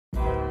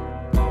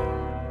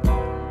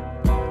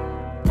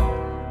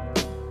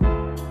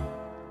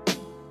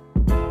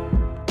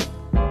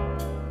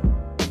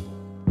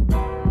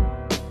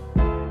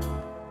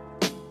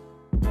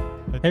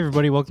Hey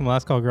everybody, welcome to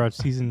Last Call Garage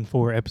Season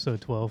 4,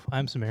 Episode 12.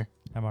 I'm Samir.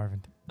 I'm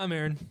Arvind. I'm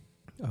Aaron.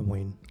 I'm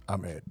Wayne.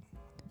 I'm Ed.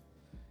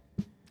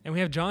 And we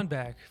have John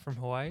back from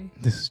Hawaii.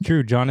 This is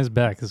true. John is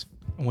back.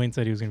 Wayne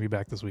said he was going to be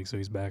back this week, so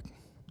he's back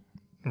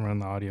and run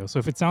the audio. So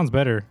if it sounds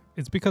better,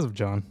 it's because of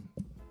John.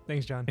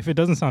 Thanks, John. If it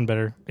doesn't sound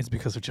better, it's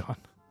because of John.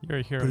 You're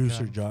a hero.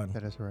 Producer John. John.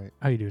 That is right.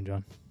 How you doing,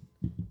 John?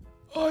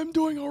 I'm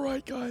doing all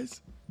right,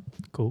 guys.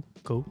 Cool.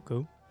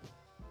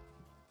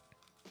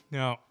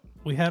 Now,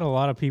 we had a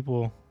lot of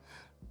people.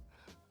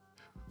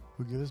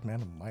 Who give this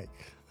man a mic?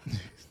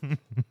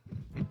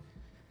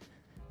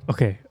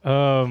 Okay.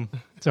 Sorry,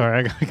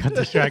 I got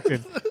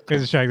distracted. I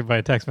was distracted by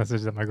a text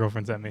message that my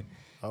girlfriend sent me.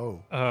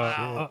 Oh,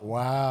 Wow.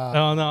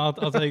 wow. No,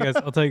 I'll tell you guys.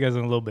 I'll tell you guys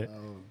in a little bit.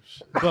 Oh,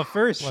 shit. But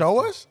first,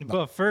 Show us?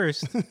 But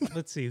first,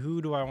 let's see.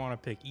 Who do I want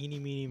to pick? Eeny,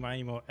 meeny,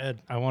 miny, mo.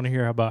 Ed, I want to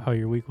hear about how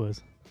your week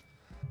was.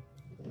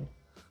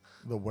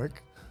 The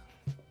work?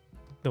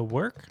 The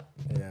work?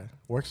 Yeah,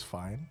 work's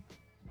fine.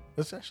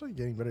 It's actually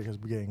getting better because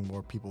we're getting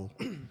more people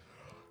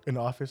in the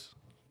office.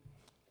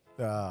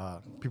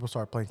 People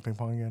start playing ping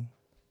pong again.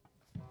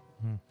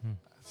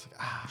 It's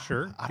like,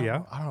 Sure. I don't Yeah.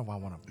 know, I don't know if I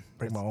want to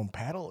bring my own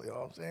paddle. You know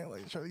what I'm saying?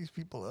 Like, show these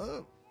people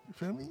up. You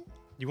feel me?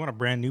 You want a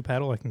brand new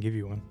paddle? I can give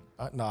you one.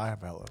 No, I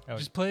have hella. Oh,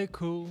 Just play it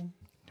cool.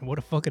 What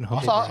a fucking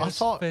humble. Also,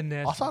 Just also,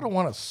 finesse. also, I don't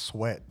want to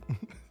sweat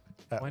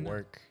at Why not?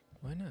 work.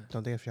 Why not?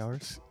 Don't they have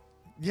showers?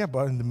 Yeah,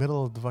 but in the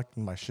middle of the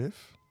fucking my shift.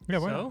 Yeah,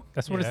 why So? not?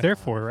 That's what Yeah. it's there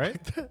for, right?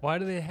 Why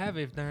do they have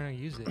it if they're not going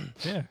to use it?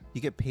 Yeah.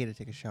 You get paid to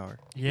take a shower.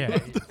 yeah.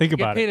 Think You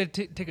about get it.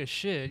 paid to take a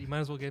shit. You might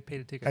as well get paid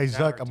to take a Hey,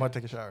 shower. Zuck, I'm going too.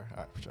 to take a shower. All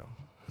right, for sure.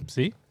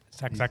 See?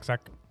 Sack.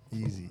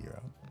 Easy, bro.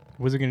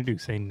 What's it going to do?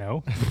 Say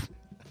no?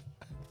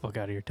 Fuck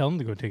out of here. Tell them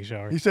to go take a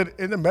shower. He said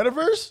in the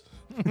metaverse?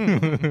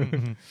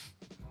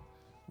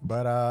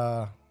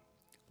 But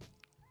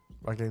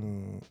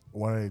fucking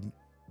one of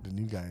the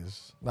new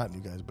guys, not new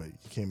guys, but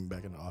he came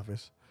back in the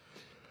office.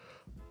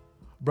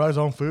 Brought his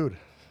own food.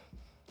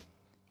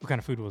 What kind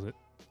of food was it?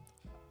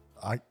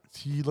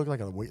 He looked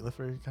like a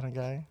weightlifter kind of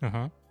guy.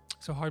 Uh-huh.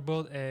 So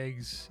hard-boiled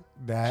eggs,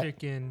 That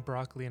chicken,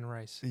 broccoli, and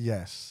rice.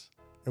 yes,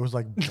 it was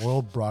like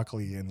boiled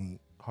broccoli and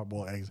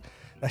hard-boiled eggs.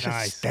 That shit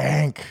Nice.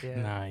 stank.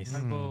 Yeah. Nice.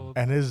 Hard-boiled.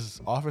 And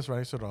his office right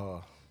next to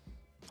the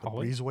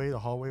Hallway? breezeway, the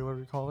hallway, what do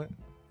we call it?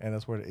 And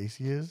that's where the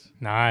AC is.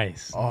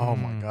 Nice. Oh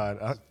my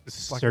god!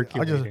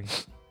 Circulating.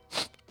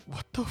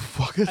 What the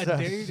fuck is I that?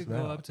 dare you to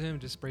smell? go up to him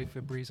and just spray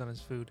Febreze on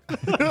his food.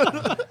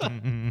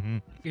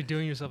 You're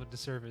doing yourself a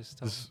disservice.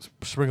 Tell him. Just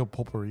sprinkle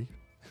potpourri.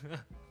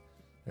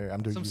 Hey,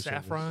 I'm doing Some you a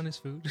service. saffron on his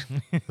food.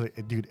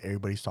 Like, dude,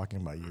 everybody's talking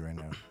about you right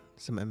now.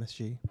 Some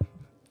MSG.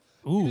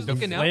 Ooh. Just The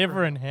looking out flavor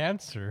for-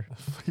 enhancer.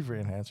 Flavor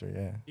enhancer,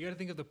 yeah. You got to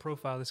think of the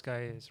profile this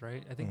guy is,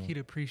 right? I think he'd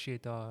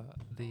appreciate the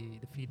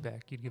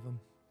feedback you'd give him.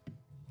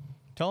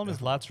 Tell him his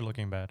lats are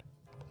looking bad.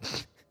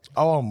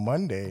 Oh, on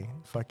Monday,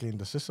 fucking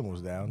the system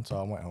was down, so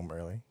I went home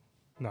early.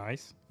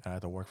 Nice. I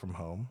had to work from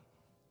home.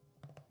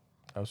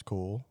 That was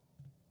cool.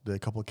 Did a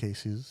couple of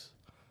cases,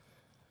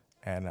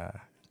 and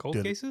Cold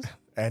Did- cases?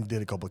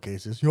 did a couple of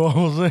cases. You know what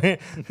I'm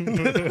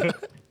saying?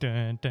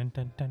 Dun, dun,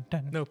 dun, dun,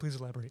 dun. No, please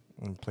elaborate.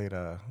 And played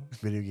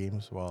video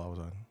games while I was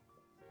on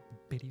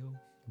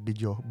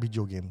Video.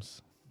 video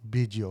games.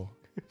 Video.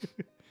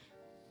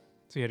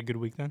 So you had a good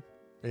week then?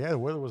 Yeah, the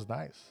weather was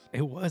nice.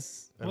 It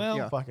was. It was Well,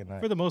 yeah. fucking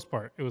nice. for the most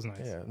part, it was nice.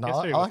 Yeah, no,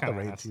 Yesterday I was like the kinda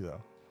rain ass. too,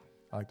 though.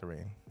 I like the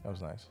rain. That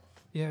was nice.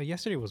 Yeah,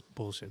 yesterday was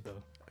bullshit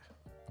though.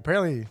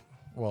 Apparently,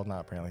 well, not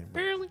apparently.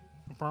 But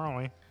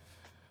Apparently.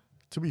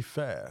 to be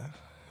fair,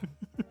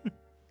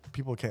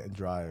 people can't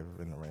drive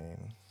in the rain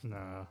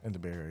Nah. in the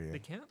Bay Area. They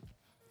can't?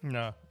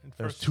 No.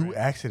 There's first 2 rain.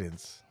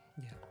 accidents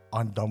Yeah.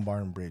 on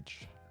Dunbarton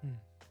Bridge. Hmm.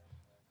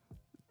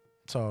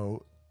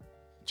 So,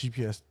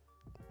 GPS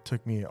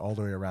took me all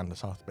the way around the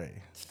South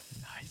Bay.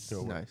 Nice.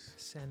 So, Nice.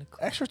 Santa Claus.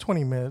 extra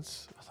 20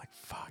 minutes. I was like,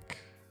 fuck.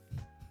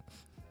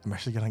 I'm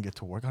actually going to get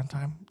to work on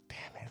time?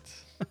 Damn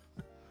it.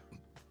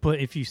 But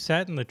if you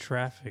sat in the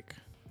traffic,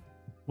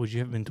 would you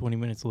have been 20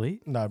 minutes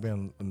late? No, I've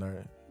been in there.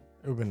 It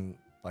would have been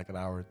like an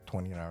hour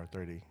 20, an hour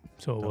 30.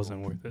 So it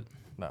wasn't worth it.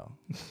 No.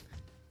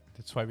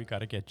 That's why we got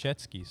to get jet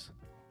skis.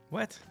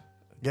 What?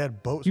 Yeah,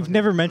 boats. You've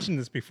never mentioned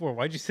this before.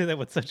 Why'd you say that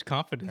with such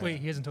confidence? Wait,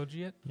 he hasn't told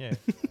you yet? Yeah.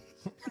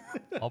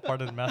 All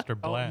part of the master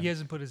Oh, plan. he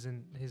hasn't put his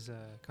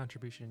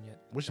contribution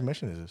yet. Which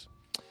mission is this?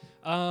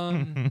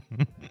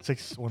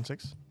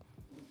 616?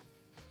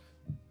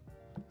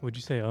 What'd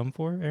you say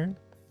for, Aaron?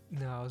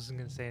 No, I wasn't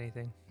gonna say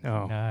anything.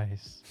 Oh.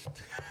 Nice.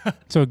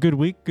 So a good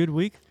week?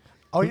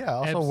 Oh, yeah.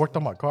 I also worked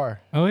on my car.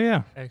 Oh,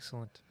 yeah.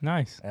 Excellent.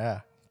 Nice.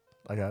 Yeah.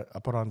 I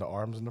put on the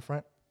arms in the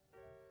front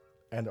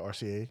and the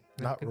RCA.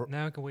 Not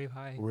Now I can wave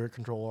high. rear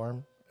control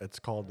arm. It's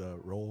called the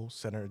roll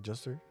center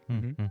adjuster.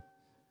 Mm-hmm.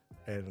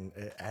 And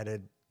it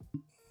added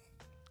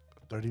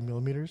 30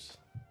 millimeters.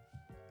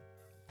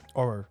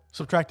 Or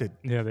subtracted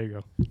Yeah, there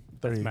you go.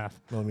 30 Math.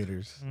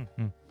 millimeters.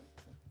 Mm-hmm.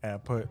 And I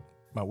put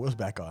my wheels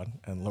back on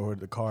and lowered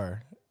the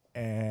car.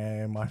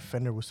 And my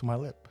fender was to my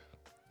lip.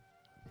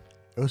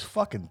 It was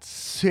fucking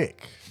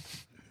sick.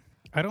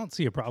 I don't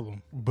see a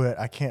problem. But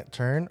I can't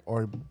turn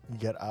or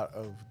get out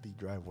of the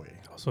driveway.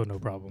 Also, no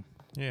problem.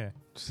 Yeah.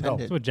 Send No. it.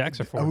 That's what jacks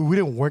are I for. mean, we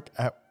didn't work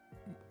at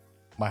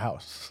my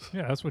house.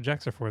 Yeah, that's what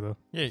jacks are for, though.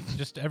 Yeah.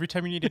 Just every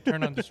time you need to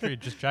turn on the street,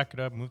 just jack it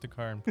up, move the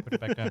car, and put it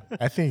back down.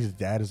 I think his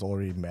dad is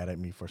already mad at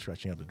me for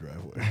stretching out the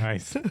driveway.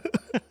 Nice.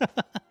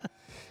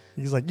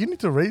 He's like, you need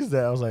to raise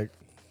that. I was like,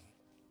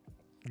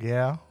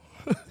 yeah.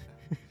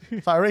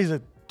 So I raised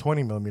it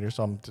 20 millimeters,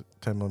 so I'm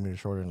 10 millimeters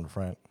shorter in the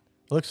front.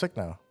 It looks sick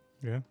now.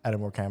 Yeah. Added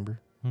more camber.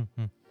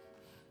 Mm-hmm.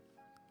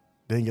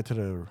 Didn't get to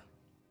the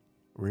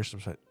rear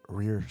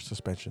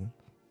suspension.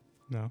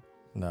 No.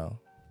 No.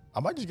 I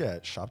might just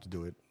get a shop to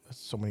do it. That's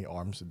so many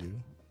arms to do.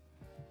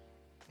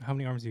 How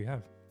many arms do you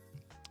have?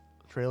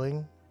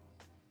 Trailing,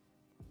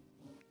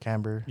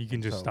 camber. You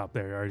can just so- stop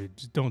there. Already.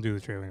 Just don't do the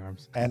trailing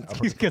arms. And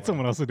upper Get control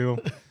someone else to do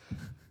them. arm.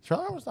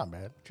 Trailing arm was not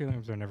bad. Trailing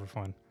arms are never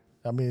fun.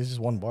 I mean, it's just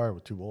one bar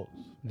with 2 bolts.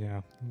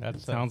 Yeah. That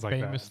Sounds like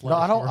that. famous No,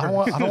 I don't. last I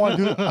word. don't want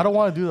to do. I don't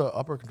want to do the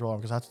upper control arm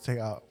because I have to take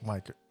out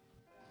my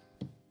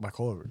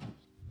coilovers,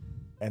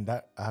 and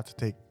that I have to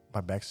take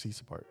my back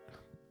seats apart.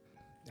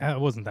 It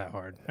wasn't that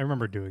hard. I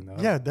remember doing that.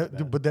 Yeah,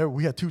 That- but there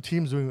we had 2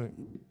 teams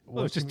doing.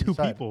 Well, it's just team 2 each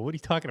side. people. What are you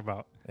talking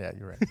about? Yeah,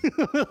 you're right.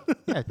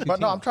 Yeah, two But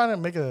no, teams. I'm trying to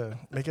make a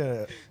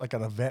like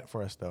an event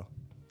for us though.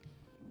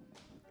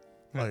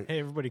 Like Hey,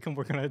 everybody, come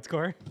work on Ed's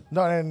car.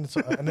 no, and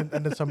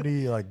then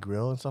somebody like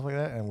grill and stuff like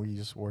that, and we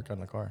just work on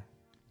the car.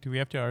 Do we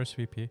have to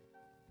RSVP?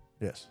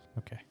 Yes,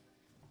 Okay.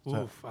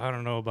 So- Oof, I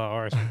don't know about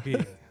RSVP.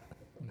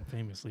 I'm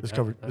famously there's bad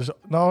cover. at that. There's,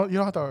 no, you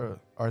don't have to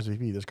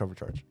RSVP. There's cover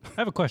charge. I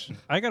have a question.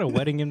 I got a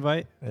wedding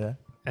invite, Yeah,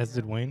 as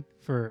did Wayne,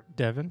 for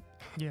Devin.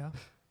 Yeah.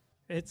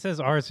 It says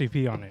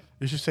RSVP on it.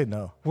 you should say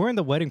no. We're in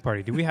the wedding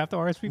party. Do we have to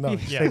RSVP? No,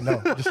 just Yeah. say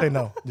no. Just say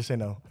no. Just say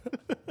no.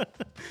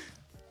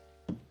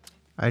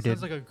 I did.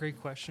 Sounds like a great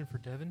question for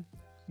Devin.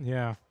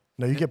 Yeah.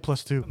 No, you get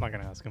 +2. I'm not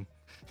going to ask him.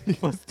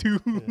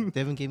 +2.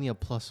 Devin gave me a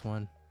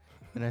 +1,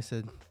 and I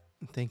said,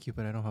 "Thank you,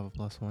 but I don't have a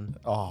 +1."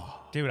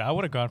 Oh, Dude, I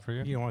would have gone for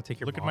you. You don't want to take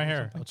your Look at mom my or hair.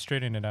 something? Let's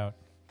straighten it out.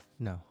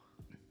 No.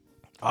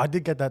 I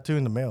did get that too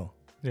in the mail.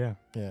 Yeah.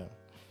 Yeah,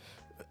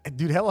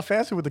 dude, hella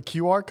fancy with the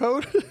QR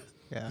code.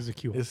 Yeah. There's a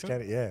QR It's code?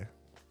 kind of yeah.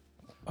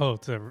 Oh,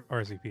 it's a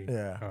RSVP.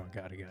 Yeah. Oh,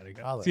 got it.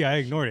 I'll See, I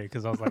ignored it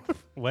because I was like,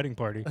 wedding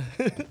party.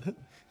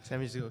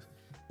 Sammy just goes,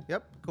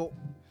 "Yep, cool."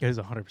 It is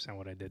 100%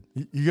 what I did.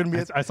 You're gonna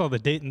be I saw the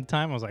date and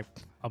time. I was like,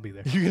 I'll be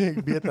there. you're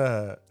gonna be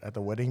at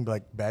the wedding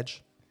like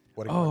badge.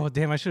 Wedding Oh, party.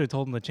 damn. I should have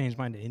told him to change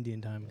mine to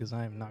Indian time because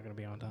I am not going to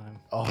be on time.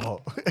 Oh,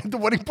 the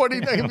wedding party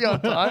not gonna be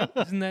on time.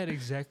 Isn't that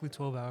exactly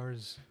 12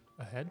 hours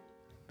ahead?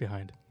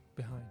 Behind.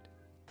 Behind.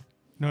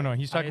 No,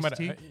 he's talking about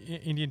IST?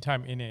 Indian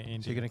time in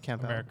India. So you're gonna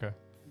camp out? America.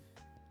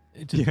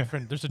 It's a Yeah.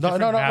 different. There's a No,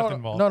 different no, math no,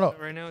 involved. no, no,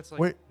 Right now it's like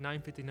Wait.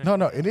 9:59.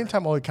 no. Indian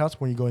time only counts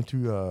when you go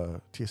into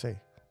TSA.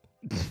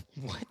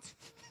 What?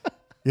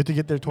 You have to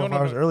get there 12 No,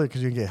 hours no. early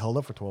because you can get held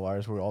up for 12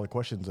 hours for all the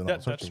questions and all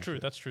That's sorts of true.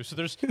 shit. That's true. So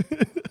there's.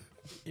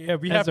 Yeah,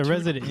 we As have a to-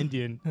 resident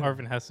Indian,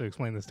 Arvin has to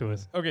explain this to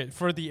us. Okay,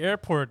 for the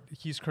airport,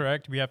 he's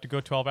correct. We have to go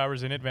 12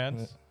 hours in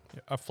advance.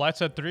 A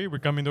flight's at 3. We're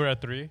coming there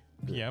at 3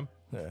 p.m.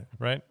 Yeah.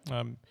 Right?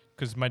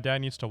 Because my dad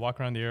needs to walk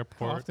around the How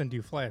airport. often do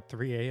you fly at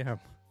 3 a.m.?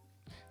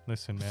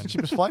 Listen, man.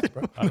 Cheapest flights,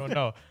 bro. I don't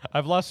know.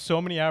 I've lost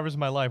so many hours of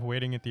my life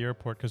waiting at the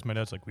airport because my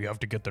dad's like, we have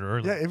to get there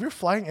early. Yeah, if you're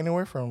flying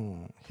anywhere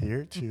from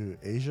here to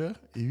Asia,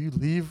 if you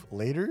leave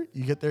later,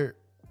 you get there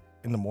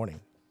in the morning.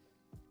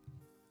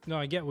 No,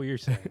 I get what you're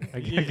saying. I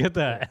Yeah. get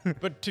that.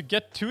 But to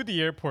get to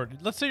the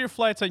airport, let's say your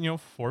flight's at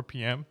 4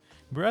 p.m.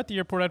 We're at the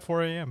airport at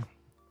 4 a.m.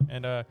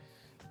 And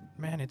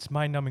man, it's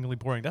mind-numbingly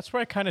boring. That's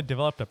where I kind of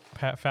developed a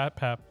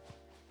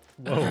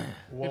Whoa.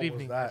 Good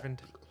evening, Arvind.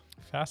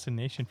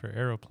 fascination for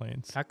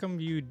airplanes. How come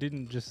you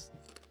didn't just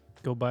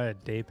go buy a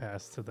day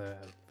pass to the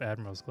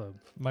Admirals Club?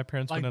 My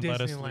parents Like wouldn't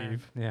let us Disneyland.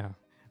 leave. Yeah.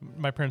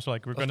 My parents were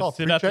like, we're That's going to called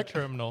sit at the pre-check?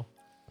 terminal.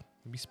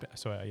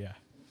 Yeah.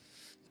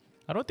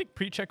 I don't think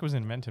pre-check was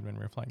invented when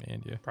we were flying to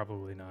India.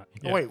 Probably not.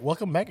 Yeah. Oh, wait,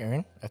 welcome back,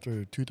 Aaron.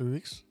 After 2-3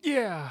 weeks.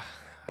 Yeah.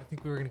 I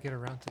think we were going to get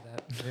around to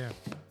that. Yeah.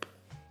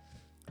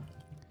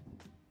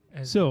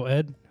 As So,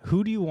 Ed,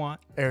 who do you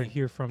want Aaron. to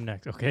hear from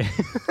next? Okay.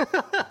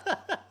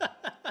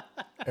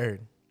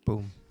 Aaron,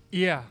 Boom.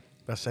 yeah.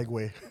 that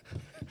segue.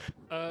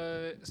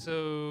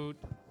 So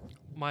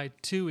my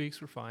 2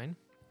 weeks were fine.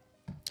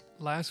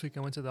 Last week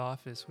I went to the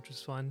office, which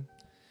was fun.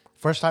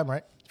 First time,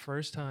 right?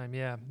 First time,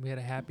 yeah. We had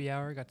a happy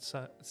hour. Got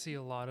to see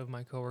a lot of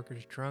my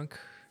coworkers drunk.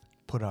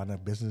 Put on a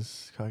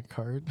business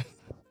card.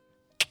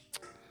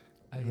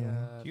 I Do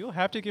you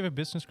have to give a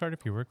business card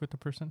if you work with the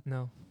person?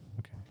 no.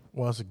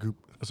 Well, it's a group.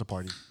 It's a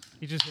party.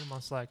 You just hit him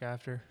on Slack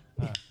after.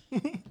 Ah.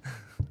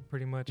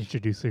 Pretty much.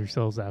 Introduce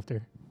yourselves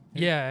after.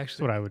 Yeah, That's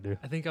actually. what I would do.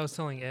 I think I was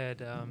telling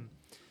Ed,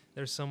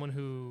 there's someone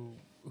who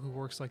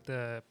works like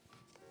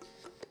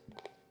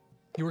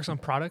he works on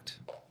product,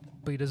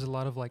 but he does a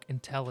lot of like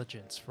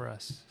intelligence for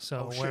us.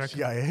 So Oh, what, shit,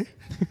 CIA?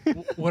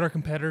 what our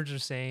competitors are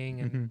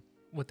saying and Mhm.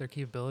 what their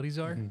capabilities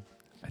are. Mhm.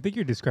 I think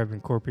you're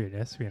describing corporate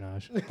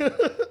espionage.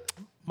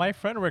 My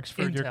friend works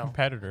for your Intel.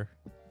 competitor.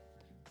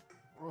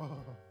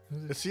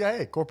 The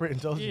CIA, corporate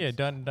intelligence. Yeah,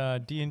 done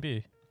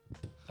D&B.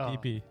 Oh.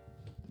 DB.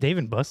 Dave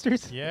and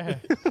Buster's? Yeah.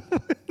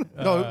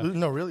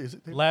 No, really, is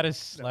it?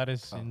 Lattice Oh.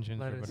 and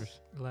ginger Lattice, butters.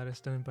 lattice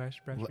done in Brash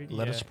Street.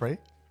 Let us Yeah. spray.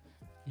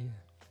 Yeah.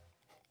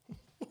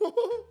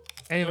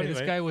 Anyway, this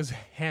Anyway. guy was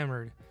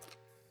hammered.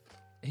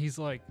 He's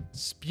like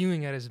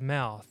spewing at his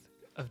mouth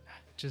of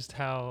just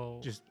how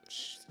Just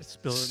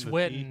spilling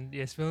sweating.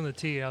 Yeah, spilling the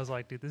tea. I was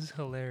like, dude, this is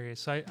hilarious.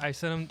 So I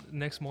sent him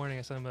next morning.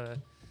 I sent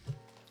him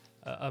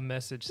a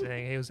message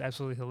saying, hey, it was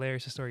absolutely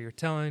hilarious the story you were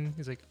telling.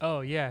 He's like,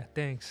 oh yeah,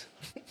 thanks.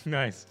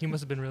 Nice. He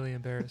must have been really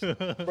embarrassed.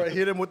 Right,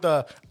 hit him with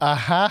the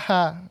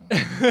ha.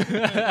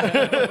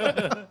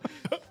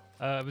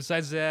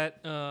 Besides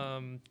that,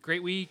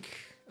 great week.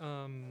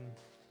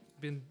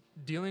 Been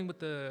dealing with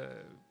the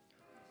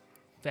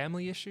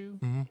family issue.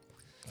 Mm-hmm.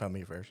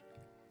 Family affairs.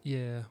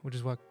 Yeah, which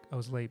is why I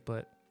was late.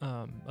 But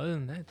other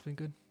than that, it's been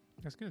good.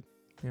 That's good.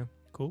 Yeah.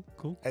 Cool.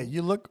 Hey,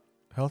 you look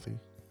healthy.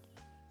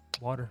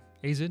 Water.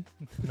 AZ,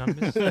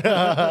 anonymous.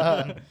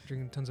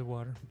 Drinking tons of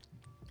water.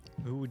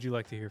 Who would you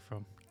like to hear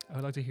from? I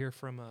would like to hear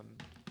from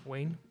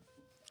Wayne.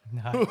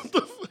 Nice.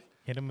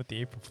 Hit him with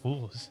the April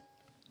Fools.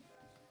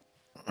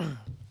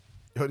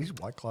 Yo, these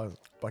White Claws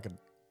fucking.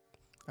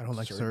 I don't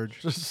like Surge.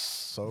 Just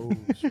so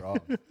strong.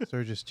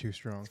 Surge is too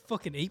strong.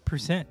 Fucking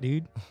 8%,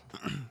 dude.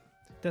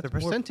 That's The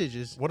percentage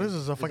is. What is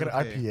this? A fucking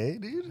okay.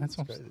 IPA, dude? That's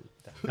what I'm crazy.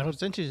 The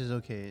percentage is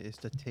okay. It's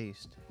the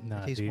taste.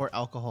 Nah, It tastes dude. more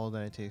alcohol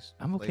than it tastes.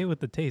 I'm okay with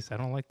the taste. I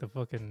don't like the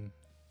fucking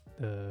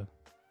the.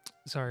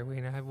 Sorry,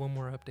 Wayne. I have one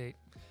more update.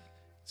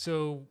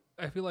 So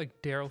I feel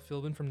like Daryl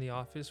Philbin from The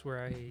Office,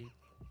 where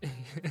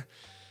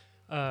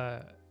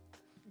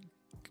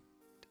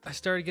I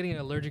started getting an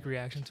allergic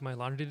reaction to my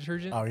laundry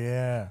detergent, Oh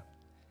yeah.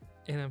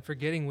 and I'm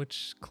forgetting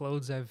which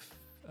clothes I've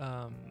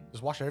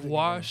Just wash everything.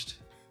 washed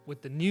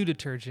with the new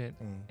detergent,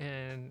 Mm.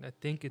 and I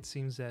think it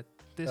seems that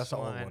this That's the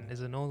old one one.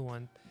 is an old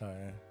one, Oh yeah.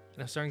 and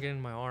I'm starting getting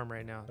in my arm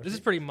right now. This is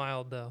Okay. pretty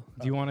mild though.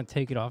 Do you want to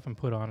take it off and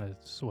put on a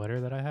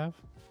sweater that I have?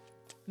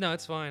 No,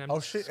 it's fine. I'm Oh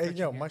just shit! Hey, scratching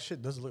yo, here. my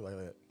shit does look like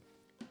that.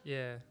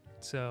 Yeah,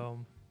 so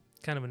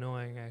kind of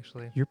annoying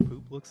actually. Your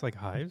poop looks like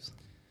hives.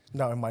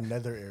 No, in my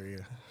nether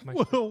area. My-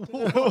 Whoa.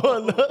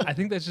 I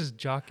think that's just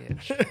jock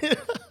itch.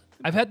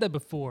 I've had that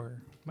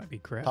before. Might be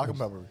crap. Talcum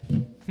powder.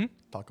 Hmm?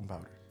 Talcum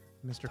powder.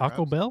 Mr.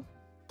 Taco Krabs? Bell.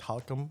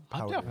 Talcum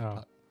Hot powder.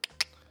 dog.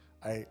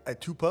 Oh, I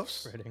 2 puffs.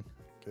 spreading.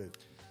 Good.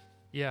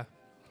 Yeah.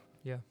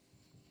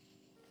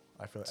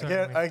 I feel. Sorry,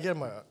 I Wayne. get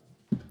my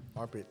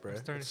armpit, bro. I'm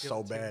starting It's to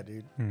feel so it, too. bad,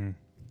 dude.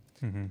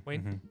 Mm-hmm.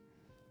 Wayne?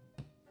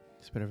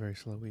 It's been a very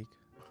slow week.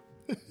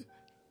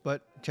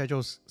 But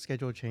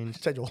schedule changed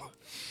Schedule.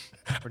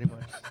 pretty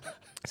much.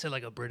 I said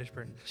like a British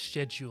person.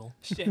 Schedule.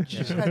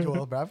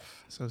 Schedule, bruv.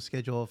 So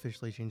schedule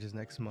officially changes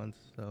next month.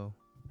 So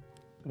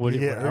What,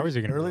 You what get hours are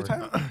you gonna early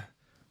work? time?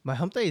 my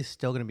hump day is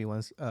still gonna be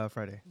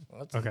Friday.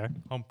 That's Okay.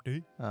 Hump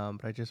day.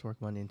 But I just work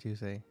Monday and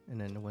Tuesday, and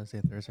then Wednesday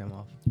and Thursday I'm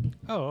off.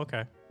 Oh,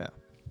 okay. Yeah.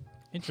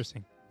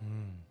 Interesting. I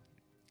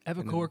have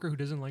a And then- coworker who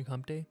doesn't like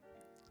hump day,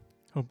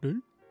 Hump day.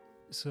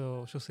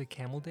 so she'll say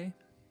camel day.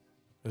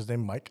 His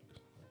name Mike.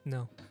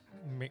 No.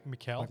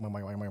 Mikkel.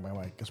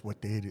 Mike. Guess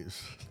what day it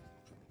is?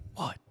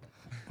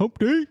 Hump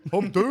day.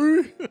 Hump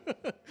day.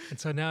 And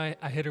so now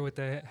I hit her with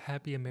the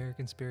Happy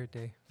American Spirit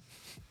Day.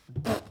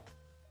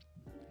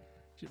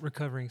 She's a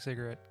recovering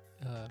cigarette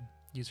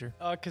user.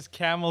 Oh, because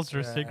camels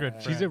are Yeah.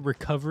 cigarette. She's a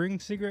recovering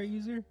cigarette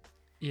user.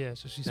 Yeah,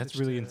 so she's That's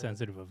really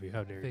insensitive of you.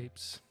 How dare you?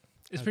 Vapes.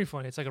 It's How- pretty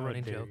funny. It's like a How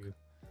running dare joke. you.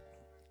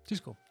 She's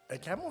cool. Hey,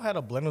 Camel had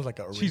a blend. It was like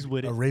a She's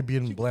with it.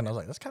 Arabian blend. I was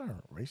like, that's kind of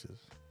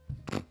racist.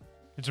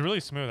 It's really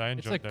smooth. I It's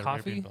enjoyed like the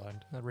coffee. Arabian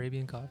blend.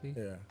 Arabian coffee.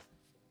 Yeah.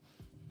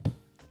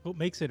 What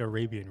makes it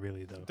Arabian,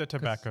 really, though? The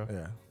tobacco.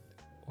 Yeah.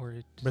 Or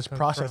it But it's comes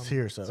processed from-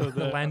 here, so. So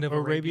the land of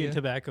Arabian Arabia.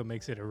 tobacco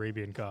makes it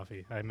Arabian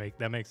coffee. That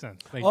makes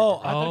sense. Thank Oh, you.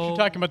 I thought you Oh. were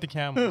talking about the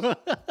camels.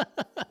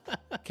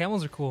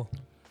 Camels are cool.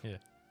 Yeah.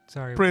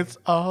 Sorry. Prince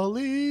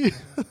Ali.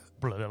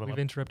 We've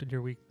interrupted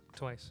your week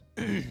twice.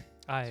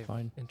 I've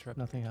Fine. interrupted.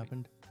 Nothing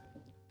happened.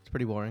 It's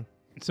pretty boring.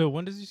 So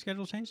when does your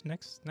schedule change?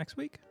 Next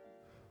week?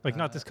 Like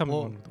not this coming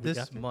well, one. The week this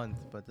after? month,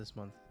 but this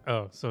month.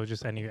 Oh, so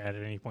just at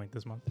any point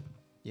this month?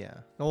 Yeah.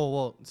 Oh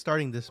well,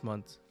 starting this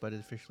month, but it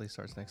officially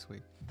starts next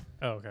week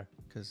Oh, okay.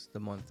 because the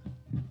month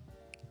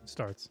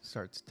Starts.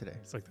 starts today.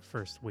 It's like the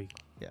first week.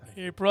 Yeah.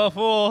 April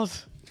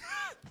Fools.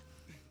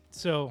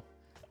 So,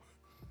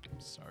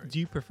 Sorry. do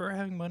you prefer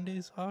having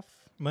Mondays off,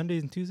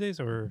 Mondays and Tuesdays,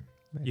 or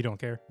you don't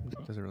care?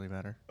 It doesn't really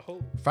matter.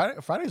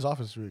 Friday's off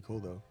is really cool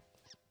though.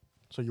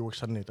 So you work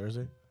Sunday,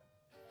 Thursday.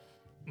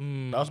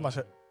 Mm, That was my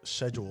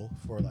schedule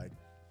for like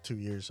 2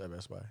 years at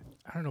Best Buy.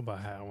 I don't know about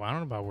how. I don't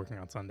know about working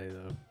on Sunday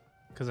though,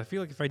 because I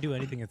feel like if I do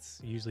anything,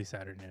 it's usually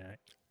Saturday night.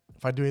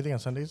 If I do anything on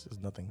Sundays, it's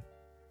nothing.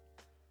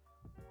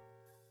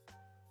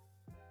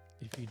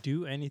 If you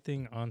do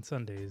anything on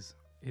Sundays,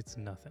 it's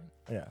nothing.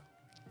 Yeah.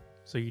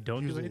 So you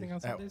don't do Usually anything on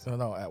Sundays?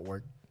 No, at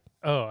work.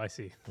 Oh, I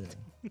see.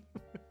 Yeah.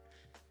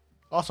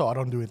 Also, I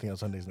don't do anything on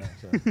Sundays now.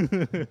 So.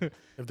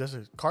 If there's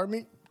a car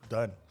meet,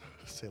 done.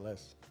 Say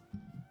less.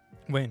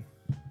 Wayne,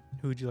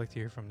 who would you like to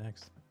hear from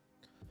next?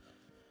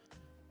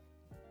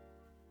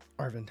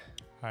 Arvin.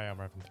 Hi, I'm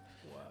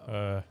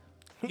Reverend.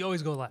 You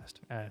always go last.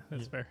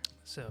 That's fair.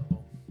 So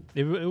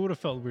It would have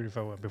felt weird if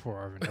I went before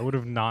Arvin. I would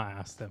have not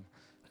asked them.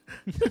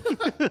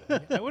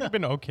 I would have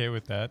been okay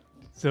with that.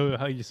 So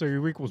so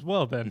your week was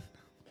well then.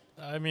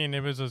 I mean,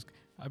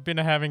 I've been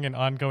having an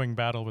ongoing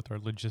battle with our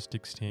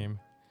logistics team,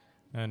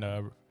 and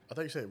I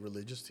thought you said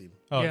religious team.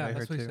 oh, yeah, I that's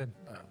heard what he too. said.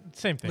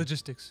 same thing.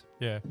 Logistics.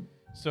 Yeah.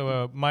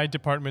 So my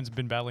department's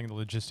been battling the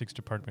logistics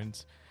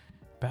department's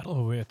battle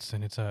of wits,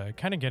 and it's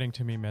kind of getting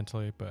to me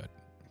mentally, but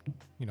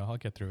I'll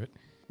get through it.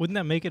 Wouldn't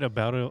that make it a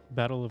battle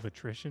of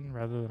attrition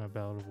rather than a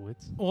battle of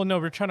wits? Well, no,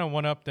 we're trying to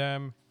one up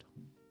them.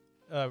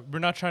 We're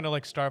not trying to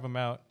like starve them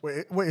out.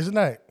 Wait, isn't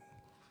that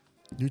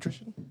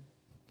nutrition?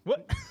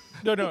 What?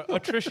 No,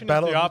 attrition is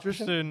Battle the of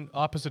nutrition?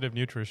 opposite of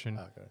nutrition.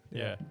 Okay.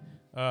 Yeah.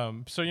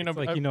 So It's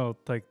like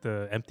like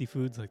the empty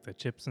foods, like the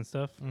chips and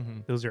stuff. Mm-hmm.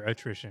 Those are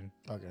attrition.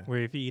 Okay.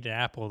 Where if you eat an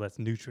apple, that's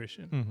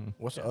nutrition. Mm-hmm.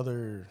 What's the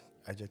other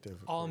adjective?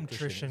 for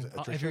Almtrition. Is it If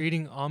attrition? you're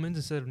eating almonds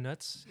instead of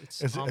nuts,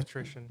 it's Is it-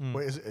 almtrition. Mm.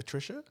 Wait, is it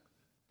Atrisha?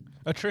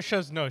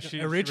 Atrisha's no. She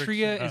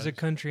Eritrea is a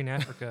country in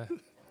Africa,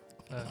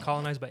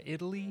 colonized by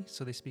Italy,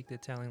 so they speak the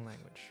Italian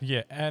language.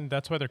 Yeah, and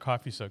that's why their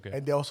coffee's so good.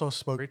 And they also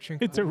smoke.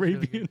 Eritrean It's coffee is really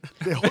Arabian.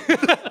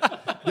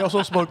 good. They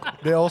also smoke.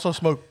 They also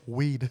smoke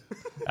weed.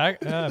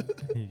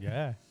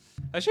 Yeah.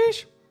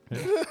 Ashish.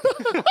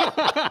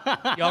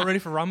 Y'all ready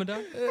for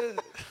Ramadan?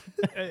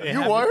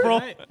 You are?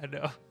 I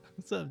know.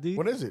 What's up, dude?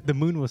 What is it? The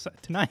moon was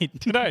tonight.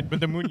 Tonight, but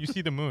the moon. You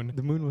see the moon.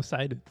 The moon was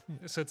sighted.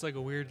 So it's like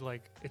a weird,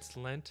 it's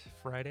Lent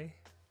Friday.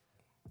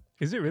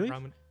 Is it really?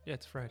 Yeah,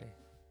 it's Friday.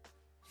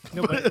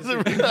 No, but is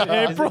it,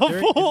 April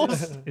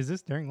Fools. Is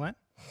this during Lent?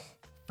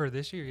 For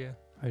this year, yeah.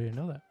 I didn't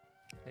know that.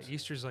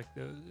 Easter's like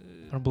the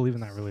I don't believe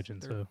in that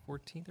religion, so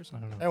 14th or I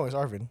something. don't know. Anyways,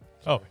 Arvin.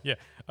 Oh yeah.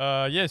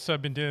 Yes,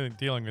 I've been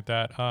dealing with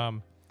that.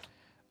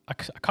 I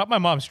caught my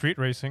mom street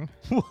racing.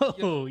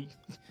 Whoa,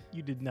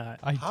 you did not.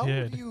 I How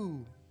did. do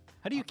you?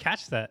 How do you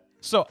catch that?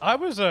 So I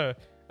was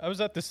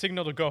at the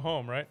signal to go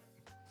home, right?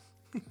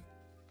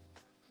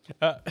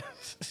 That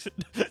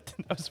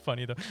was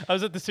funny though. I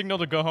was at the signal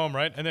to go home,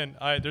 right? And then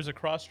there's a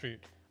cross street.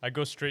 I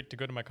go straight to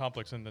go to my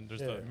complex, and then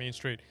there's the Yeah. main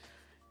street.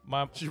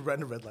 She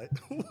ran a red light.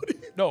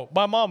 No,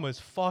 my mom was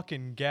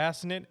fucking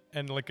gassing it,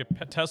 and like a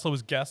Tesla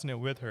was gassing it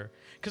with her.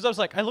 Cause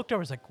I looked over, I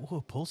was like,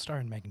 "Whoa, Polestar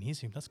and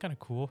magnesium, that's kind of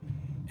cool."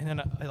 And then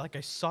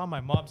I saw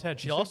my mom's head.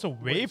 She also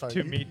waved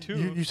to me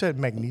too. You said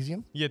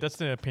magnesium. Yeah, that's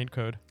the paint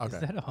code. Okay.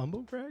 Is that a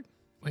humble brag?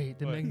 Wait,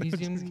 the What?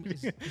 magnesium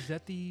is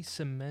that the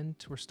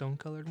cement or stone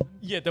colored one?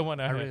 Yeah, the one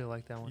I I had. really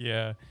like that one.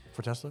 Yeah.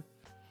 For Tesla.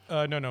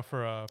 No,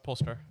 for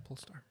Polestar.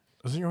 Polestar.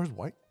 Isn't yours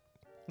white?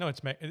 No,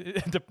 it's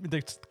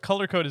the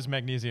color code is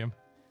magnesium.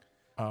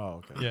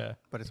 Oh, okay. Yeah.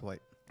 But it's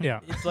white. Yeah.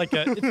 It's like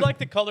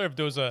the color of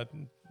those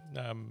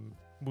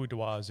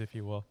boudoirs, if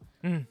you will.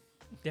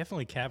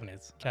 Definitely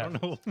cabinets. I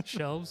don't know.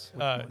 Shelves.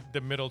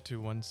 The middle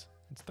two ones.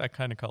 It's that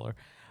kind of color.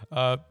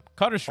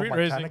 Caught her street my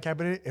racing. china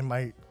cabinet in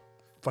my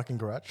fucking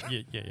garage.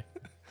 Yeah.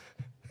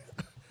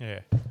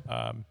 Yeah.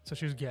 So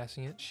she was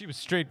gassing it. She was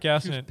straight She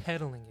gassing was it.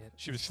 pedaling it.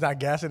 She was. She's not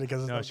gassing it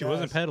because it's No, not she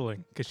wasn't gas.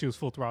 pedaling because she was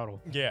full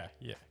throttle. Yeah.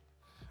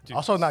 Dude.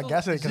 Also not Still-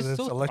 gassing it is because this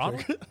it's still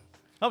electric.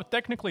 Oh,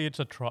 technically it's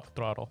a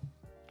throttle.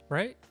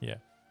 Right? Yeah.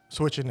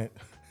 Switching it.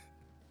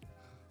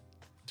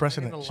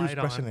 Pressing Turning it. the She was light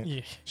pressing on. it.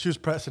 Yeah. She was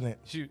pressing it.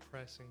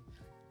 Pressing.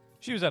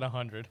 She was at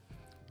 100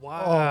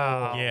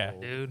 Wow. Yeah.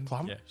 dude.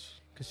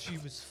 Kilometers? because she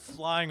was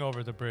flying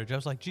over the bridge. I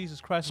was like,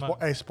 Jesus Christ,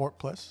 Sport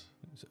Plus.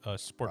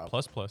 Sport Wow.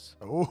 plus plus.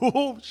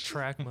 Oh,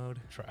 Track mode.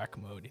 Track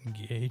mode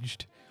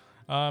engaged.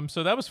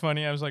 So that was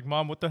funny. I was like,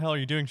 Mom, what the hell are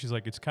you doing? She's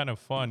like, it's kind of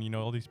fun. You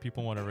know, all these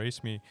people want to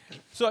race me.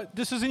 So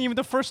this isn't even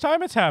the first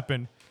time it's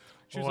happened.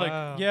 She was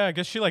Wow. like, yeah, I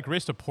guess she like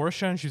raced a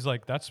Porsche, and she's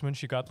like, that's when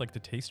she got like the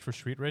taste for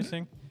street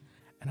racing.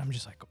 And I'm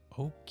just like,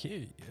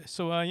 okay.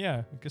 So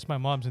yeah, I guess my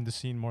mom's in the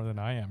scene more than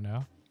I am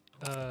now.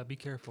 Be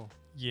careful.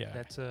 Yeah,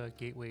 That's a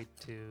gateway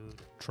to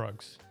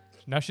drugs.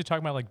 Now she's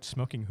talking about like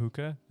smoking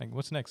hookah. Like,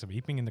 what's next?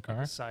 Vaping in the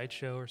car? a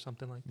sideshow or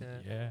something like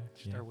that. Yeah.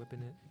 Start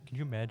whipping it. Can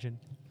you imagine?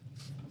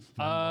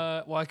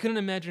 Well, I couldn't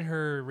imagine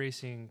her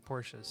racing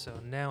Porsches, so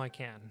now I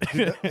can.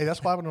 hey,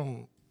 that's what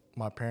happened to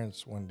my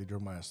parents when they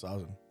drove my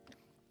S1000.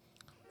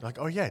 Like,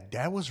 oh yeah,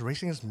 Dad was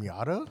racing his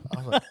Miata.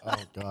 I was like, oh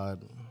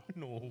god.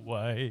 No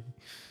way.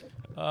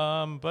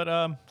 But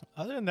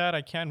other than that,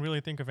 I can't really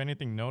think of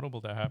anything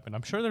notable that happened.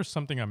 I'm sure there's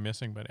something I'm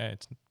missing, but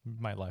it's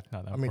my life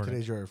not that I mean, important.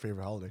 today's your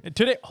favorite holiday.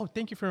 Today, oh,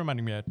 thank you for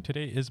reminding me.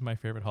 Today is my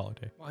favorite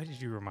holiday. Why did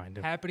you remind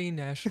him? Happy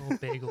National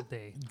Bagel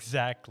Day.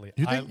 Exactly.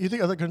 You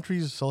think other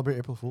countries celebrate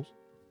April Fools?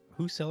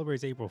 Who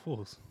celebrates April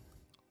Fools?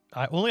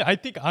 I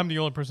think I'm the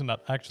only person that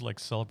actually like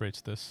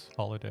celebrates this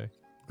holiday.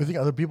 You think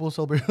other people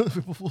celebrate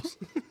April Fools?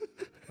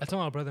 I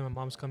told my brother my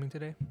mom's coming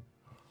today,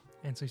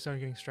 and so he started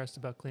getting stressed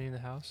about cleaning the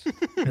house.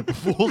 April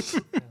Fools?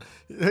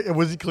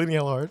 Was he cleaning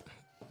hell hard?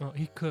 Well,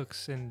 he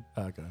cooks,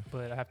 Okay,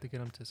 but I have to get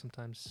him to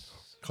sometimes.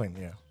 clean.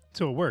 Yeah.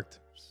 So it worked.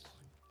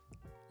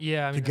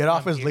 Yeah, I To mean, get I'm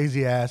off his ga-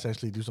 lazy ass,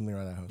 actually do something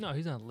around that house. No,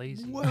 he's not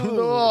lazy.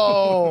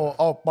 No.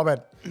 Oh, my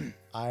bad.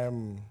 I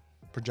am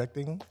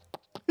projecting.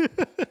 You're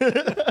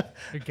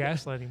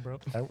gaslighting, bro.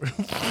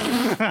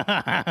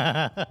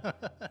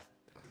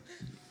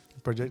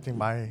 Projecting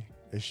my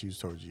issues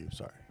towards you.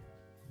 Sorry.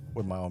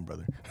 with my own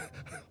brother.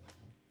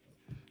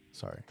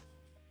 Sorry.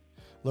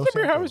 Low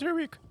Samir, how sample. was your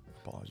week?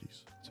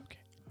 Apologies. It's okay.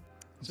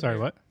 Sorry,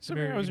 what?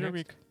 Samir, how you was your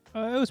next? week?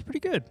 It was pretty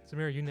good.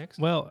 Samir, are you next?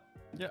 Well,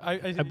 Yeah,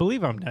 I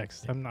believe I'm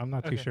next. I'm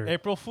not too Okay. sure.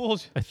 April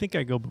Fools. I think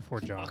I go before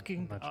John.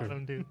 Fucking I'm not sure.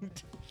 autumn, dude.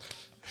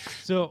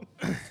 So,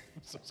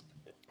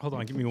 hold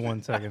on, give me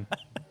 1 second.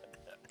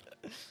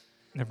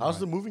 Never How's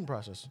the mind. moving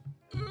process?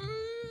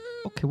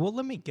 Okay, well,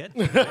 let me get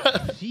to that.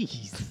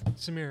 Jeez.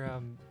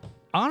 Samir,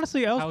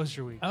 Honestly, how was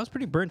your week? I was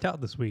pretty burnt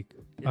out this week.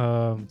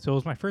 Yeah. So it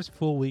was my first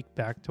full week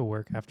back to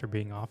work after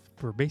being off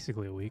for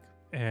basically a week,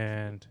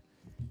 and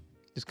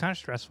just kind of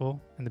stressful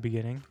in the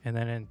beginning, and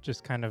then it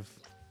just kind of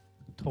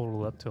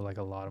totaled up to like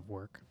a lot of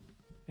work,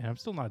 and I'm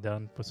still not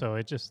done. But so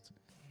it just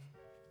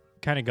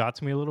kind of got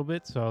to me a little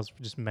bit, so I was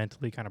just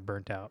mentally kind of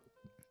burnt out,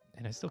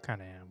 and I still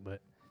kind of am,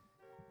 but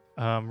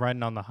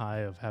riding on the high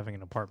of having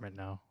an apartment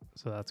now,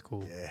 so that's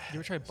cool. Yeah. You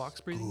ever tried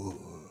box breathing?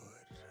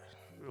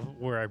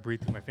 Where I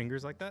breathe through my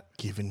fingers like that.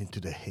 Giving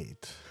into the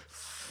hate.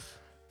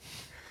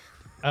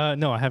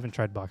 No, I haven't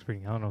tried box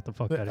breathing. I don't know what the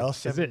fuck The that is.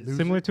 L7 Is it loser?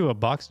 similar to a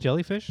box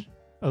jellyfish?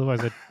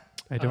 Otherwise,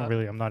 I don't Uh,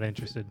 really. I'm not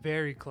interested.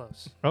 Very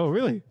close. Oh,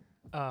 really?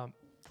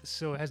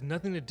 So it has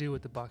nothing to do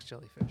with the box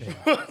jellyfish.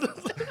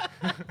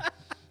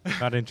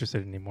 Not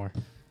interested anymore.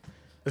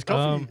 It's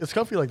comfy. Um, It's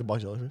comfy like the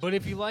box jellyfish. But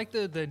if you like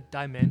the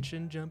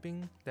dimension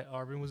jumping that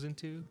Arvin was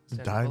into,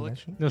 Sandra Bullock,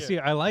 Dimension. No, see,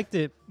 I liked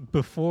it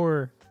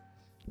before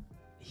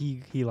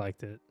he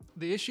liked it.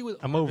 the issue with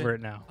I'm Arvin, over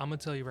it now. I'm gonna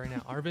tell you right now,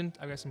 Arvin,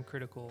 I've got some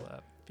critical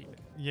feedback.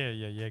 Yeah.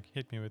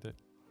 Hit me with it.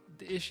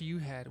 The issue you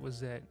had was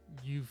that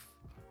you've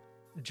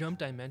jumped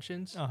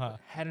dimensions, Uh-huh. but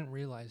hadn't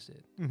realized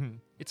it. Mm-hmm.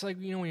 It's like,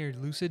 you know, when you're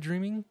lucid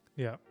dreaming,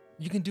 Yeah.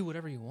 you can do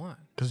whatever you want.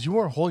 Because you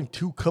weren't holding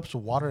 2 cups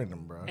of water in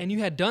them, bro. And you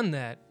had done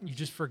that, you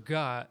just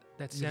forgot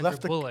that You Sandra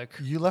left the- Bullock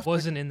you left the-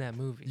 wasn't in that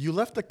movie. You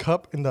left the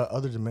cup in the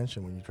other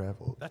dimension when you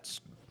traveled. That's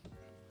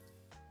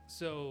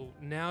So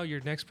now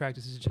your next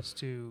practice is just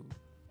to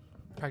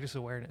practice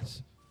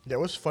awareness. Yeah, it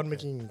was fun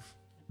making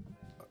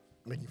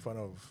fun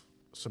of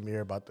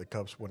Samir about the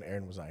cups when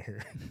Aaron was not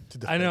here.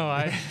 to I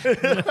know.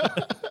 defend.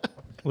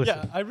 Listen,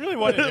 yeah. I really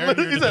wanted Aaron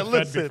here to He said, defend me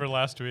 "Listen." for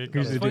last week.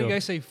 Here's the It's funny you deal.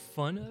 guys say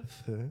fun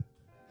of, Huh?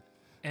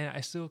 and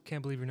I still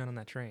can't believe you're not on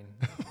that train.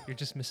 You're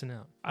just missing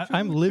out.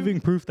 I'm living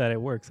proof that it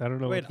works. I don't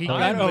know. Wait, He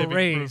what I'm got a living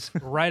raise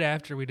right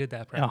after we did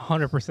that practice.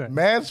 100%.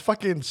 Man's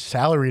fucking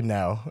salary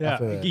now. Yeah.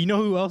 after that. You know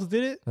who else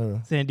did it? Uh.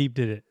 Sandeep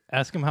did it.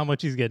 Ask him how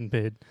much he's getting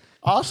paid.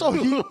 Also,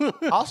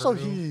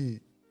 he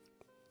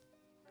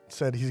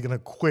said he's gonna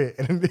quit,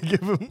 and then they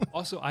give him.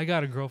 Also, I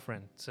got a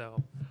girlfriend,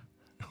 so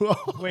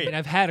Wait, and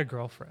I've had a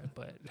girlfriend,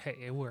 but hey,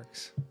 it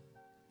works.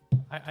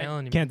 I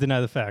Telling you, Can't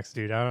deny the facts,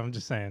 dude. I'm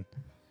just saying.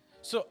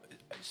 so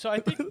I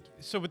think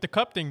so with the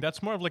cup thing,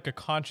 that's more of like a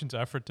conscious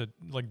effort to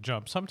like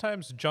jump.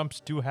 Sometimes jumps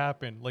do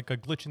happen, like a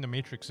glitch in the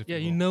matrix. If yeah,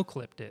 you you will. no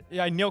clipped it.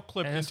 Yeah, I no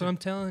clipped And that's into. what I'm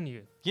telling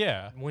you.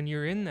 Yeah. When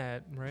you're in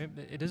that, right?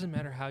 It doesn't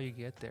matter how you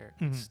get there.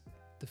 Mhm. It's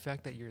the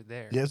fact that you're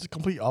there. Yeah, it's the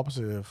complete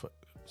opposite.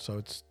 So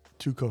it's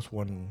 2 cups,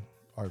 1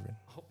 Arvin.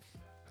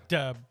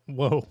 Deb.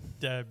 Whoa.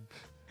 Deb.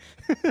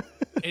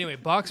 Anyway,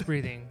 box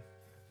breathing.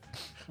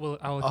 Well,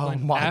 I'll Oh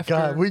explain my after.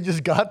 god, we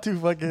just got to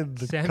fucking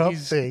the cup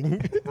Sammy's-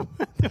 thing.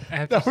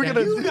 after Now we're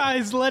gonna Sandy- You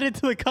guys led it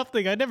to the cup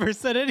thing. I never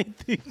said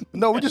anything.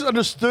 No, we just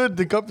understood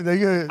the cup thing. They're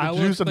I gonna will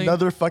introduce explain-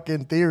 another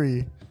fucking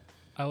theory.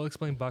 I will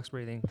explain box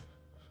breathing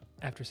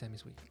after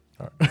Sammy's week.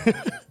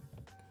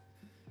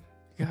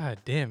 God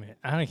damn it!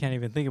 I can't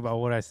even think about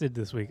what I did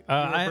this week.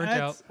 were burnt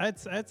out. I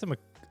had some.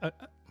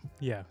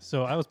 Yeah,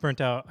 so I was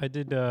burnt out. I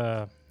did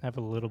have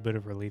a little bit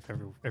of relief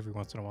every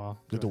once in a while.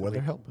 Did the throughout weather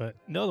week, help? But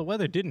no, the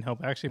weather didn't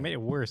help. Actually, it made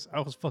it worse. I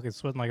was fucking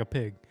sweating like a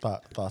pig.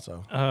 Thought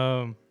so.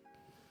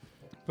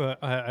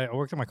 But I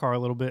worked on my car a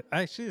little bit.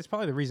 Actually, it's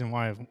probably the reason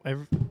why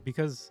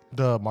because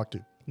The Mark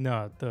II.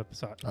 no, the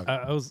Passat. Okay.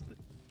 I was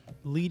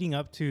leading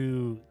up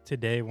to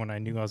today when I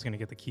knew I was going to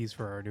get the keys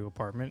for our new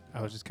apartment.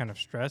 I was just kind of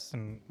stressed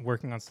and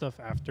working on stuff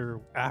after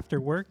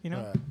work, you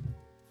know,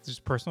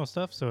 just personal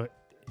stuff. So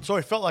So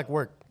it felt like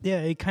work.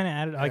 yeah, it kind of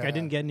added. Like I Yeah.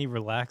 didn't get any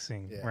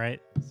relaxing, Yeah.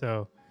 right?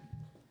 So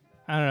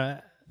I don't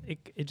know.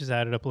 It just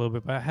added up a little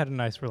bit, but I had a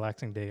nice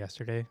relaxing day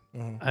yesterday.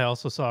 Mm-hmm. I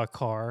also saw a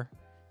car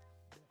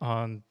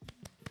on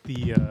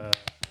the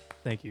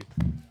thank you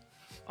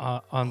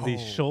on the Oh.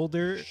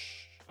 shoulder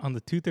on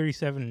the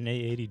 237 and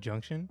 880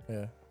 junction.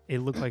 Yeah. It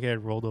looked like it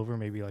had rolled over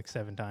maybe like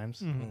 7 times,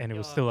 Mhm. and it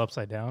was Yeah. still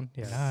upside down.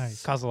 Yeah,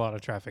 Nice. Caused a lot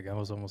of traffic. I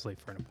was almost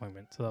late for an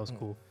appointment, so that was Mm.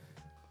 cool.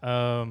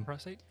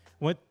 Prostate?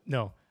 What?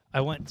 No,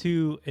 I went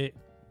to it.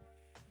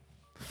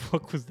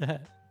 Fuck was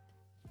that?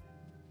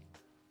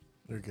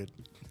 You're good.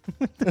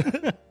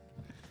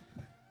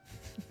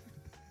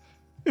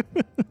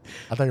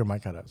 I thought your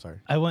mic cut out. Sorry.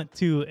 I went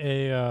to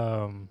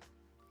a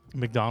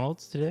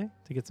McDonald's today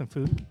to get some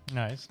food.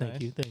 Nice. Thank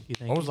nice. you, thank you,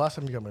 thank When you. was the last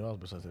time you got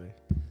McDonald's besides today?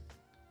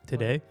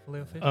 Today?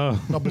 Filet fish?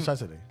 No, besides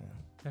today.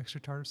 Yeah. Extra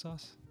tartar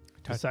sauce?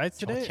 Besides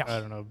today? Cha-cha. I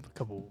don't know, a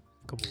couple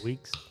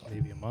weeks,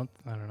 maybe a month.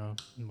 I don't know,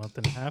 a month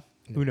and a half.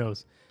 Who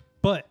knows?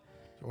 But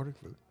You ordered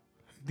food.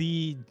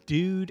 the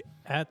dude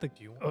at the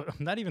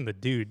not even the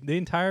dude, the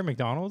entire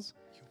McDonald's,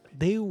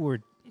 they were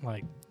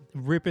like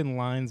ripping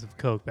lines of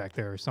coke back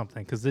there or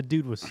something because the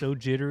dude was so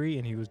jittery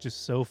and he was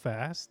just so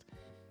fast.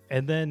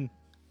 And then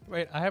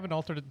Wait, I have an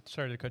alternate.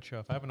 Sorry to cut you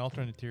off. I have an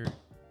alternate theory.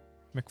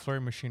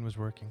 McFlurry machine was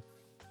working.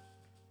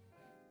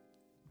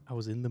 I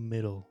was in the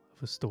middle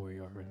of a story,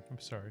 Arvin. I'm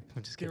sorry.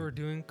 I'm just They kidding. were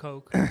doing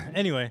coke.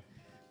 Anyway,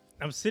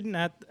 I'm sitting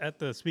at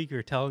the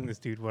speaker telling this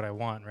dude what I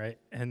want, right?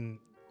 And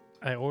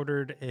I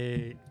ordered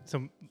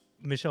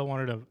Michelle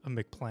wanted a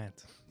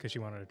McPlant because she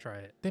wanted to try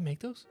it. They make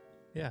those?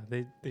 Yeah,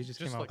 they just Just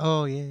came out. like-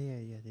 Oh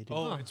yeah, they do.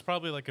 Oh, Huh. it's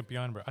probably like a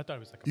Beyond Burger. I thought it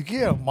was like You can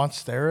get a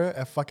Monstera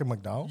at fucking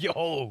McDonald's.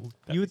 Yo.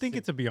 You would think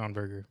it's a Beyond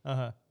Burger.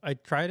 Uh-huh. I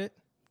tried it.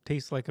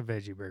 Tastes like a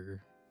veggie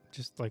burger.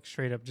 Just like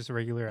straight up, just a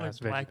regular Like ass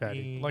veggie black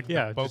patty. bean, Like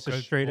Yeah, the just a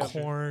Boca straight up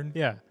corn.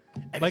 Yeah,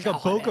 like a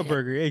Boca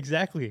burger.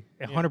 Exactly.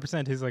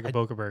 100% tastes like a I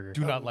Boca burger.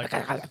 Do not like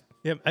it.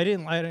 Yep. I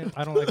don't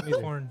like it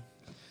either. Corn.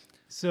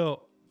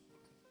 So,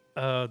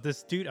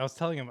 this dude, I was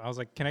telling him, I was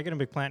like, "Can I get a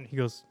McPlant?" He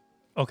goes,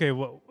 "Okay.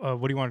 What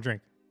do you want to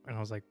drink?" And I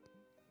was like,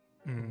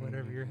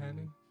 Whatever you're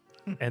having.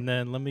 And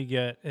then let me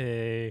get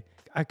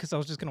because I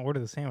was just gonna order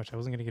the sandwich. I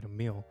wasn't gonna get a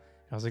meal.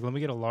 I was like, "Let me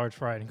get a large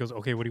fry." And he goes,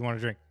 "Okay. What do you want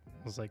to drink?"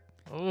 I was like,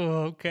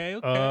 Oh, okay.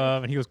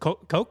 And he goes,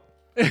 Coke?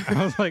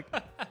 I was like,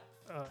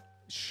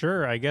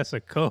 sure, I guess a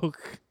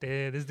Coke.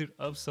 Damn, this dude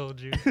upsold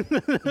you.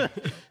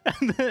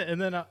 and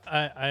then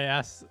I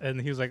asked, and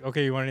he was like,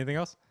 okay, you want anything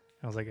else?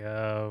 I was like,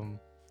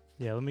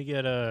 yeah, let me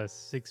get a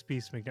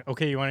 6-piece McNugget.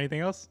 Okay, you want anything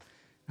else?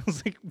 I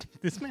was like,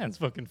 this man's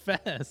fucking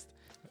fast.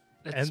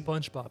 That's And-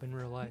 SpongeBob in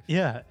real life.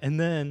 Yeah, and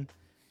then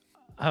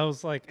I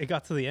was like, it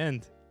got to the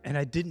end, and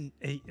I didn't,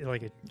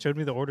 it showed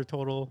me the order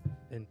total,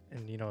 and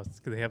you know, it's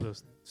 'cause they have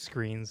those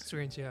screens.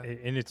 Screens, yeah.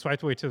 And it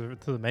swiped away to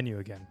the menu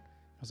again.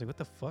 I was like, what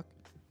the fuck?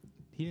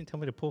 He didn't tell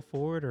me to pull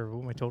forward or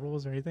what my total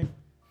was or anything.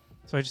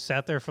 So I just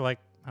sat there for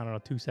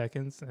 2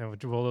 seconds, and I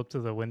would roll up to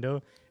the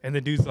window, and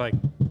the dude's like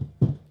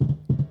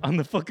on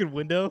the fucking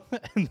window.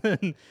 And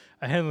then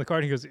I hand him the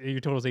card, and he goes, your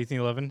total's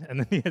 1811. And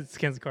then he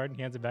scans the card and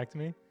he hands it back to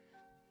me.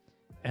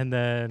 And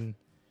then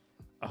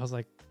I was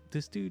like,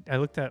 this dude, I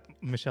looked at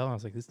Michelle and I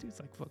was like, this dude's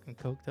like fucking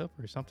coked up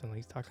or something. Like,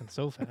 he's talking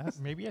so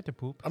fast. Maybe you had to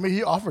poop. I mean,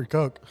 he offered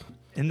Coke.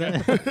 And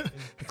then,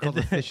 called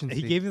efficiency.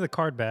 he gave me the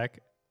card back,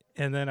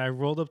 and then I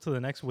rolled up to the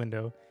next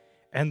window,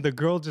 and the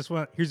girl just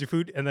went, "Here's your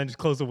food," and then just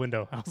closed the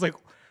window. I was like,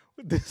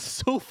 "This is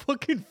so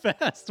fucking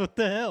fast! What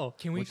the hell?"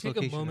 Can we Which take a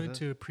location is moment it?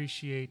 to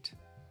appreciate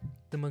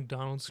the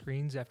McDonald's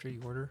screens after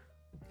you order?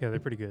 Yeah, they're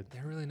pretty good.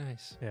 They're really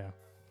nice. Yeah,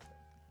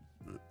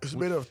 It's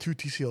made of 2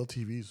 TCL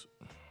TVs.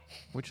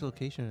 Which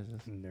location is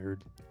this? nerd.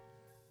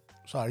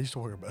 So I used to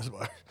work at Best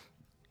Buy.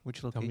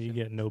 Which Tell me you location?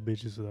 get no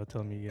bitches without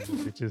telling me you get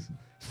no bitches.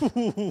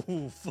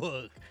 Ooh,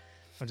 fuck.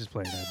 I'm just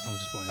playing that. I'm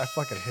just playing. I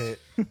fucking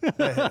hit.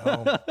 That hit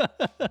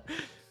home.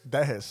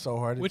 That hit so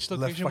hard. Which It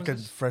left location was fucking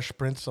this? fresh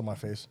prints on my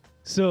face.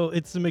 So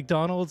it's the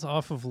McDonald's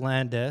off of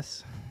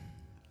Landes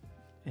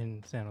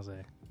in San Jose.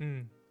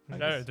 Mm.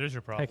 There's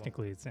your problem.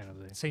 Technically, it's San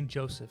Jose. St.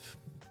 Joseph.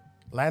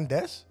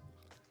 Landes?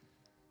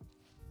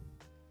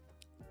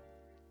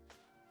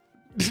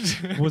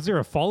 Was there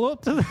a follow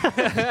up to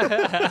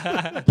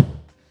that?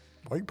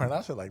 Why you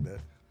pronounce it like that?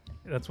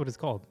 That's what it's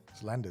called.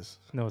 It's Landes.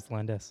 No, it's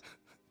Landes.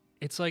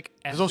 It's like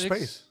There's no Essex,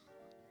 space.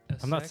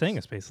 I'm not Essex. saying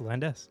a space.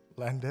 Landes.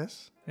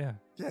 Landes? Yeah.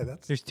 Yeah,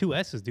 that's There's 2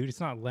 S's, dude. It's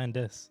not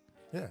Landes.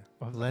 yeah.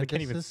 I can't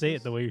even Landes say it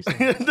is- the way you're saying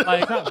it.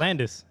 Like, It's not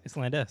Landis. It's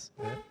Landes.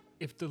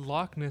 if the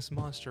Loch Ness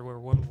monster were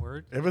one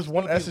word, If it's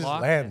one it'd be S, it's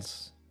Loch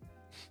Lands.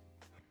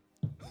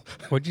 Ness.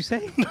 What'd you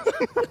say?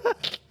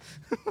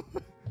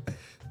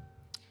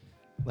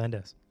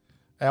 Landes.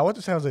 Hey, I went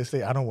to San Jose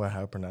State. I don't know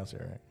how to pronounce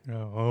it right.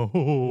 Oh,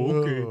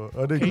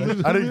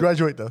 okay. I didn't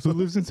graduate though. Who So.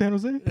 lives in San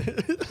Jose?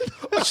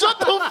 Shut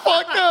the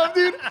fuck up,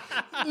 dude.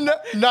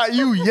 Not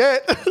you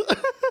yet.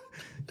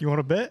 You want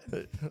to bet?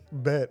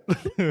 Bet.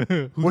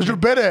 Where's your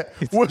bet at?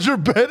 Where's your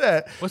bet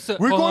at? What's the?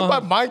 We're hold going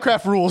on. by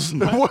Minecraft rules.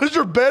 Where's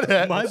your bet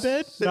at? My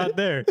bed? Not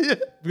there. Yeah.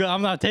 Well,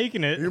 I'm not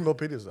taking it. You're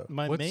Milpitas though.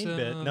 My What's, main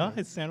bet. No,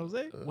 it's San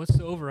Jose. What's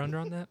the over under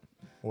on that?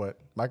 What?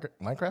 Minecraft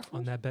On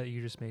rules? that bet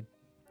you just made?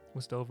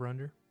 What's the over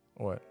under?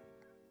 What?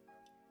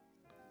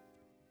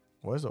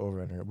 What is the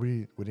over under?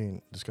 We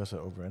didn't discuss the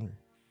over under.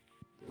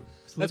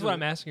 That's what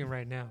I'm asking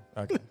right now.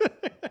 Okay.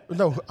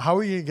 No, how are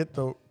we gonna get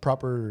the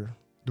proper?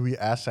 Do we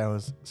ask San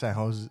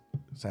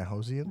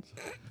Joseans?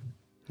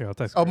 Here, I'll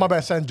text Oh my Greg.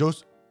 bad, San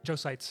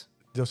Josites.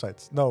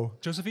 Josephites. No,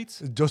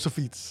 Josephites?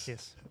 Josephites.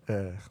 Yes.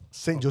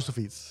 Saint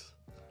Josephites.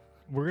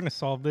 We're gonna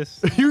solve this.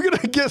 You're gonna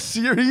get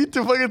Siri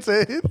to fucking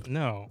say it?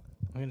 No,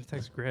 I'm gonna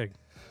text Greg.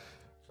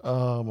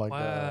 Oh my Wow.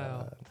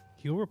 god.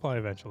 He'll reply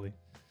eventually.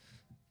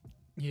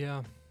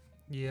 Yeah.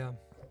 Yeah.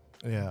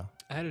 Yeah.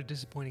 I had a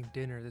disappointing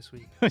dinner this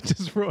week. I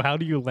just wrote, "How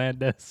do you land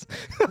this?"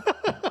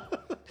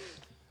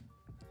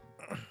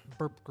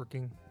 Burp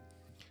King.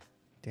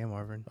 Damn,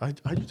 Marvin. How'd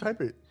you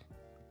type it?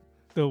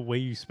 The way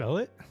you spell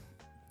it?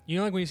 You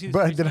know, like when you see this.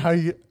 But then how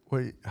you?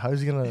 Wait, how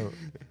is he gonna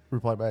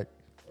reply back?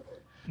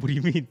 What do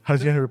you mean?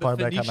 How's he gonna reply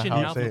back? Kind of Phoenician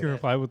how to You say can it.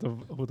 reply with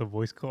a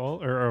voice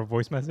call or a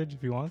voice message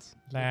if he wants.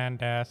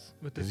 Land ass.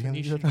 With the Is he gonna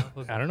do Phoenician that?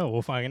 alphabet. I don't know.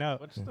 We'll find out.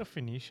 What's the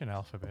Phoenician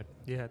alphabet?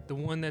 Yeah, the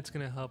one that's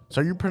gonna help.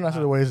 So you pronounce it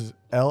the way it's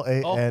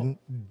LAN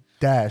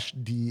dash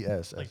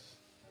DES, Like-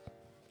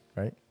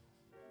 right?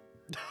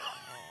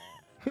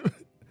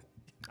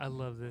 I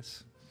love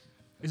this.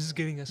 This is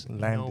getting us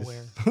Landis.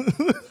 nowhere.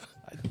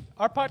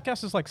 Our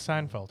podcast is like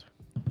Seinfeld.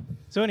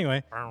 So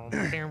anyway, I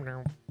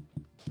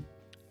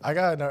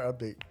got another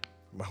update.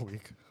 My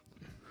week.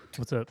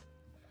 what's up?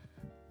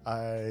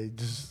 I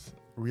just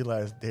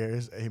realized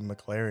there's a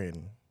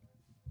McLaren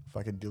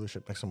fucking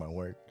dealership next to my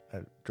work. I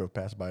drove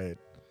past by it.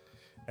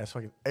 And it's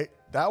fucking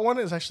that one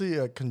is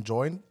actually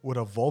conjoined with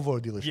a Volvo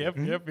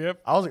dealership.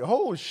 Yep. I was like,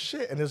 oh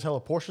shit! And there's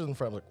hella Porsches in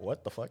front. I'm like,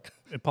 what the fuck?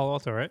 In Palo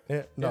Alto, right?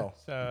 Yeah, no,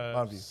 Mountain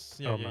Mountain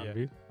Yeah, Oh, yeah, Mountain yeah.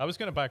 View. I was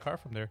gonna buy a car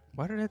from there.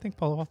 Why did I think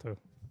Palo Alto?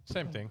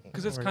 Same thing.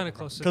 Because it's kind of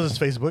close. To because it's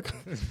Facebook.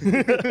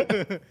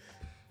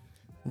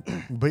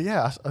 But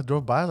yeah, I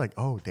drove by like,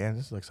 oh damn,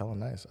 this looks hella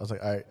nice. I was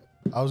like, I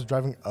was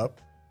driving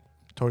up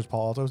towards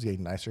Palo Alto, it was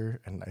getting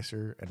nicer and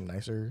nicer and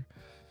nicer.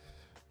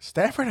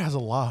 Stanford has a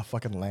lot of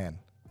fucking land.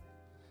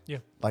 Yeah.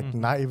 Like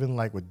not even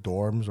like with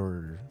dorms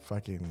or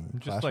fucking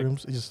Just like-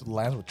 classrooms. It's just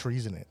lands with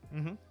trees in it.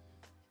 Mm-hmm.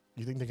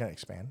 You think they're gonna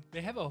expand?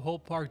 They have a whole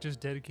park just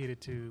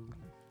dedicated to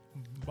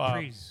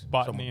trees.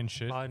 Botany and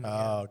shit. Botany,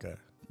 Oh, okay.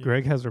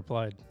 Greg has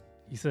replied.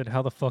 He said,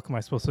 "How the fuck am I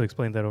supposed to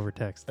explain that over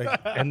text?"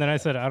 And then I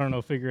said, "I don't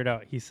know. Figure it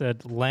out." He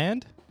said,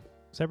 "Land,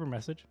 separate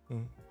message,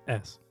 Mm.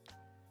 S,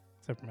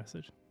 separate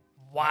message."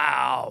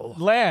 Wow.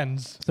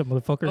 Lands. What's up,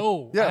 motherfucker?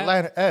 Oh. Yeah, I-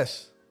 land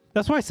S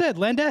That's why I said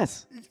land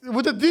S.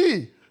 with a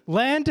D.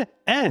 Land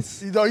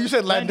S. No, you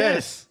said land Land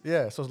S.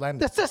 Yeah, so it's land.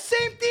 That's the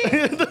same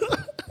thing.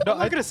 No, I'm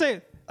not gonna say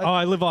it. Oh,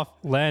 I live off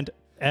land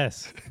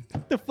S.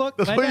 The fuck?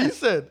 That's Land what you S.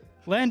 said.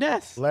 Land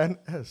S. Land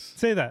S.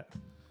 Say that.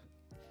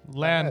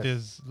 Land Yes.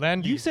 is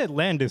Landis. You said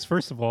Landis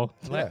first of all.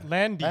 Yeah,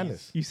 Landis.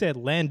 Landis. You said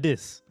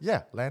Landis.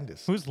 Yeah,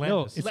 Landis. Who's No,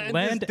 Landis? it's Landis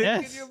Land dick in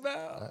S. your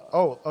mouth.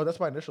 Oh, that's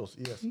my initials.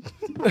 Yes.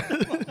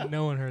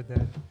 No one heard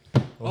that.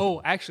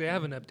 Oh, actually, I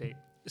have an update.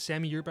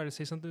 Sammy, you're about to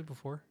say something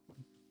before?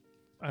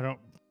 I don't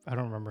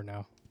remember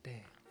now.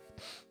 Dang.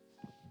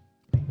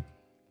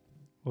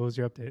 What was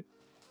your update?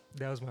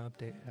 That was my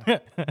update.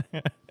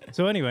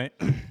 So anyway,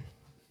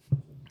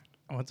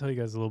 I want to tell you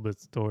guys a little bit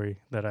of story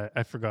that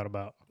I forgot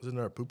about. Isn't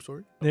there a poop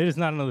story? It is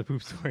not another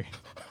poop story.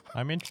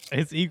 I'm interested.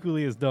 It's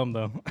equally as dumb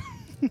though.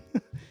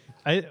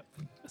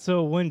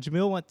 So when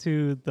Jamil went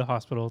to the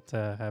hospital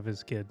to have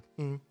his kid,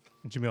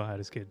 Jamil had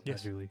his kid,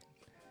 Yes. not Julie.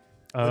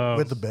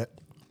 With the bet.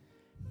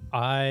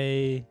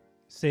 I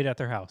stayed at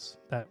their house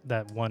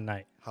that one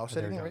night. House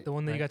There setting, we go. right? The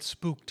one that you Right. got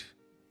spooked.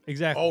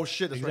 Exactly. Oh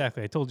shit, that's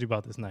Exactly. I told you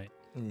about this night.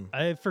 right. Mm.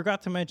 I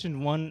forgot to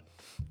mention one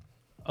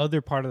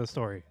other part of the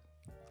story.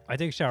 I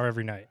take a shower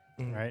every night,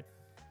 Mhm. right?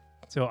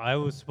 So I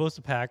was supposed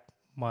to pack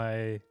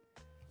my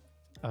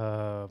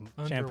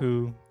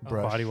shampoo,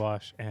 Brush. body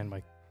wash, and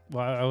my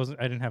I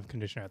didn't have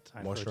conditioner at the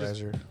time. so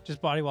Moisturizer, just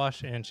body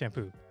wash and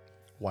shampoo.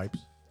 wipes.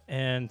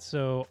 And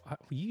so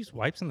we use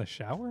wipes in the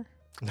shower.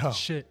 No.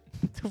 Shit.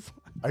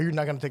 Are you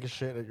not gonna take a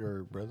shit at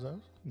your brother's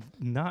house?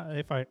 Not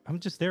if I'm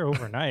just there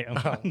overnight.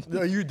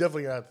 No, you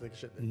definitely gotta have to take a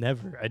shit. There.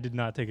 Never. I did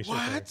not take a shit.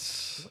 there.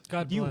 What?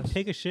 God Do you bless.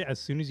 take a shit as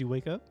soon as you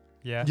wake up?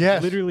 Yeah.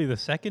 Yes. Literally the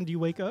second you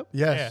wake up?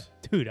 Yes.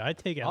 Dude, I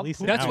take at I'll least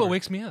poop. an That's hour. what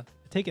wakes me up.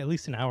 Take at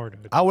least an hour to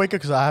I wake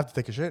up because I have to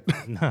take a shit.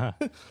 Nah.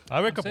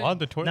 I wake up saying. on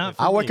the toilet. Not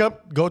I For wake me.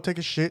 up, go take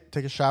a shit,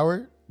 take a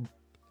shower,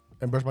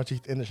 and brush my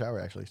teeth in the shower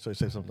actually, so it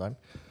saves some time.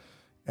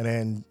 And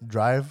then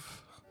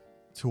drive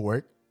to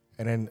work,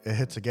 and then it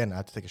hits again. I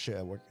have to take a shit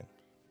at work.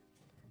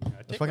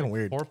 I take fucking like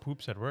weird. 4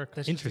 poops at work.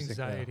 That's just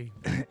Interesting. anxiety.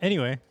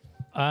 Anyway,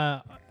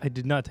 I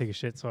did not take a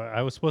shit, so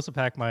I was supposed to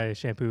pack my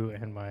shampoo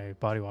and my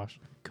body wash.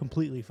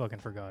 Completely fucking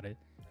forgot it.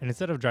 And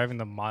instead of driving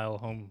the mile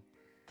home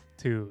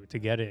to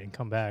get it and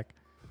come back,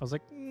 I was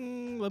like,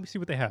 let me see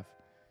what they have.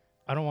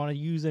 I don't want to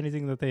use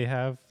anything that they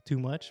have too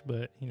much,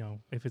 but you know,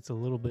 if it's a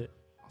little bit,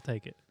 I'll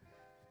take it.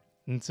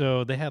 And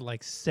so they had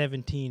like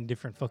 17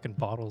 different fucking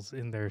bottles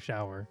in their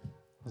shower.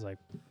 I was like,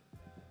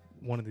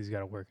 one of these got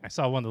to work. I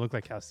saw one that looked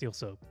like Castile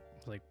soap. I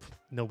was like,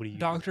 nobody uses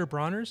Dr.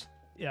 Bronner's?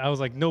 Yeah, I was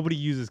like, nobody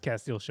uses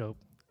Castile soap.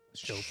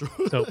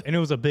 So, and it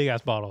was a big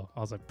ass bottle. I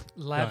was like,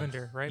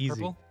 Lavender, right? Easy.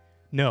 Purple?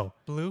 no,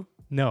 Blue?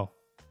 no.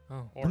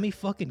 Oh. Let me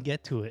fucking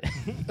get to it.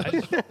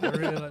 I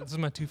really like, this is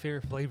my 2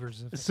 favorite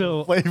flavors. Of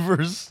So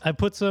Flavors. I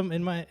put some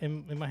in my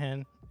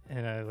hand,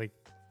 and I like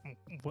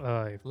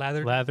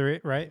lather? lather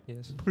it right.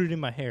 Yes. Put it in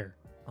my hair,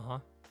 Uh-huh.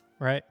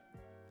 right.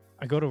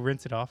 I go to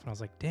rinse it off, and I was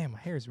like, damn, my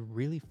hair is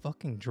really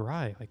fucking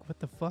dry. Like, what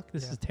the fuck?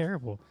 This Yeah. is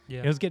terrible.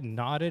 Yeah. It was getting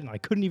knotted, and I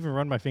couldn't even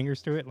run my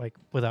fingers through it like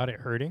without it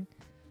hurting.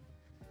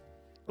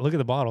 Look at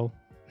the bottle.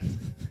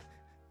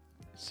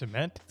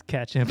 Cement. It's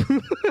cat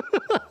shampoo.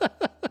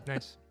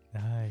 Nice.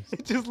 Nice.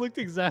 It just looked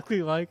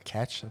exactly like.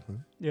 Catch.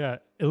 Yeah,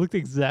 it looked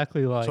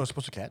exactly like So it's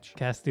supposed to catch.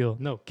 Castile.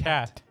 No,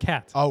 Cat.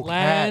 cat. Oh,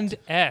 Land cat.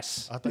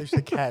 S. I thought you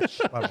said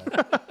catch. My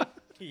bad.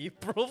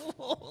 April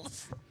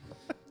Fools.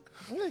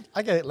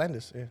 I get it.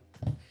 Landis. Yeah.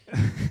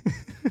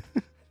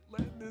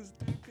 Land this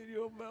dick in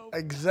your mouth.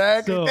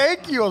 Exactly. So-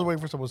 Thank you. I was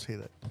waiting for someone to say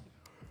that.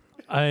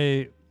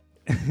 I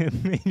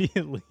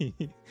immediately.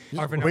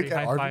 Arvin Wink already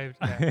at high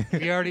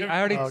fived. Yeah. I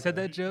already Okay. said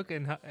that joke,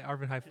 and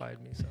Arvin high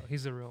fived me, so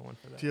he's the real one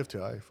for that.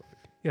 TF2.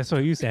 Yeah, so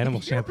I used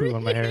animal shampoo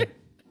on my hair.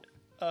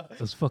 It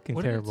was fucking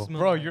What did it terrible. smell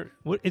Bro, like?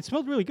 you're It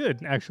smelled really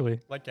good, actually.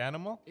 like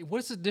animal.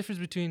 What's the difference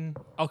between?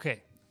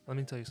 Okay, let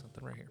me tell you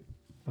something right here.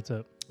 What's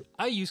up?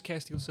 I use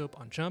Castile soap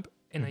on Chump,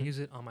 and I use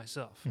it on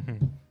myself.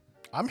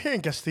 I'm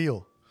hearing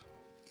Castile.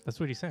 That's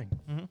what he's saying.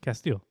 Mhm.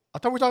 Castile. I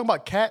thought we were talking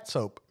about cat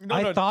soap.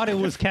 I thought it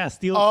was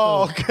Castile.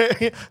 Oh, soap.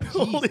 okay.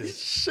 Holy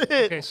shit.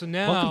 Okay, so Welcome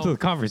now to the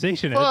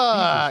conversation. Ed.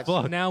 Fuck.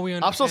 Jesus, fuck. now we I'm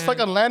understand. still stuck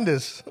on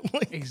Landis.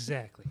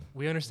 Exactly.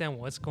 We understand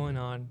what's going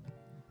on.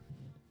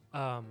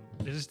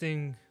 There's this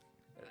thing,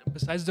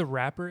 besides the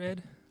rapper,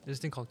 Ed, there's this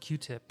thing called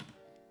Q-Tip.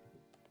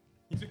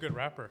 He's a good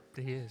rapper.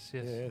 He is,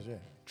 yes. yeah.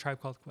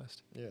 Tribe Called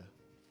Quest. Yeah.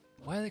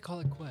 Why do they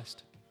call it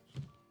Quest?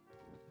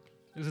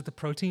 Is it the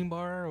protein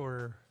bar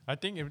or I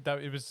think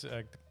it was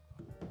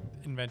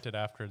invented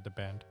after the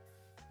band.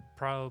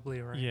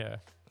 probably right? Yeah.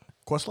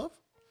 Questlove?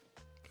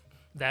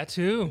 That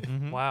too.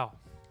 Mhm. Wow.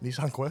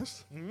 Nissan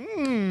Quest?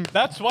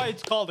 That's why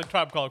it's called a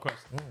Tribe Called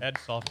Quest. Ed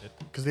solved it.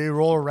 Because they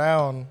roll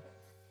around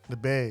the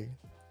bay.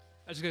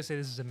 I was just gonna say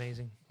this is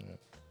amazing.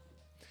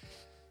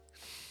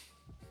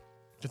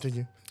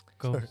 Continue.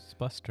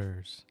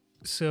 Ghostbusters.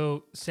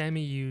 So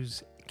Sammy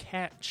used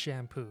cat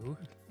shampoo.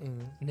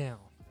 Now,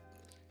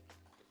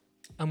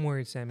 I'm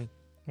worried, Sammy.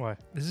 Why?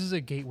 This is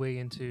a gateway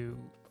into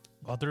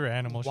Other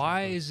animals.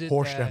 why is it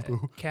Horse that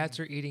shampoo. cats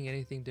are eating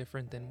anything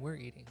different than we're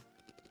eating?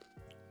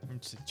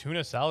 It's a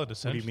tuna salad, do you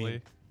essentially.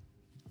 mean?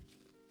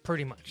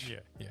 Pretty much.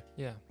 Yeah.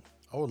 Yeah.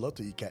 I would love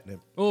to eat catnip.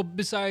 Well,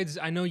 besides,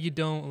 I know you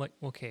don't like.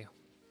 Okay.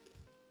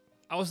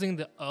 I was thinking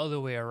the other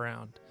way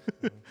around.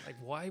 Like,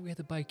 why we have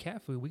to buy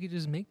cat food? We could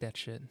just make that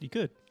shit. You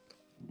could.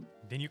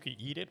 Then you could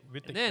eat it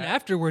with And the then cat.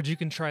 afterwards, you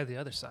can try the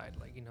other side.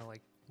 Like,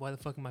 like, why the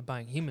fuck am I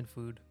buying human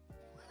food?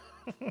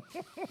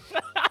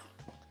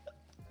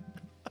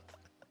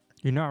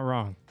 You're not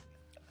wrong.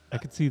 I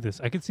could see this.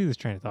 I could see this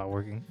train of thought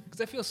working.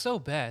 Because I feel so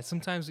bad.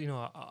 Sometimes,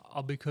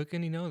 I'll be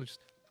cooking, and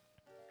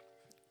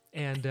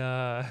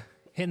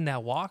hitting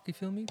that wok, you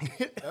feel me?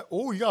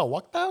 Oh, you got a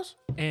walk house?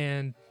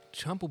 And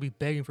Chump will be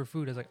begging for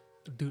food. I was like,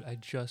 dude, I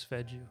just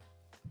fed you.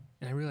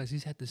 And I realized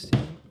he's had the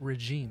same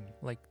regime,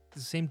 like the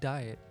same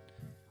diet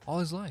all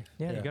his life.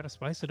 Yeah, Yeah. you got to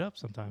spice it up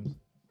sometimes.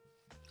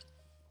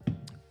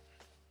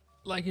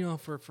 Like,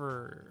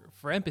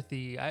 for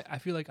empathy, I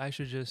feel like I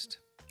should just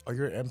Oh,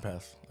 you're an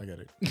empath. I get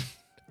it.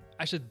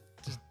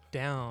 just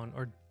down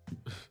or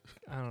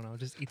I don't know,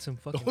 just eat some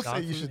fucking Don't dog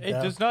say you food. should It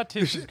down. does not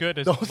taste as good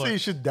as Don't it say you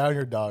looks. should down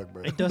your dog,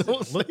 bro. It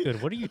doesn't look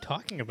good. What are you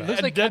talking about?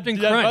 looks like That- Captain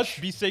that Crunch.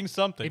 must be saying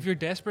something. If you're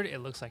desperate, it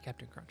looks like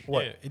Captain Crunch.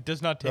 What? Yeah, it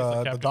does not taste like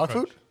The Captain dog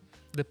Crunch. food?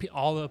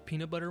 All the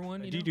peanut butter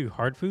one. Do you do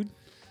hard food?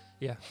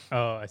 Yeah.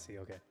 Oh, I see.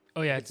 Okay.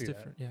 Oh yeah, I it's see that.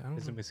 different. Yeah. I don't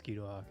There's a know.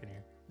 mosquito hawk in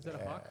here. Is that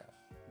a hawk?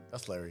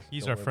 That's Larry.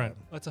 He's Don't our worry friend.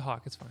 about Oh, it's a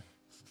hawk. It's fine.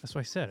 That's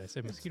what I said. I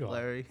said mosquito hawk.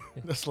 Larry.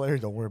 him. That's Larry.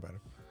 Don't worry about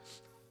him.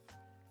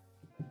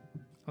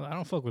 Well, I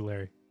don't fuck with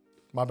Larry.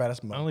 My bad. That's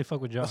I Mo. only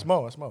fuck with John. That's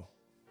Mo. That's Mo.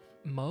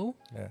 Mo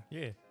Yeah.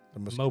 Yeah. The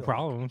mosquito. Mo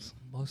problems.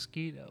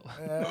 mosquito.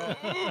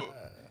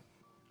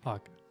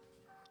 Hawk.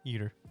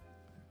 Eater.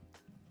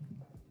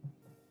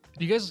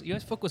 You guys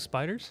fuck with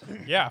spiders?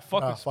 Yeah,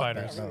 fuck Ah, with fuck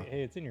that. spiders. No.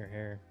 Hey, it's in your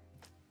hair.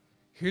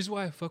 Here's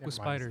why I fuck with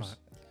Never mind, it's spiders.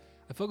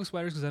 I fuck with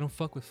spiders because I don't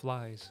fuck with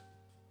flies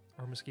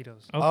or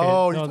mosquitoes. Okay, Oh,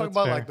 no, you're talking that's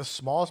about fair. like the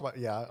small spider.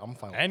 Yeah, I'm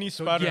fine. Any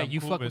So spider. yeah, I'm you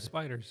cool fuck with with.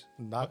 spiders.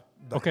 Not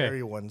the Okay.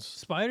 hairy ones.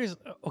 Spiders.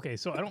 Okay,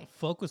 so I don't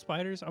fuck with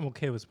spiders. I'm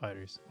okay with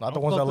spiders. Not I the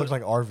don't ones that fuck look with-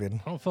 like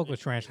Arvin. I don't fuck with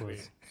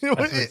tarantulas. That's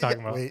what he's talking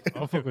about. Wait. I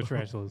don't fuck with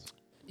tarantulas.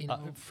 You know, I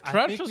think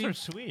Tarantulas are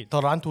sweet.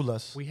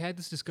 Tarantulas. we had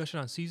this discussion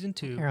on season I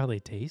 2. don't care how they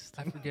taste.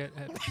 I forget.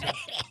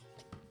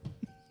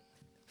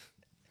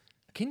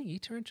 Can you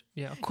eat tarantula?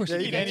 Yeah, of course Yeah,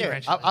 you you can can, eat yeah.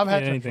 tarantula. I've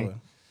had Yeah,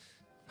 anything.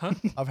 tarantula. Huh?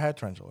 I've had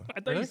tarantula. I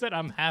thought Really? you said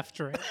I'm half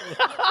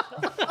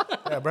tarantula.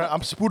 Yeah, bro.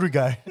 I'm spooter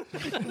guy.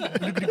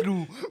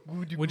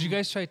 Would you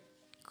guys try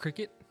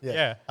cricket?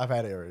 Yeah. I've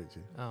had it already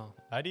too. Oh,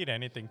 I'd eat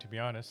anything, to be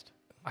honest.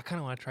 I kind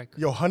of want to try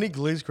Yo, honey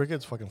glazed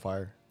cricket's fucking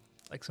fire.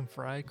 like some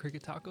fried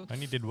cricket tacos. I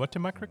did what to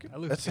my cricket? That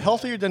looks It's good.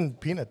 healthier than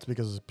peanuts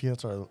because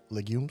peanuts are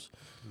legumes.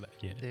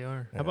 Yeah. They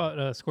are. How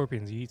about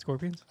scorpions? You eat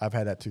scorpions? I've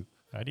had that too.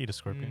 I'd eat a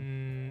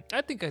scorpion.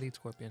 I think I'd eat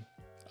scorpion.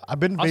 I've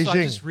been in Also, I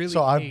Beijing, just really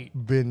so I've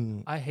hate-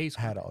 been I hate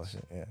had scorpions. all this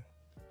shit. Yeah,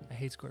 I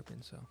hate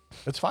scorpions. So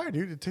it's fire,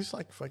 dude. It tastes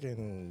like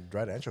fucking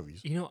dried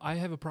anchovies. I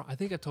have a problem. I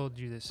think I told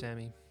you this,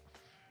 Sammy,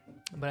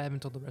 but I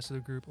haven't told the rest of the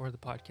group or the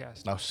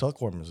podcast. Now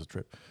silkworm is a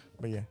trip,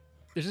 but yeah,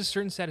 There's a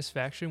certain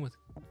satisfaction with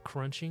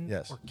crunching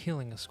Yes. or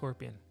killing a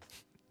scorpion.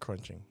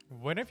 crunching.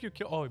 When have you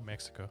killed? Oh, in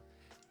Mexico.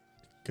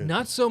 Good.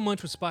 Not so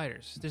much with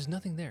spiders. There's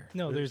nothing there.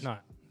 No, there's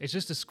not. It's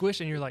just a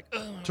squish, and you're like,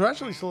 ugh.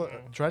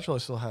 Tarantula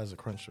still has a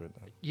crunch to it.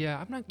 Though. Yeah,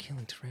 I'm not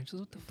killing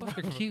tarantulas. What the fuck?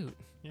 They're cute.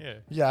 Yeah.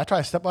 Yeah, I try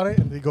to step on it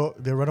and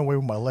they run away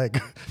with my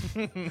leg.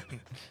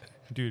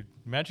 Dude,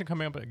 imagine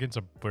coming up against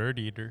a bird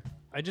eater.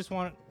 I just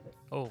want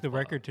Oh, the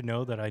record to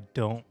know that I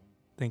don't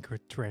think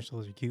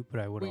tarantulas are cute, but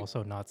I would We-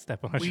 also not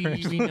step on a we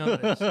tarantula. know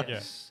this.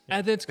 Yes.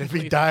 And then it's If he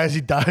completely dies,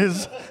 he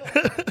dies.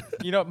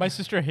 You know, my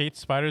sister hates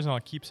spiders, and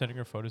I'll keep sending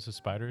her photos of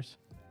spiders.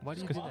 Why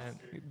do you do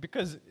that?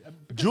 Because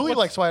Julie what's-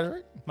 likes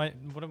spiders, right?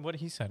 what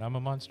he said. I'm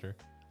a monster.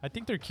 I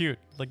think they're cute.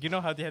 Like, you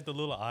know how they have the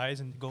little eyes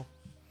and go.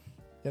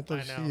 Until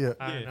I you know, see it.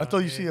 I know, Until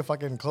you dude. see a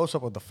fucking close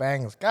up of the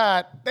fangs.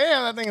 God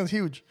damn, that thing is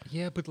huge.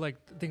 Yeah, but like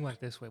think like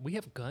this way. We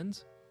have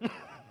guns.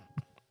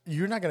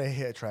 You're not gonna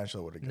hit a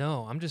tarantula with a gun.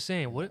 No, I'm just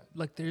saying. What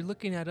like they're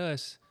looking at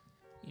us,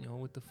 you know,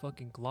 with the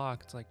fucking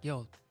Glock. It's like,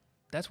 yo,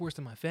 that's worse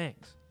than my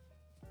fangs.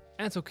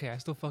 And it's okay. I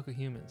still fuck with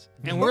humans.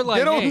 And we're like,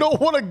 they don't hey, know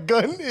what a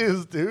gun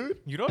is, dude.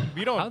 You don't.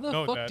 We don't how the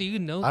know fuck that. do you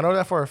know? I know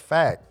that for a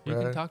fact. You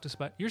bruh. can talk to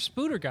Spider. You're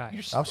Spooter guy.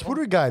 I'm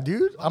Spooter guy,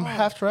 dude. I'm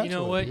half You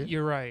tarantula. know what? dude.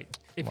 You're right.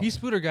 If he's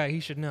Spooter guy, he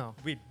should know.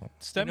 Wait,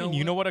 Stephen, know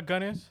you know what? what a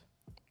gun is?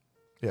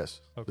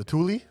 Yes. Okay. The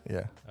Thule?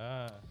 Yeah.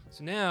 Ah.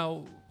 So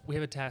now we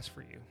have a task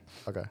for you.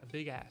 Okay. A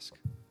big ask.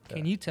 Yeah.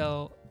 Can you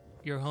tell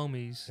your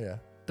homies, Yeah.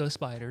 the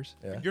spiders,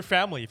 Yeah. Your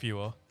family, if you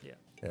will.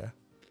 Yeah.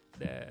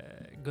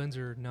 that guns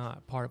are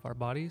not part of our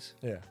bodies?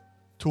 Yeah.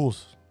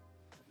 Tools.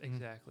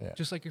 Exactly. Yeah.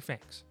 Just like your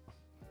fangs.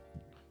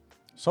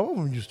 Some of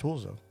them use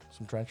tools though.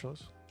 Some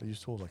tarantulas. They use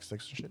tools like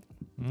sticks and shit.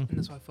 And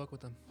that's why I fuck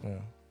with them. Yeah.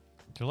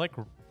 They're like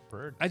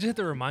birds. I just have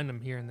to remind them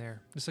here and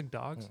there. Just like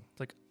dogs. Yeah. It's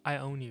like, I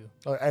own you.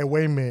 Oh, hey,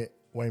 wait a minute.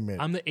 Wait a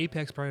minute. I'm the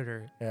apex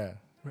predator. Yeah.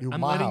 You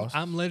I'm my letting, house.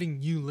 I'm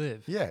letting you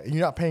live. Yeah, and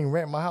you're not paying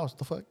rent in my house.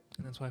 The fuck?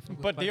 And that's why I fuck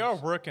with But they are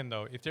spiders. working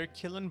though. If they're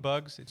killing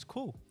bugs, it's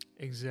cool,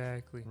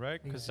 Exactly.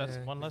 right? Because that's one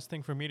Exactly. less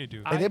thing for me to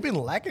do. Hey, they've been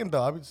lacking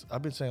though.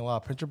 I've been saying a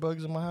lot of pincher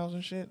bugs in my house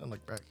and shit. I'm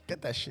like, bro,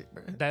 get that shit,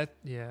 bro. That,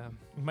 yeah.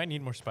 We might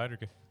need more spider.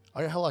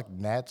 I got like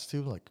gnats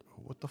too. Like,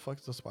 what the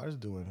fuck's the spiders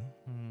doing?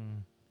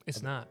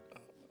 It's not.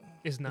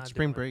 It's not. It's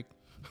spring doing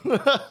break.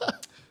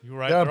 You're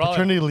right. They're on They're all,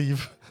 paternity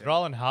leave. they're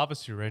all in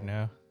Havasu right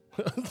now.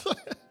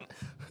 it.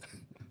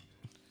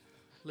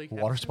 Lake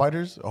Water Havasu?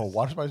 spiders? Oh,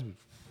 water spiders.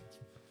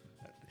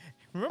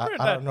 Remember I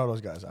that don't know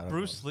those guys. I don't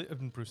Bruce Lee,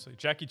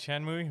 Jackie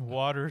Chan movie,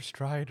 Water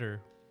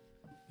Strider,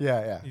 know.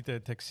 Yeah, the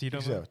tuxedo.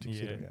 Tuxedo, movie?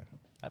 tuxedo, yeah.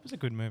 That was a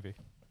good movie.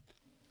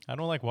 I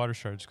don't like Water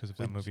Striders because of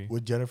that movie.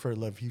 With Jennifer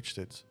Love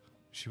Hughes.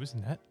 She was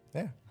in that.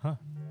 Yeah. Huh.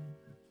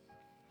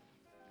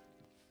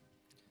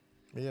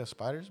 But yeah,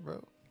 spiders,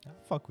 bro. I'll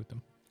fuck with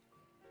them.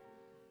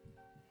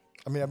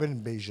 I mean, I've been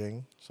in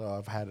Beijing, so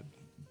I've had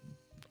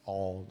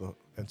all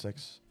the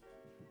insects.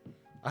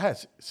 I had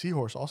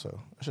seahorse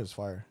also. That shit's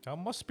fire. That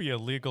must be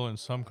illegal in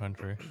some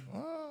country.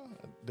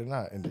 They're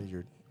not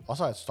endangered.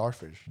 Also, I had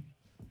starfish.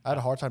 I had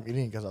a hard time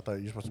eating it because I thought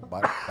you're supposed to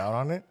bite down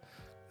on it.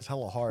 It's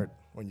hella hard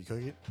when you cook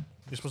it.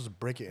 You're supposed to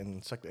break it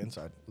and suck the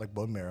inside, like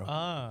bone marrow.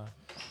 Ah.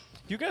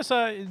 You guys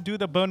do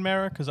the bone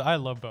marrow? Because I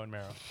love bone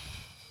marrow.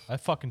 I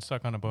fucking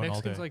suck on a bone all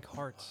Mexicans day. like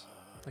hearts.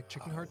 Like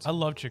chicken hearts. I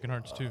love chicken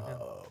hearts too.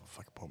 Oh,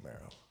 fucking bone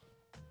marrow.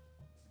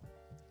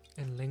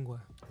 And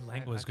lengua.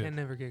 Lengua's I good. can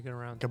never get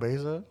around.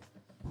 Cabeza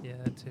Yeah,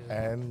 that too.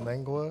 and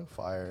lengua,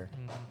 fire.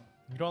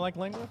 You don't like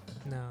lengua?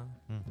 No.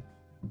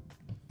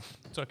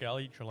 It's okay. I'll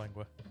eat your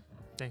lengua.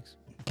 Thanks.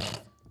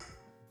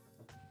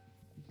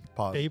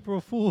 Pause.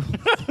 April Fool.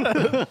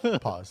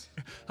 Pause.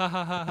 Ha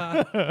ha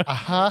ha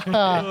ha.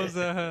 That was,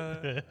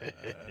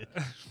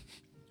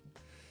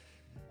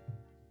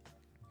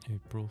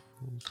 April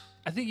Fools.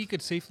 I think you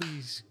could safely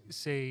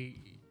say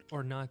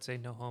or not say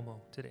no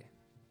homo today.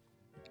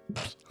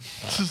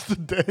 This is the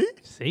day?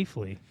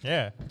 Safely.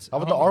 Yeah. How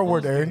about the R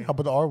word, Aaron? How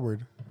about the R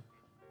word?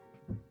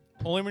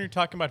 Only when you're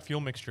talking about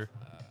fuel mixture.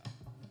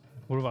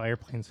 What about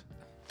airplanes?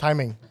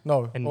 Timing.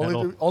 No. And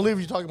metal. Only if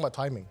you're talking about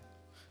timing.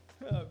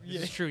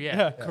 This is true, yeah.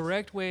 Yeah.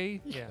 Correct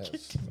way, yeah.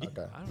 Yes.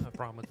 Okay. I don't have a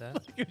problem with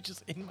that. You're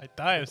just in my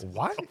thighs.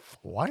 Why?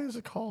 Why is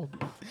it called?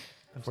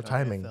 For Sorry,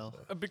 I timing. fell.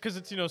 Because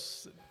it's,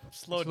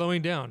 slow.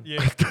 Slowing down.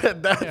 Yeah.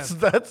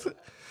 that's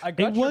I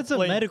got It your was a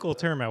plane. medical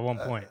term at one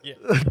point. Yeah.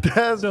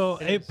 that's So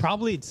it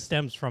probably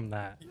stems from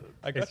that.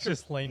 I got It's your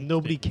just plane.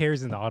 nobody sticky.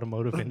 cares in the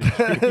automotive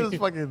industry. that's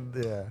fucking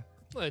yeah.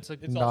 Well, it's like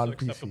It's also Non-PC.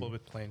 acceptable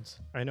with planes.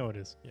 I know it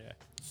is. Yeah.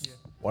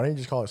 Why don't you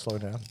just call it slow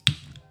down?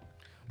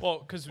 Well,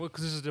 because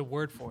this is the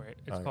word for it.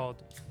 It's Okay.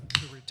 called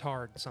to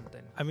retard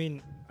something. I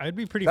mean, I'd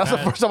be pretty That's the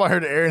mad. first time I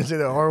heard Aaron say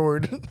the R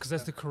word. Because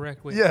that's the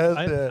correct way. yes.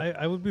 I, yeah.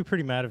 I would be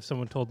pretty mad if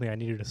someone told me I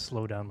needed to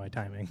slow down my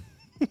timing.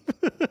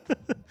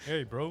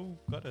 hey, bro,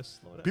 gotta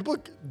slow down. People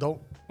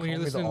don't When you're call me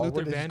the listening to R Luther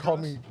word.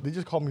 Vandross. They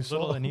just call me Little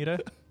slow. Anita.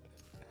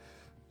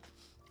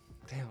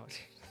 Damn.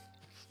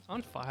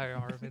 On fire,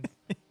 Arvin.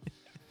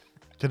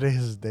 Today is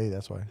his day.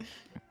 That's why.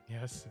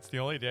 Yes, it's the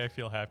only day I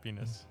feel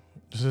happiness.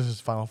 This is his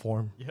final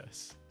form.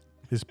 Yes.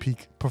 His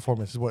peak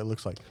performance is what it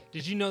looks like.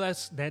 Did you know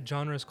that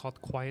genre is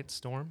called Quiet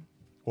Storm?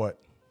 What?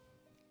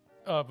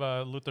 Of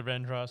Luther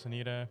Vandross,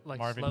 Anita, Like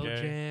Marvin slow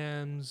Gaye.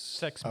 jams,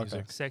 Sex Okay.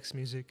 music. sex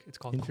music. It's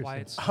called Interesting.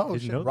 Quiet Storm. Oh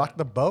Didn't shit! know Rock that.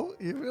 the boat.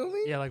 You feel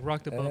me? Yeah, like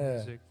rock the boat Yeah.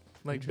 music.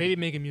 Like baby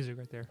making music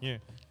right there. Yeah.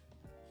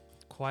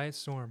 Quiet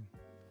Storm.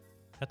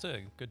 That's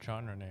a good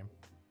genre name.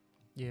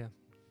 Yeah,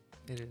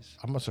 it is.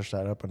 I'm gonna search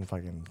that up on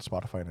fucking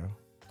Spotify now.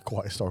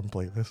 Quiet Storm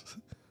playlist.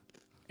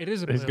 It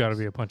is a There's got to playlist.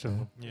 be a bunch of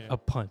them. Yeah. A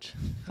punch.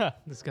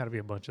 There's got to be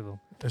a bunch of them.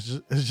 It's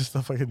just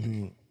the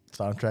fucking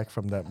soundtrack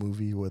from that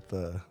movie with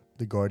the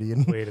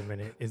Guardian. Wait a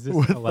minute. Is this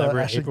With, an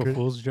elaborate Ashton April Kutcher.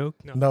 Fool's joke?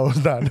 No,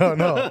 it's not.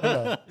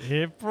 No.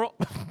 April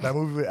That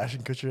movie with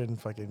Ashton Kutcher and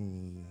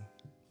fucking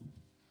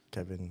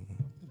Kevin.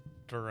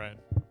 Durant.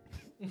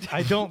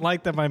 I don't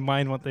like that my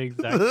mind went the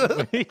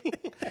exact way.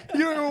 You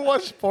don't even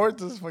watch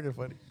sports. It's fucking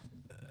funny.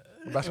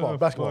 Basketball. Oh,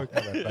 Basketball. fuck.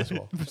 My bad,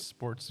 basketball.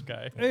 Sports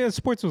guy. Yeah,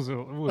 sports was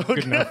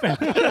good enough.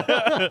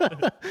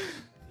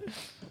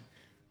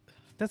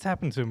 That's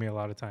happened to me a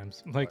lot of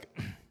times. Like,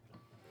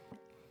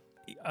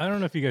 I don't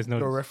know if you guys No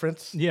know.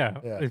 reference. Yeah,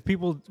 Yeah. if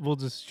people will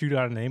just shoot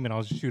out a name and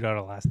I'll just shoot out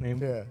a last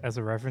name Yeah. as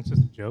a reference, as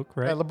a joke,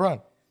 Yeah, right?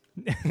 LeBron.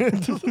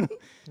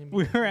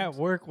 We were at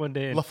work one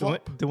day and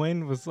LaFlop.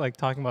 Dwayne was like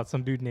talking about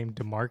some dude named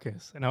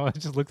DeMarcus, and I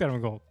just looked at him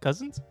and go,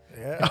 "Cousins?"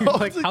 Yeah. He was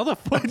like, how the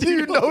fuck Do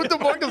you know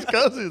DeMarcus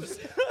Cousins?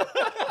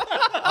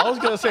 I was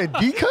gonna say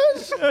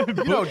D-Cuz.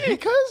 You know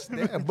D-Cuz?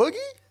 Damn, Boogie.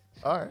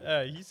 All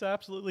right. He's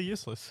absolutely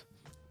useless.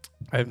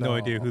 I have no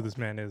idea No. who this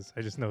man is.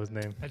 I just know his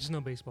name. I just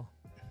know baseball.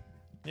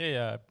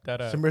 Yeah.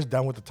 That Simmer's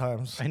down with the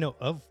times. I know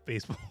of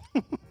baseball.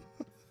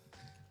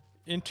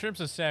 in terms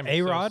of Sammy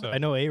A-Rod? Sosa, I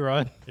know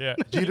A-Rod. Yeah.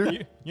 Jeter?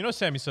 You know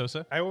Sammy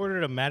Sosa. I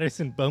ordered a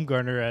Madison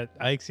Bumgarner at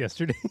Ike's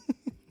yesterday.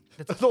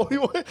 That's the only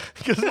way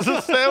because it's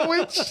a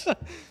sandwich.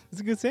 It's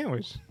a good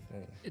sandwich.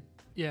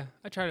 Yeah,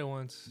 I tried it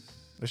once.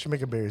 They should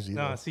make a Bears either.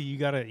 No, see, you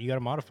gotta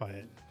modify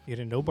it. You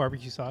get a no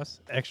barbecue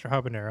sauce, extra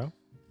habanero,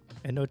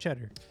 and no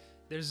cheddar.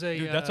 There's a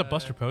Dude, that's a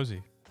Buster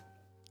Posey.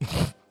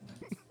 What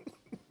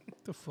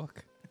the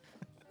fuck?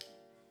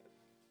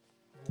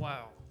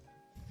 Wow.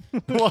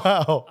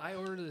 Wow. I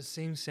ordered the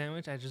same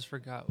sandwich. I just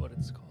forgot what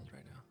it's called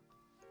right now,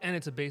 and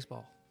it's a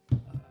baseball.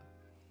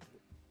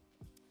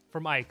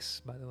 From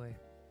Ike's, by the way.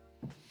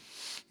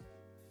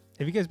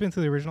 Have you guys been to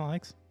the original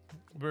Ike's?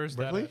 Where's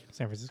Really? that?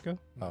 San Francisco?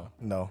 Oh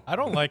no, I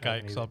don't like I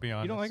don't Ike's. either. I'll be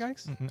honest. You don't like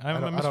Ike's? Mm-mm. I I'm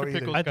a don't- I don't Mr. either.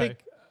 Pickles I guy. think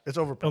it's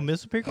over. oh,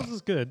 Mr. Pickles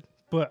is good,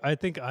 but I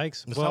think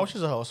Ike's The well,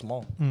 sandwiches are hella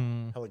small,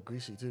 Mm. hella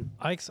greasy too.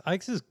 Ike's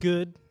is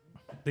good.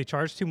 They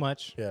charge too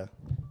much, Yeah,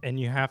 and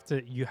you have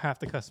to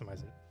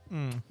customize it.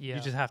 Mm. Yeah.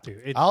 You just have to.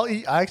 It, I'll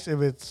eat Ike's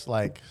if it's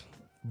like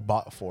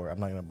bought for. I'm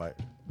not gonna buy it.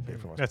 Pay for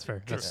myself. that's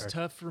fair. That's It's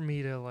fair. tough for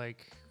me to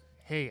like.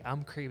 Hey,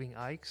 I'm craving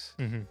Ike's.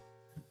 Mm-hmm.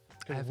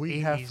 I have We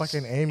have Amy's.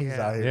 fucking Amy's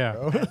Yeah. out here, Yeah.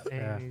 bro. I have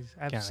Yeah. Amy's.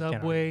 I have Can't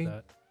Subway. argue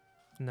with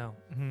No.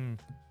 Mm.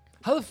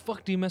 How the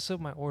fuck do you mess up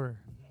my order?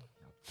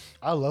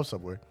 I love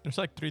Subway. There's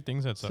like 3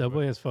 things at that. Subway.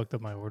 Subway has fucked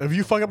up my order. If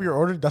you fuck up your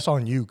order, that's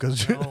on you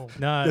because No.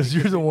 Nah,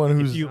 you're the one if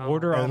who's. you No.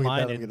 order Let me get online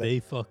that, let me and get that. they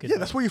fuck it Yeah, up.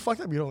 that's where you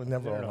fucked up. You don't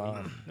never No, no,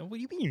 online. no, what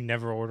do you mean you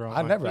never order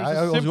online? I never. There's I a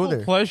always go simple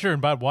there. pleasure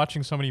about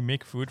watching somebody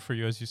make food for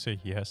you as you say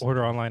yes.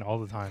 order online all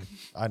the time.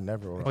 I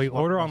never order. Oh, you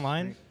order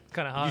online,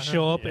 Kind of you hot.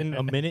 show huh? up in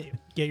a minute,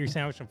 get your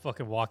sandwich, and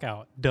fucking walk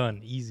out.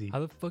 Done. Easy. How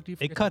the fuck do you?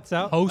 It forget cuts to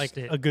out post like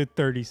it. a good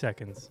 30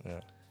 seconds.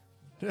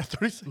 Yeah,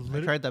 30 seconds.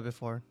 I tried that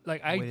before.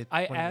 Like waited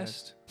I 20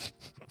 minutes. asked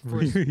for a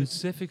Really?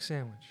 specific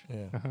sandwich.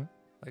 Yeah. Uh-huh.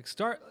 Like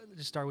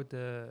just start with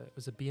the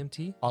was it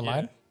BMT?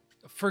 Online?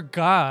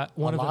 Forgot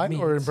one Online of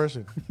the or in meats.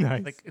 person?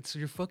 Nice. Like it's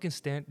your fucking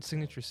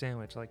signature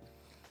sandwich. Like.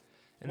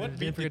 And What then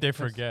meat didn't did they to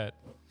post- forget?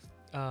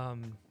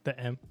 the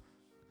M.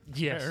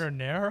 Yes.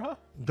 Marinara?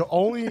 The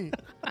only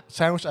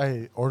sandwich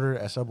I order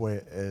at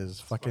Subway is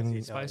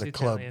fucking Spicy the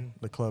club, Italian.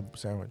 the club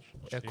sandwich.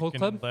 Yeah, Cold Chicken,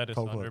 Club? lettuce,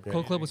 Cold under Club, yeah.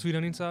 Cold Club bacon. with sweet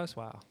onion sauce.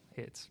 Wow,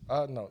 hits.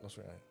 No, that's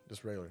right.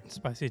 Just regular.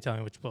 Spicy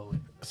Italian with Chipotle.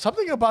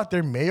 Something about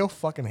their mayo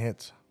fucking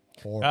hits.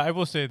 Horrible. I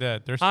will say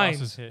that their Heinz.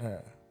 sauce is hit. Yeah.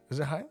 Is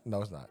it Heinz?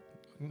 No, it's not.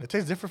 It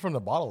tastes different from the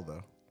bottle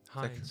though. It's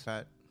extra Heinz.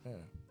 fat.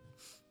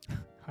 Yeah.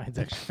 Heinz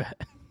extra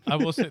fat. I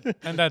will say,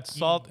 and that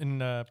salt and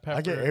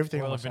pepper, get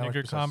everything on oil, my sandwich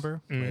vinegar besides-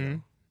 combo. Mm-hmm.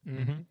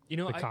 Mm-hmm. You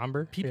know, The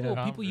comber. people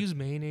Yeah. people use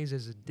mayonnaise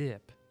as a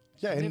dip.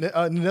 Yeah, in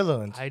the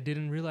Netherlands I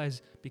didn't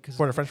realize because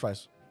for the French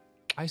fries.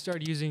 I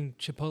started using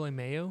Chipotle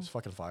mayo It's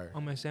fucking fire.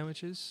 on my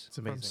sandwiches It's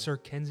from amazing. Sir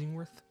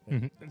Kensingworth,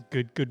 Mhm.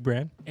 Good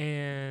brand.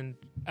 and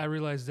I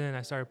realized then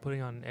I started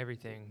putting on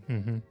everything.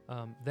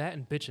 Mm-hmm. That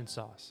and bitchin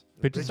sauce.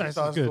 Bitchin' sauce is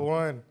is good. the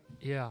one.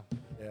 Yeah.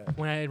 Yeah.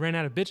 When I ran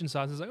out of bitchin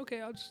sauce, I was like,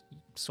 okay, I'll just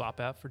swap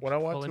out for When I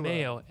went Chipotle to,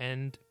 mayo,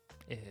 and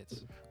it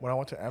hits. When I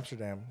went to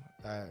Amsterdam,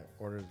 I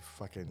ordered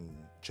fucking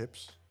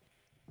chips,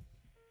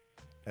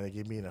 and they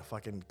gave me in a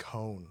fucking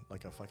cone,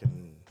 like a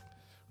fucking,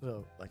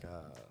 like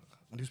a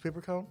newspaper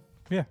cone.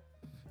 Yeah.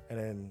 And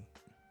then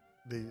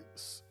they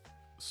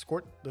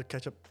squirt the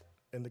ketchup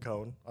in the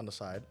cone on the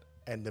side,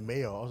 and the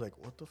mayo. I was like,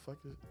 "What the fuck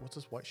is? What's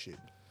this white shit?"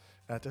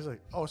 And I was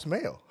like, "Oh, it's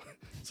mayo."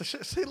 So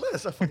shit, say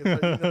less. I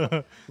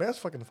fucking mayo's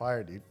fucking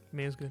fire, dude.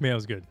 Mayo's good.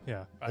 Mayo's good.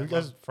 Yeah. I You love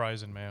guys-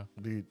 fries and mayo.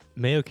 Dude.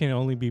 Mayo can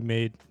only be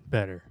made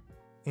better,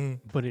 Mm.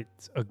 but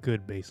it's a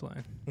good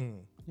baseline. Mm.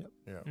 Yep.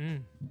 Yeah.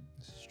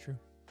 This is true.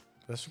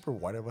 That's super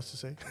white of us to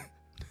say.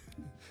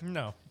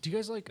 No. Do you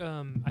guys like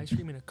ice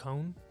cream in a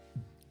cone?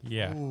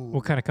 Yeah. Ooh.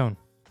 What kind of cone?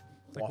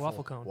 Like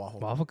waffle cone.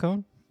 Waffle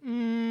cone?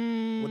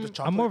 Mm, With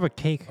the I'm more of a chocolate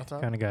cake on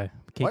top? kind of guy.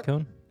 Cake What?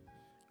 cone?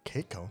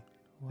 Cake cone.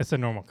 It's a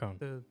normal cone.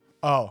 The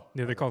Oh.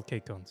 Yeah, they're called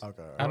cake cones.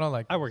 Okay. I don't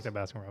like. I worked at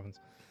Baskin Robbins.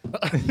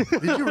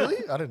 Did you really?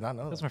 I did not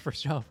know. That's That. my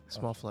first job.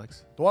 Small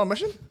flex. The one on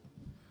Mission?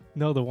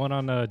 No, the one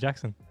on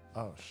Jackson.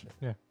 Oh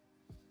shit.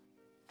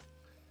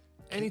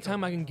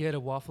 Anytime I can get a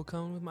waffle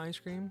cone with my ice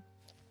cream,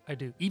 I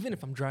do. Even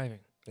if I'm driving.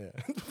 Yeah.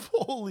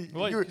 Holy.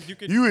 Well, you're, 'cause you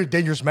could- you're a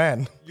dangerous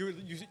man. You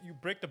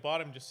break the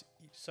bottom, just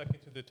suck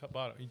it to the top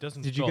bottom. It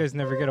doesn't. Did you guys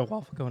never get a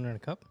waffle cone in a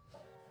cup?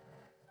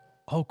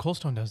 Oh, Cold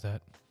Stone does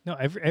that. No,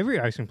 every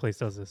ice cream place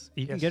does this.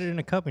 You can Yes. get it in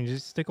a cup and you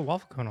just stick a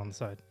waffle cone on the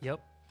side. Yep.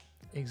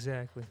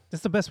 Exactly.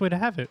 That's the best way to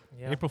have it.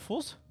 Yeah. April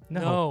Fools.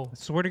 No. I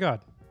swear to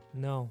God.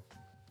 No.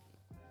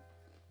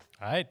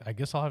 I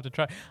guess I'll have to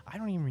try. I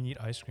don't even eat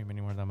ice cream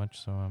anymore that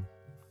much, so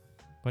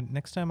but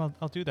next time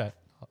I'll do that.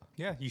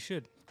 Yeah, you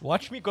should.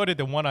 Watch me go to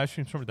the one ice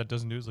cream store that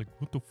doesn't do. It's like,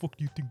 what the fuck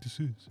do you think this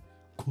is?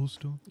 Cold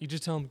Stone. You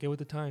just tell them, get with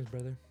the times,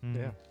 brother.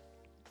 Yeah.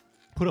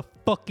 Put a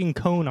fucking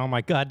cone on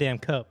my goddamn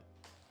cup.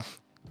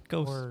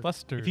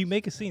 Ghostbusters. If you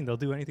make a scene, they'll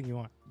do anything you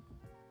want.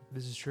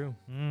 This is true.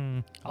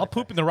 I'll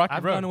poop in the Rocky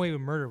I've Road. gone away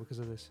with murder because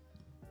of this.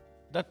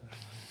 That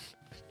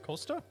Cold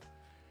Stone?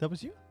 That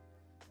was you?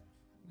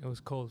 It was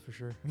cold for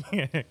sure.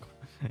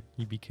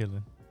 You be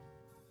killing.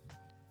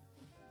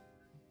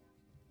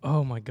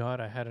 Oh my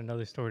God, I had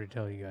another story to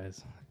tell you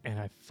guys, and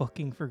I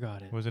fucking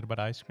forgot it. Was it about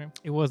ice cream?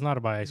 It was not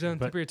about ice Is it on cream,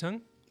 the tip but of your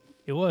tongue?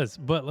 it was.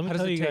 But let me How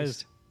does tell it you guys.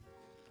 taste?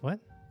 What?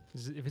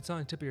 If it's on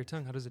the tip of your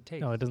tongue, how does it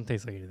taste? No, it doesn't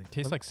taste like anything.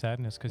 Tastes Let- like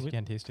sadness because you Wait.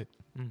 can't taste it.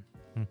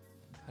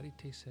 How do you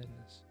taste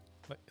sadness?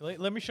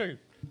 Let me show you.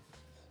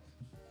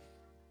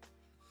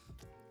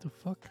 the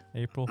fuck.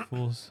 April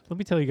Fools. Let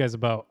me tell you guys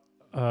about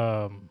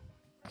a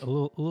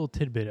little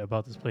tidbit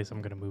about this place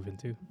I'm gonna move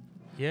into.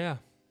 Yeah.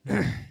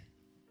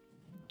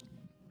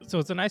 So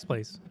it's a nice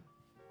place,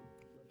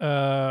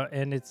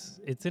 and it's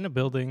in a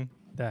building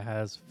that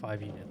has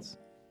 5 units.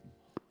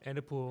 And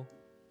a pool.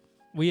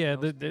 Well, yeah,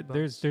 Those big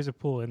there's a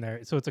pool in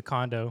there. So it's a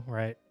condo,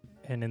 right?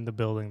 And in the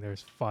building,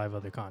 there's 5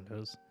 other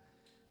condos.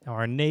 Now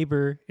our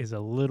neighbor is a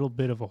little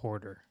bit of a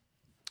hoarder.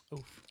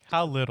 Oof.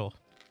 How little?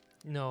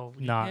 No,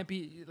 you Not- can't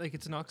be like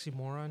it's an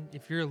oxymoron.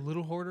 If you're a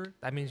little hoarder,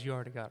 that means you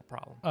already got a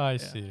problem. I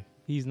see.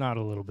 He's not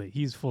a little bit.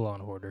 He's full on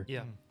hoarder.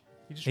 Yeah. Mm.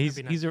 You just wanna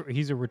be nice.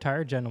 He's a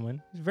retired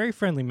gentleman. He's a very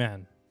friendly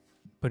man,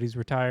 but he's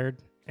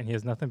retired and he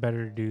has nothing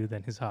better to do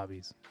than his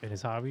hobbies. And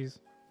his hobbies,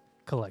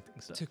 collecting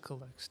stuff. to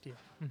collect. Yeah.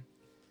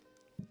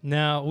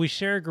 Now we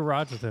share a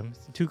garage with him.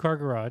 It's a 2-car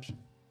garage,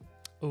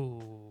 Oh.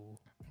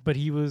 but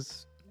he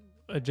was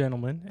a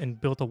gentleman and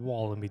built a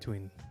wall in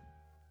between,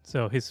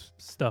 so his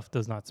stuff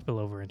does not spill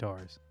over into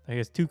ours. He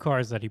has 2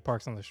 cars that he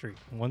parks on the street.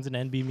 One's an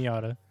NB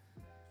Miata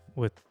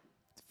with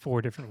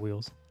 4 different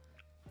wheels,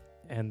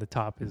 and the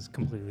top is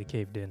completely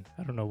caved in.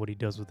 I don't know what he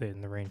does with it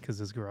in the rain because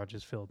his garage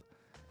is filled.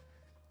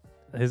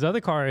 His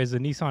other car is a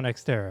Nissan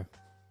Xterra,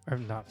 or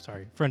not,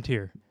 sorry,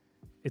 Frontier.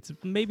 It's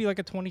maybe like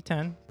a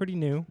 2010, pretty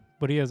new,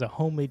 but he has a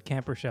homemade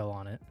camper shell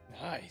on it,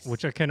 Nice.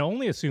 which I can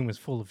only assume is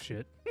full of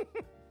shit.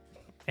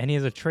 And he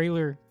has a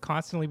trailer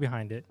constantly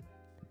behind it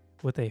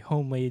with a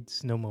homemade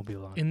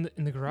snowmobile on it.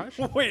 In the garage?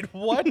 Wait,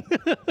 what?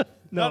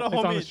 No, not a it's on the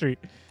homemade- street.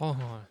 Hold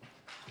on.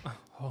 A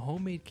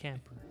homemade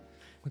camper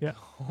with Yeah. a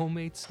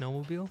homemade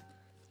snowmobile?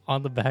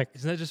 On the back.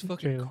 Isn't that just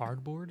fucking Trailer.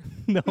 cardboard?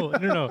 No.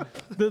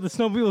 The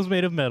snowmobile is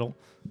made of metal.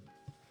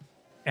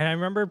 And I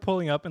remember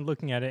pulling up and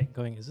looking at it and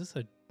going,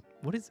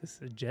 what is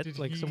this? A jet? Did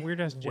like he some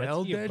weird ass jet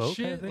weld ski, a that boat kind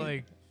shit? of thing?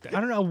 Like, I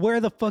don't know where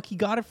the fuck he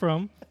got it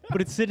from,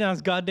 but it's sitting on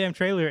his goddamn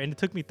trailer, and it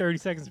took me 30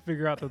 seconds to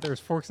figure out that there was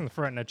forks in the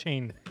front and a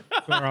chain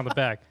going around the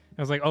back.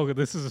 I was like, oh,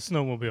 this is a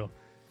snowmobile.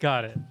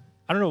 Got it.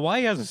 I don't know why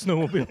he has a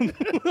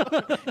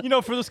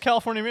snowmobile. For those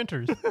California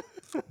winters.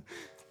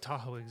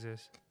 Tahoe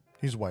exists.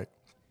 He's white.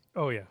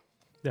 Oh, yeah,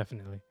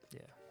 definitely.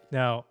 Yeah.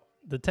 Now,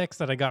 the text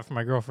that I got from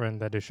my girlfriend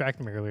that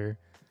distracted me earlier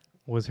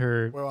was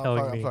her Well, I'm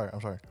telling sorry, me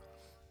I'm sorry.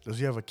 Does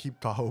he have a Keep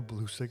Tahoe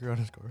blue sticker on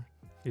his car?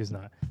 he's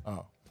not.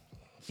 Oh.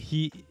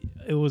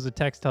 It was a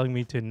text telling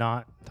me to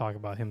not talk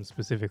about him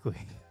specifically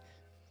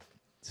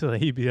so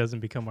that he doesn't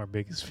become our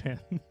biggest fan.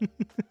 You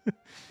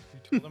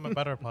told them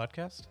about our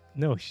podcast?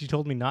 No, she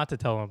told me not to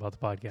tell him about the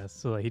podcast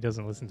so that he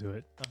doesn't listen to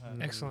it.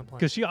 Excellent plan.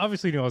 Because she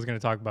obviously knew I was going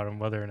to talk about him,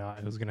 whether or not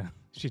it was going to.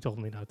 She told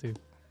me not to.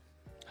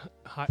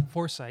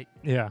 Foresight.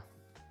 Yeah.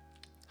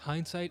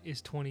 Hindsight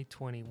is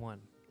 2021.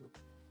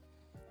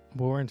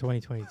 But we're in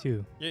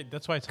 2022. Yeah,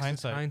 that's why it's 'Cause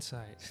it's hindsight.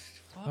 Hindsight.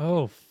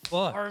 Oh,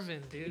 fuck.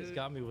 Marvin, He's dude.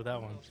 got me with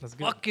that one. That's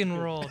good. Fucking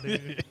roll,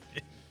 dude.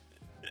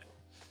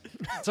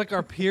 It's like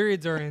our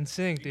periods are in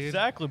sync, dude.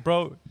 Exactly,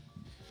 bro.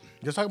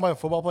 Just talking about a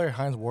football player,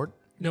 Heinz Ward.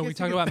 No, we guys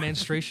talked think about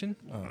menstruation.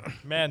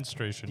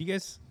 Menstruation. Do you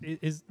guys do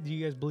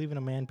you guys believe in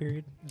a man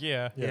period?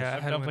 Yeah. Yeah, I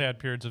I've had definitely one. had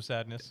periods of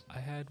sadness. I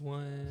had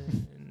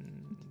one.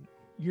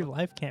 Your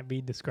life can't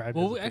be described.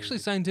 Well, as a actually,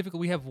 period. scientifically,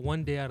 we have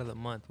one day out of the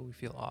month where we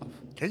feel off.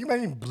 Can you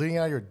imagine bleeding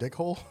out of your dick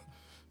hole?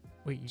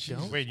 Wait, you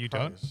don't? Wait, you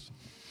don't? Christ.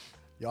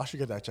 Y'all should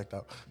get that checked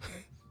out.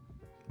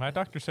 My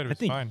doctor said it I was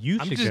think fine. you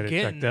I'm should just get it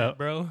getting checked that, out.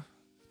 bro.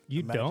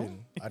 You don't?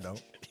 Imagine. I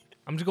don't.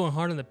 I'm just going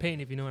hard on the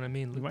paint, if you know what I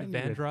mean. might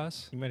Luther need it.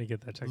 Vandross. You might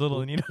get that checked. Little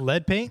out. Anita.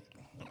 Lead paint.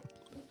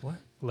 What?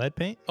 Lead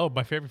paint. Oh,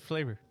 my favorite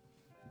flavor.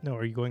 No,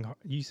 are you going?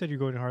 You said you're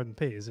going hard in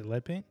paint. Is it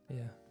lead paint?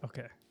 Yeah.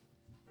 Okay.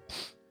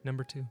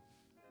 Number 2.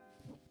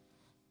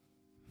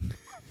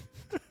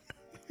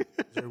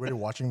 Is everybody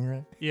watching me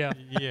right? Yeah.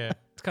 Yeah.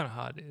 It's kind of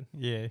hot, dude.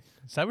 Yeah.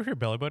 Is that where your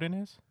belly button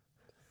is?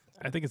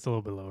 I think it's a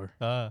little bit lower.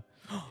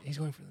 He's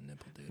going for the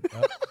nipple, dude.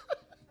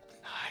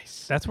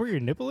 Nice. That's where your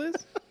nipple is.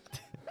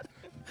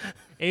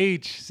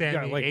 Age,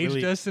 Sammy. like, Age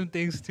really- does some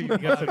things to you. You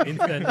got some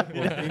instant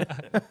nipple.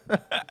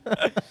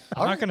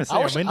 I'm not gonna say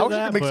I'm into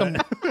that,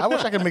 but I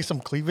wish I could make some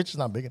cleavage. It's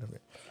not big enough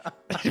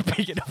yet.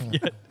 Big enough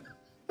yet.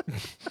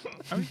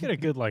 I would get a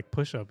good like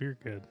push up. You're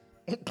good.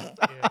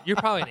 Yeah, you're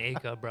probably an A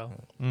cup, bro.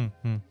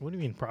 Mm-hmm. What do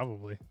you mean?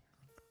 Probably.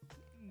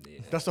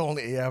 That's the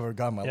only A I ever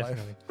got in my life.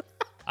 Definitely.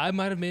 I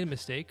might have made a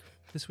mistake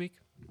this week.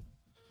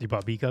 You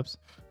bought B cups.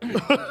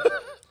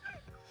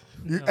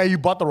 Hey, you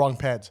bought the wrong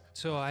pads.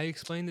 So I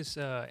explained this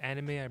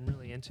anime I'm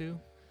really into.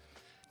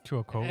 To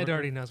a coworker. Ed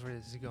already knows where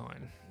this is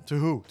going. To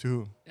who? To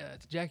who?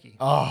 To Jackie.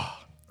 Oh,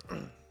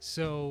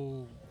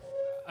 So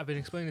I've been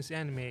explaining this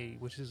anime,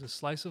 which is a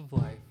slice of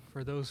life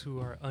for those who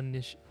are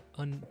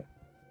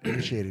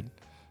initiated.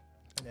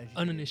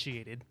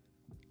 uninitiated.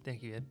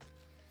 Thank you, Ed.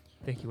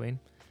 Thank you, Wayne.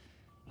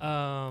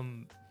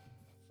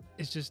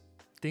 It's just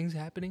things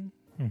happening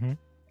Mm-hmm.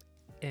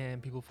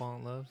 and people fall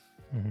in love.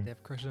 Mm-hmm. They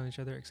have crushes on each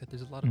other, except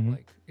there's a lot of Mhm.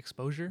 like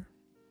exposure,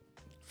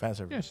 Fan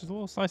service. Yeah, it's just a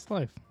little slice of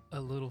life. a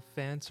little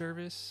fan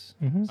service,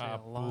 Mm-hmm. say a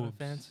lot of boobs.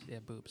 fans. Yeah,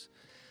 boobs.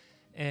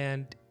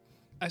 And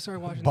I started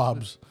watching Bobs.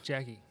 this with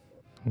Jackie.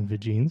 The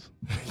jeans.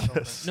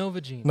 Yes. No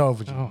vagina. No,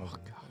 Virginia. Oh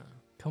God!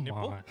 Come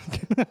Nipple? on.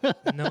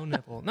 No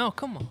nipple. No,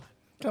 come on.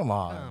 Come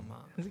on. Come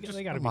on.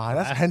 They gotta Come be on.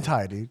 That's classy.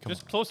 hentai, dude. Come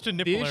Just on. close to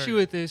nipple The issue area.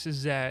 with this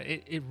is that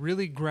it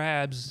really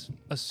grabs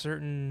a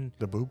certain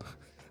The boob.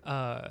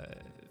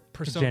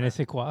 persona, Je ne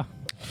sais quoi.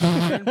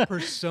 certain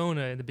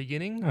persona in the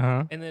beginning,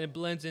 Uh-huh. and then it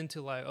blends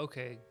into like,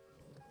 okay,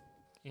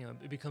 you know,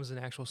 it becomes an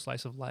actual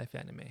slice of life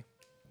anime.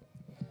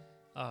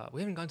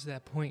 We haven't gone to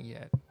that point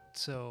yet,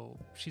 so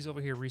she's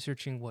over here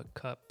researching what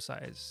cup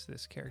size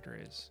this character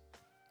is.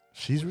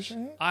 She's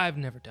reaching it? I've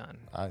never done.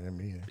 I didn't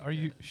mean it. Are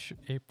you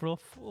April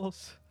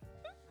Fools?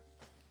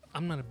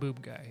 I'm not a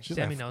boob guy. She's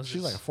Sammy like, knows.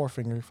 she's this. like a 4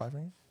 finger, 5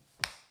 finger.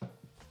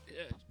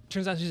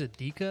 Turns out she's a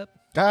D cup.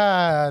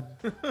 God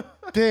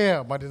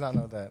damn, I did not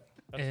know that.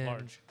 That's And-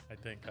 large, I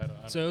think. I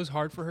don't know. So it was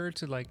hard for her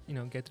to like, you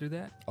know, get through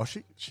that. Oh,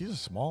 she's a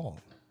small,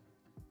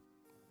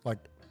 like,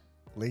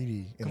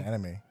 lady in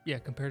anime. Yeah,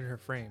 compared to her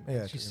frame.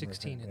 Yeah, She's compared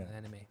to 16 her, in yeah. the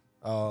anime.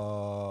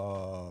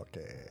 Oh,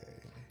 okay.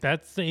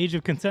 That's the age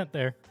of consent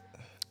there.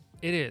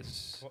 It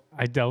is.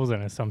 That was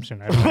an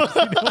assumption. I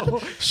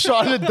don't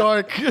Shot in the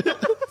dark.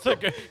 It's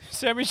like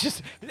Sammy's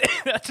just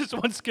that's just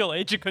one skill,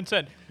 age of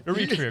consent.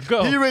 Eritrea,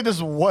 go. He read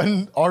this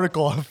one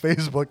article on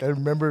Facebook. I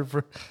remember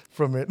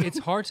from it. It's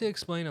hard to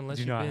explain unless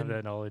do you've not have been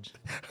that knowledge.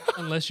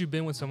 unless you've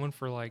been with someone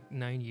for like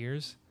 9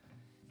 years.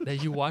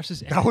 That you watch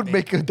this That would anime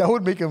make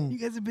him.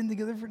 guys have been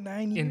together for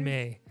 9 in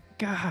May.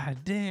 God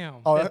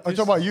damn. Oh, that I'm this-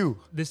 talking about you.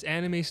 This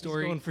anime He's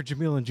story, going for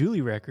Jamil and Julie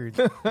records.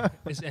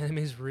 this anime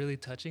is really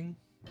touching.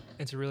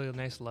 It's a really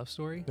nice love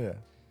story. Yeah.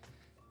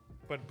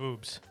 But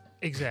boobs.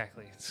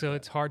 Exactly. So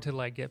it's hard to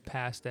like get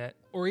past that,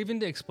 or even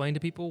to explain to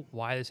people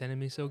why this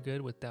anime is so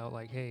good without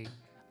like, hey,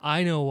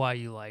 I know why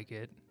you like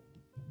it.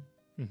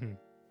 Mhm.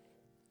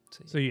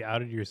 So, So you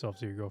outed yourself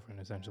to your girlfriend,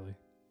 essentially.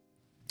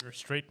 You're a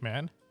straight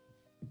man.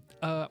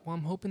 well,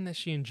 I'm hoping that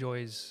she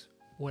enjoys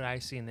what I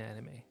see in the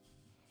anime,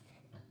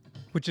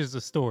 Which is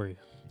the story.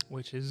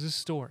 which is a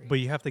story. But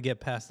you have to get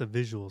past the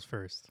visuals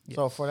first.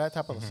 So for that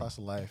type of a slice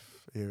of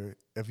life,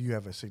 if you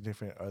have a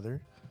significant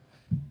other,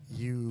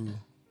 you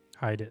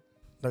Hide it.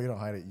 no, you don't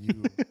hide it.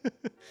 You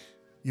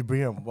you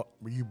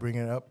bring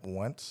it up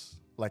once,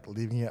 like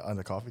leaving it on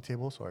the coffee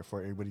table, so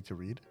for everybody to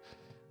read,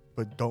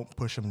 but don't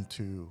push them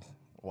to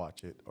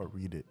watch it or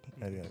read it.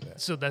 Anything like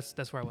that. So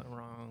that's where I went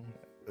wrong.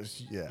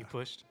 Yeah, You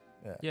pushed.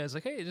 Yeah, it's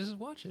like, hey, just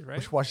watch it, we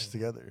right? should watch this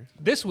together.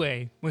 This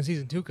way, when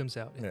season 2 comes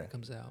out, if Yeah. it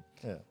comes out,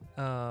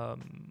 Yeah,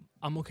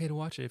 I'm okay to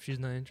watch it if she's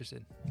not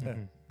interested. Yeah.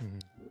 Mhm. Mhm.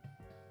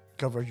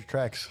 cover your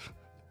tracks.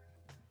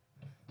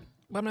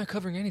 But I'm not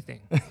covering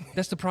anything.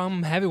 That's the problem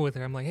I'm having with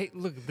her. I'm like, hey,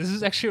 look, this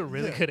is actually a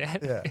really Yeah, good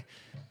anime. Yeah,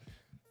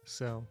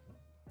 So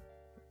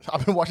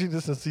I've been watching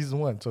this since season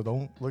 1, so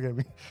don't look at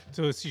me.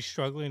 So is she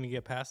struggling to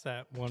get past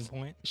that one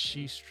point?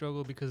 she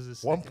struggled because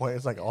this One point,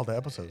 it's like all the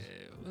episodes.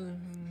 the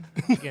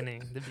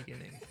beginning.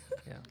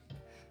 Yeah,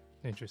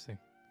 Interesting.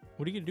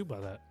 What are you gonna do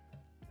about that?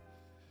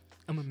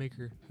 I'm gonna make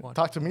her watch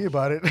Talk to me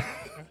about it.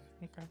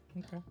 Okay.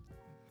 Okay.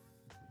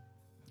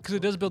 because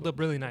it does build up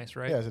really nice,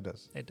 right? Yes, it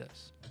does. It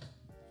does.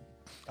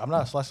 I'm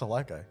not a slice of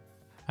life guy.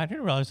 I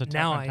didn't realize Attack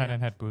Now on I Titan am.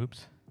 had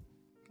boobs.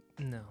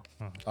 No,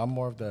 I'm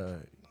more of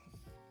the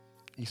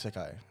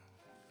isekai,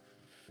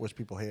 which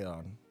people hate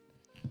on.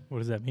 What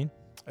does that mean?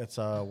 It's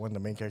when the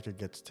main character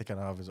gets taken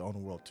out of his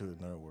own world to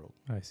another world.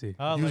 I see.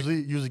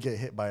 Usually get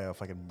hit by a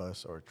fucking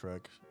bus or a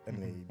truck,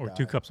 and they Or die.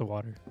 2 cups of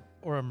water.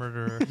 or a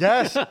murderer.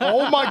 Yes.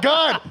 Oh my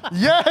God.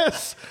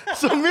 Yes.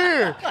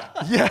 Samir.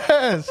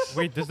 Yes.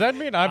 Wait, does that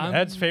mean I'm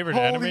Ed's favorite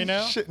Holy anime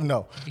now? shit.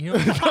 No. You know,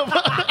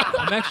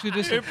 I'm actually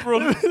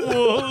April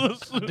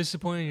Fools.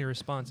 disappointed in your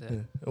response,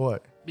 Ed,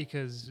 What?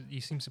 because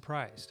you seem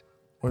surprised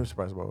What are you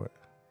surprised about? What?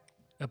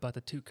 about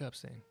the 2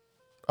 cups thing.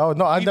 Oh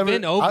no, I've We've never.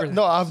 been over No,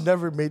 this. I've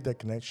never made that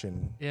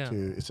connection Yeah. to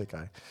isekai That's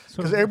what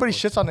because I'm everybody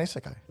here shits on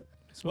isekai. for.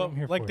 That's what Well, I'm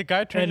here like for. the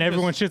guy turned And into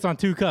everyone shits on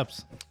 2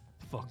 cups.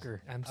 Fucker.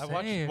 I'm I saying.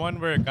 watched one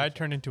where a guy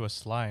turned into a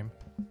slime.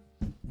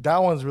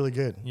 That one's really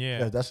good.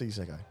 Yeah. that's the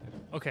isekai.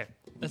 Okay,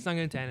 let's not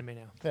get into anime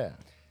now. Yeah,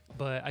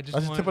 But I just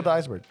that's the tip of the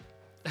iceberg.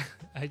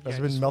 That's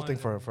been melting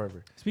for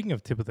forever. Speaking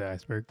of tip of the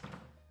iceberg,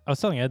 I was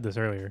telling Ed this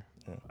earlier.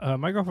 Yeah.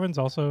 My girlfriend's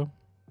also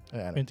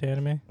Yeah, into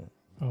anime.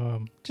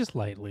 Just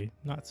lightly,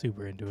 not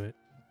super into it.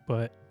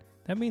 But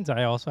that means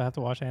I also have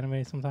to watch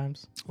anime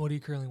sometimes. What are you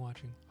currently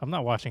watching? I'm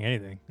not watching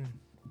anything. Hmm.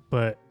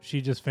 But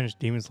she just finished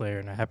Demon Slayer,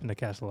 and I happened to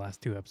catch the last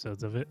 2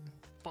 episodes of it.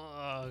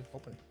 Fuck.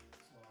 Open.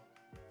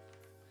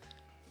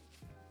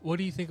 What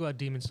do you think about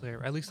Demon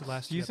Slayer? At least the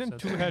last Season 2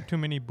 episodes. had too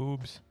many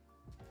boobs.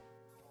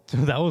 So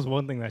that was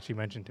one thing that she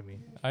mentioned to me.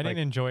 I didn't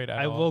Like, enjoy it at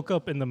I all. woke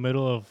up in the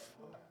middle of.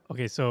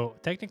 Okay, so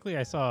technically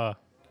I saw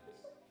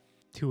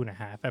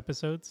 2.5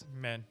 episodes.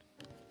 Men.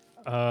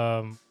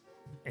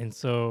 And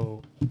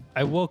so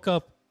I woke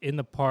up in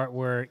the part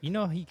where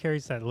he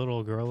carries that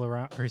little girl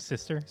around, her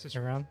sister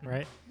around,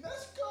 right?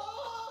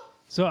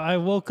 So I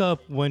woke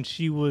up when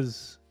she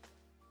was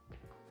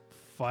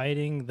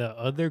fighting the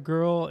other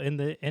girl in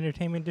the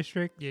entertainment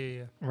district,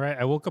 Yeah. right?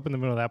 I woke up in the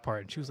middle of that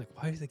part, and she was like,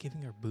 "Why is it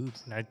giving her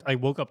boobs?" And I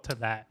woke up to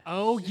that.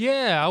 Oh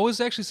yeah, I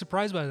was actually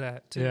surprised by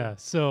that too. Yeah.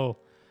 So.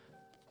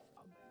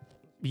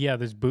 Yeah,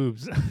 there's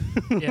boobs.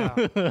 Yeah.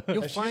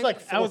 You'll she's find like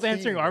I was 14,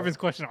 answering right? Arvin's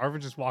question.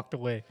 Arvin just walked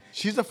away.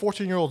 She's a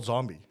 14-year-old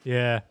zombie.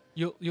 Yeah.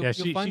 you'll Yeah,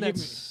 you'll find she that gave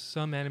me-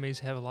 some animes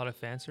have a lot of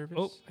fan service.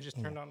 Oh, I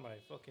just turned on my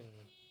fucking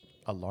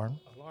Alarm.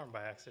 alarm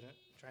by accident,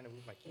 trying to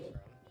move my keys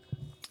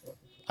around.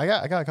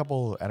 I got a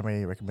couple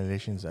anime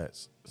recommendations that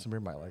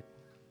Samir might like.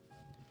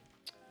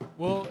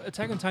 Well,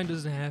 Attack on Titan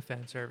doesn't have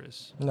fan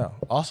service. No.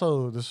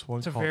 Also, this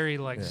one's It's a called, very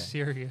yeah.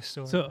 serious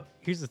story. So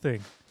here's the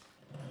thing.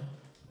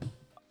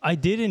 I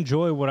did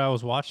enjoy what I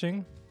was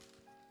watching,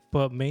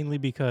 but mainly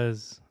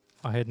because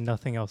I had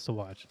nothing else to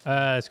watch.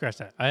 Scratch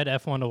that. I had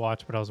F1 to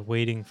watch, but I was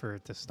waiting for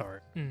it to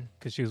start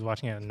because she was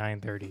watching it at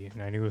 9:30,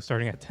 and I knew it was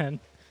starting at 10,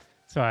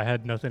 so I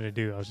had nothing to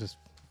do. I was just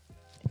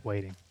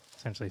waiting,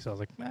 essentially. So I was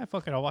like,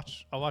 fuck it, I'll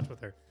watch with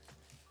her.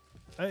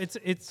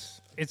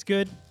 It's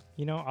good.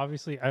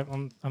 Obviously,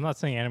 I'm not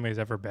saying anime is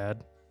ever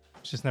bad.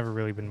 It's just never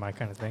really been my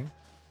kind of thing.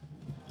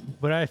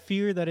 But I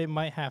fear that it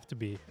might have to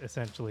be,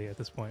 essentially, at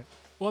this point.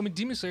 well, I mean,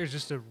 Demon Slayer is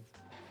just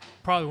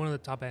probably one of the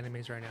top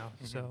animes right now.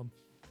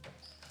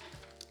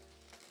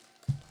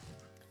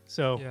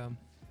 So, Yeah,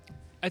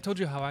 I told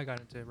you how I got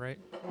into it, right?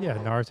 yeah,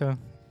 Naruto.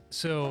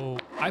 So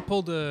I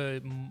pulled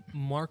a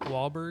Mark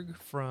Wahlberg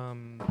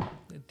from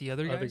the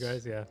other guys. Other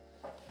guys, yeah.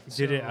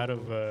 Did it So out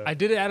of... I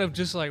did it out of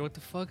just like, what the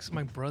fuck's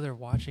my brother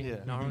watching Yeah.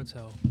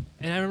 Naruto?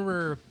 And I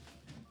remember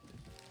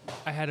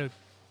I had a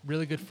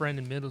really good friend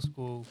in middle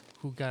school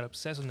who got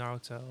obsessed with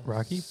Naruto.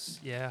 Rocky?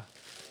 Yeah,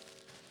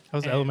 I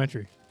was and-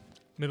 elementary.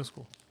 middle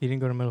school. He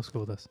didn't go to middle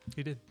school with us.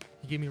 He did.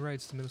 He gave me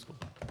rides to middle school,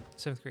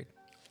 7th grade.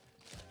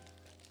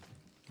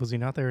 Was he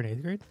not there in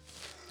 8th grade?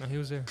 No, he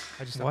was there.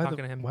 I just stopped talking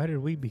to him Why did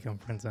we become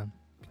friends then?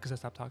 because I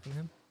stopped talking to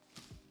him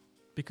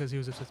because he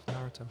was obsessed with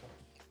Naruto.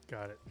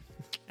 Got it.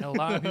 And a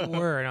lot of people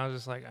were, and I was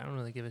just like, I don't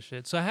really give a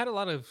shit. So I had a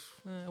lot of,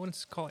 I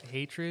wouldn't call it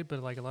hatred,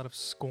 but like a lot of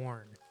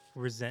scorn.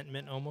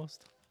 Resentment,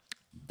 almost?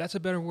 That's a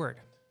better word.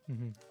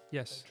 Mm-hmm.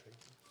 Yes.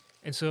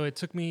 And so it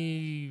took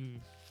me,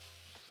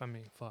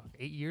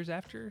 8 years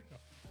after?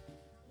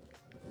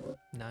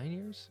 9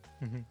 years?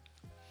 Mm-hmm.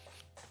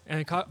 And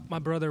I caught my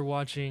brother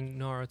watching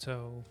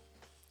Naruto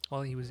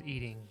while he was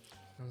eating.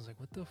 I was like,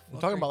 what the fuck? I'm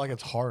talking about like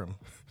it's harem.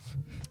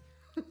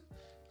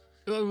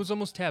 It was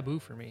almost taboo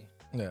for me,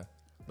 Yeah.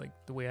 like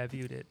the way I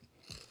viewed it.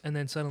 And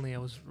then suddenly I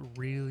was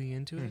really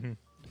into it, Mm-hmm.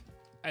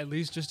 at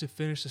least just to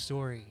finish the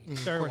story.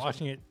 Started course,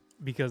 watching it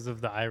because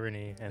of the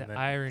irony. And The then,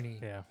 irony.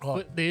 yeah. Oh,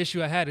 But the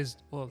issue I had is,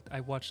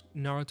 I watched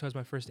Naruto as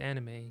my first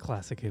anime.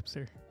 Classic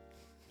hipster.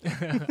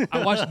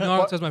 I watched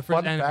Naruto as my first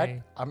fun anime.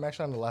 fact, I'm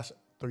actually on the last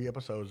 3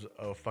 episodes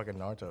of fucking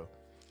Naruto.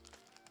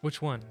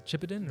 Which one?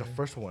 Shippuden? The or-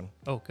 first one.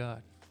 Oh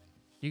God,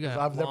 you got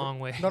I've a long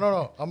way.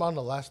 No. I'm on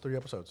the last 3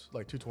 episodes,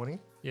 like 220.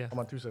 Yeah. I'm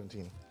on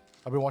 217.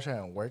 I've been watching it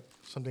at work,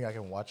 something I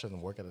can watch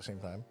and work at the same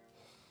time.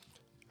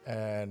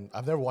 And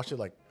I've never watched it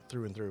like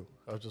through and through.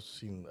 I've just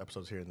seen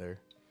episodes here and there.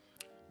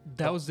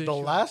 That was the issue.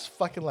 last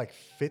fucking like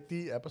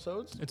 50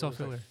 episodes. It's all was,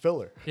 like, filler.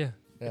 filler. Yeah.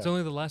 It's Yeah.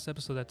 only the last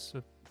episode that's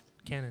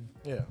canon,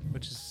 Yeah.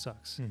 which is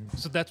sucks. Mhm.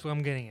 So that's what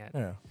I'm getting at.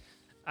 Yeah.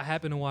 I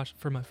happened to watch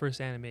for my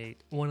first anime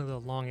one of the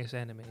longest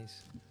animes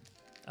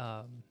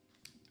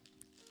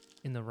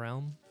in the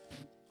realm,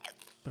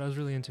 but I was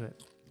really into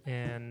it,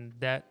 and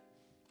that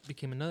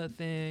became another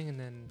thing, and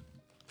then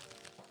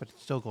But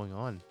it's still going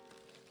on.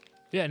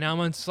 Yeah, now I'm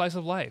on slice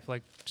of life,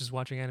 like just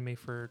watching anime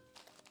for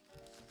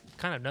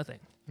kind of nothing,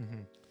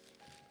 Mm-hmm.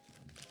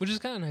 which is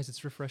kind of nice.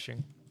 It's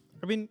refreshing.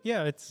 I mean,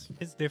 yeah, it's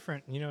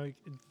different. You know,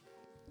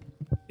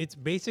 it's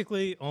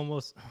basically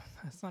almost.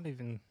 It's not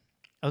even.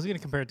 I was gonna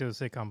compare it to a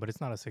sitcom, but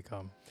it's not a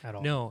sitcom at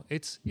all. No,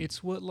 it's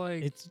what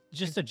like it's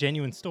just a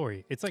genuine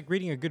story. It's like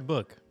reading a good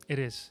book, it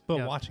is. but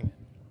yeah. watching it.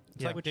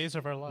 It's Yeah. like Days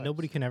of Our Lives.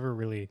 Nobody can ever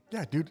really.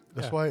 Yeah, dude.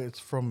 That's Yeah. why it's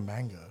from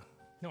manga.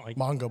 No, like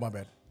Manga, my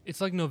bad. It's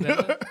like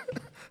novella.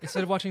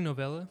 Instead of watching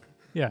novella,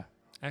 yeah,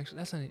 actually,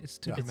 that's not. It's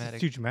too Yeah. dramatic.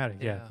 it's too dramatic.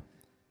 Yeah. Yeah.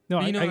 No,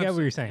 But I you know get what I'm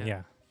what you're saying, saying. yeah.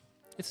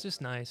 Yeah. It's just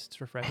nice.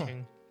 It's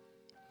refreshing.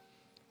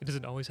 It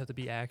doesn't always have to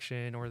be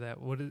action or that.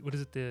 What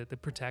is it? The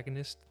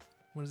protagonist.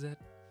 What is that?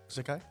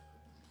 Isekai?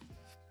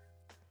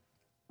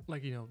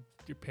 Like, you know,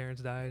 your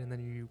parents died and then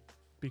you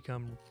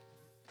become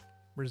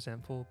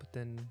resentful, but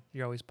then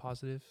you're always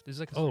positive. There's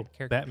like a Oh, certain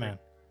character Batman.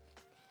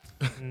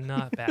 trait.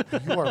 Not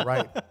Batman. You are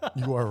right.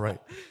 You are right.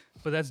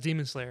 But that's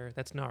Demon Slayer.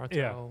 That's Naruto.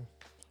 Yeah.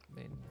 I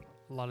mean,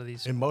 a lot of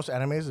these. In most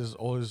animes, there's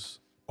always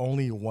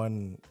only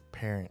one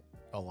parent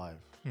alive.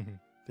 Mm-hmm.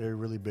 They're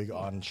really big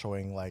on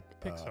showing like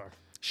Pixar.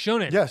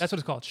 Shonen. Yes. That's what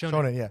it's called. Shonen.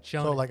 Shonen, yeah. So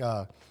Shonen. like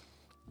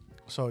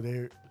so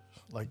they're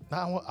like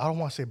I don't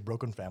want to say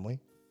broken family,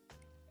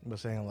 but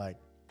saying like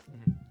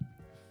Mm-hmm.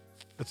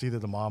 it's either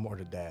the mom or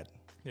the dad.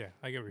 Yeah,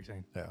 I get what you're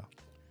saying. Yeah.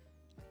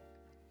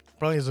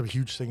 Probably is a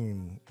huge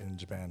thing in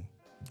Japan.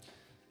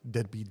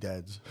 Deadbeat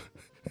dads.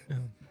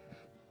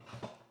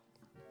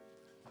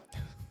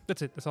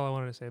 That's it. That's all I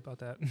wanted to say about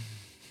that.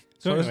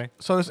 So this- anyway,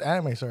 so this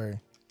anime, sorry,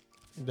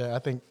 that I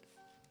think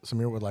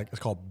Samir would like, it's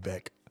called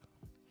Beck.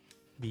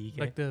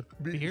 B-E-K? Like the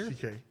beer?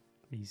 BCK.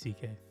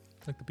 B-C-K.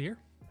 Like the beer?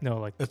 No,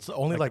 like It's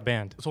only like like a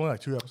band. it's only like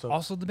 2 episodes.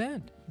 Also the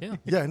band. Yeah.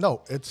 Yeah,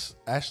 no, it's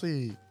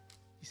actually You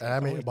said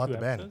anime it's only about 2 the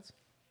band. episodes?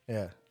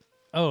 yeah.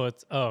 Oh,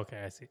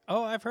 okay, I see.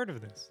 Oh, I've heard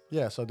of this.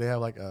 Yeah, so they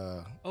have like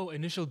Oh,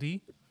 Initial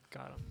D?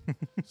 Got him.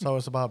 so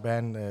it's about a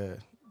band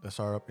that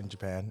started up in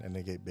Japan and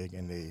they get big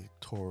and they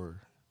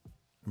tour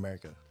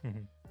America. Mm-hmm.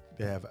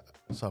 They have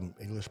some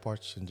English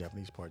parts and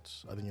Japanese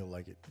parts. I think you'll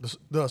like it.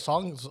 The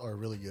songs are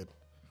really good.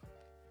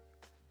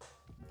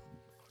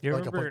 You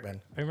Like a remember? punk band.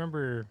 I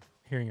remember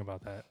hearing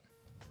about that.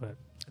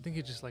 I think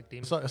it's just like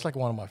Demon It's like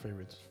one of my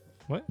favorites.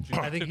 What?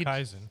 I think he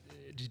Kaisen.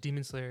 just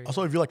Demon Slayer.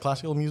 Also, if you like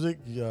classical music,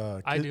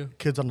 I do.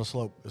 Kids on the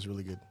Slope is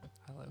really good.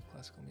 I love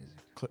classical music.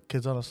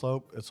 Kids on the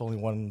Slope. It's only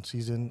one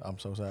season. I'm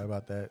so sorry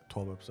about that.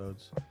 12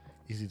 episodes,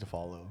 easy to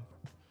follow,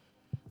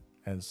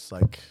 and it's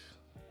like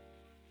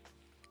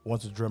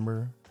one's a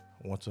drummer,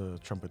 one's a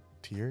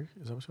trumpeter.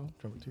 Is that what it's called?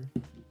 Trumpeter.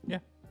 Yeah.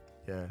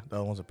 Yeah. The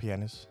other one's a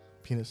pianist.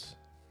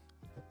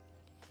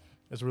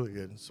 It's really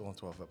good. It's only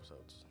 12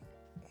 episodes.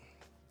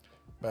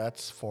 But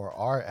that's for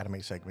our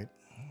anime segment.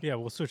 Yeah,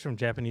 we'll switch from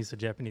Japanese to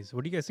Japanese.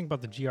 What do you guys think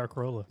about the GR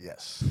Corolla?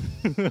 Yes.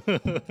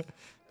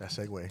 That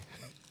segue.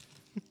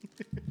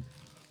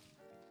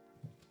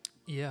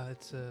 Yeah,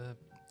 it's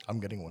I'm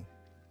getting one.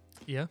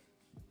 yeah.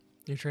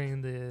 You're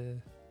trading the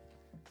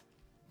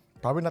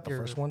Probably not the your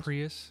first one.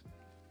 Prius.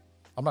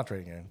 I'm not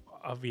trading it.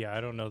 Yeah,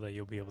 I don't know that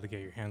you'll be able to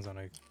get your hands on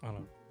a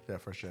Yeah,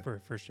 for sure. for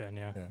first gen,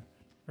 yeah, Yeah.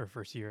 or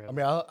first year. I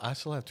mean, I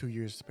still have 2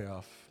 years to pay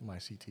off my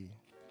CT.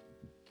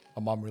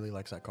 My mom really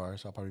likes that car,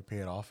 so I'll probably pay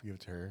it off, give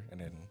it to her, and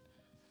then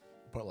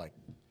put like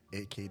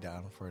 $8K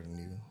down for the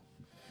new.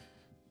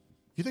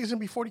 You think it's gonna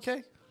be $40K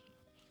I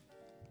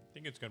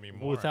think it's gonna be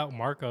more. Without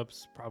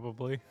markups,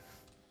 probably.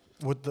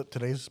 with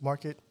today's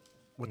market,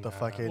 with the Nah.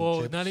 fucking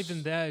Well, chips? not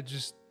even that.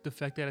 Just the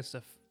fact that it's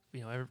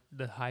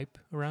the hype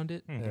around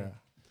it. Mhm. Yeah.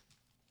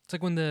 It's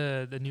like when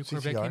the new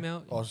Corvette CTR. came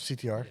out. Oh,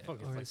 CTR. Fuck,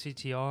 it's or the like-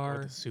 CTR.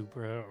 Or the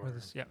Supra, or Or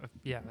this,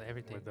 yeah,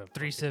 everything. the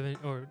 37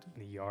 or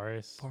the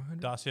Yaris, 400.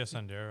 Dacia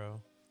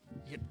Sandero.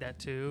 Yep, that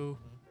too.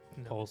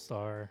 No.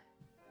 Polestar,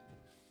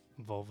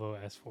 Volvo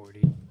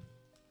S40.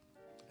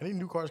 Any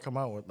new cars come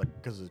out with like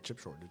because of the chip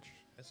shortage?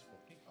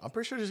 I'm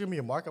pretty sure there's gonna be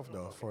a markup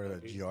though for the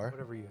GR.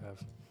 Whatever you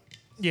have.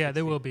 Yeah,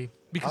 there will be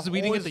because I've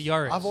we didn't get the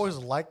Yaris. I've always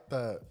liked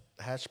the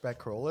hatchback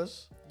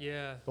Corollas.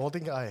 yeah. The only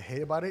thing I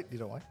hate about it, you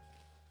know why?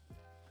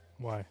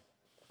 Why?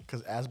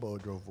 Because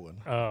Asbo drove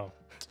one. Oh.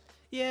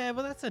 Yeah,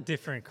 but that's a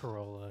different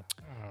Corolla.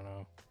 I don't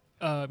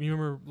know. You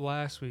remember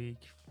last week,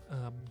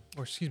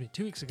 or excuse me,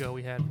 2 weeks ago,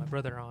 we had my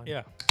brother on.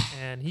 Yeah.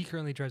 And he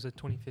currently drives a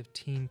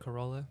 2015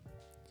 Corolla.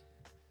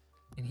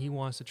 And he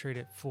wants to trade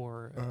it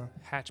for a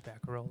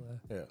hatchback Corolla.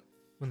 Yeah.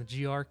 When the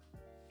GR,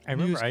 I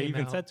remember News I came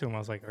even out. said to him, I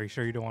was like, "Are you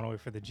sure you don't want to wait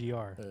for the GR?"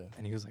 Yeah.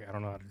 And he was like, "I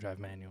don't know how to drive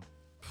manual."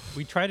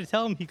 We tried to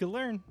tell him he could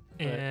learn.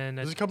 but and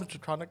Does it come to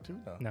Tronic too?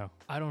 No. no.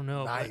 I don't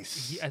know. but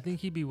Nice. I think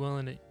he'd be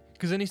willing to.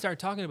 Because then he started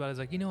talking about it. He's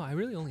like, I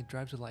really only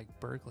drive to like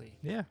Berkeley.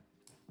 Yeah.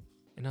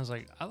 And I was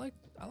like, I like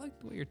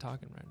the way you're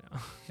talking right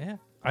now. Yeah.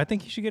 I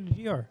think he should get a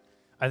GR.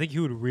 I think he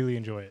would really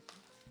enjoy it.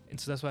 And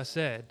so that's why I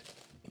said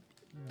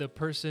the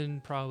person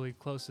probably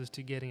closest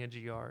to getting a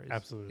GR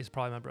Absolutely. is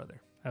probably my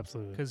brother.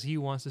 Absolutely. Because he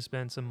wants to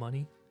spend some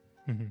money.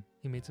 Mm-hmm.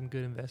 He made some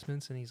good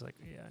investments, and he's like,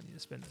 "Yeah, I need to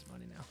spend this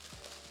money now."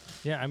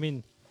 Yeah, I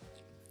mean,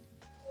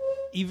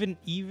 even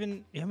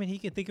I mean, he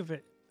could think of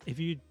it if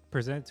you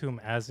present it to them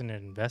as an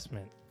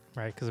investment,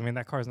 right? Because I mean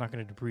that car is not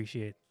going to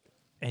depreciate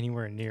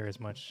anywhere near as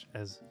much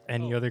as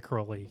any Oh. other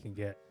Corolla you can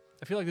get.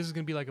 I feel like this is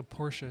gonna be like a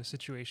Porsche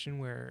situation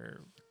where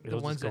It'll the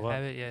just ones that go up.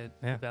 have it, yeah,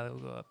 Yeah. the value will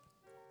go up.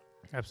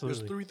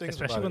 Absolutely. three things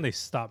Especially about when it. they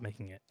stop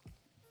making it.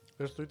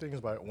 There's three things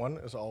about it. One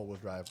is all-wheel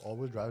drive.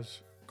 All-wheel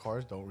drives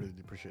cars don't really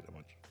depreciate that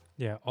much.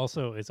 Yeah.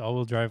 Also, it's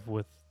all-wheel drive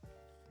with.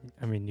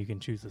 I mean, you can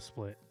choose the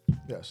split,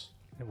 Yes.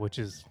 which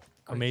is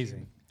Quite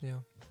amazing. Yeah.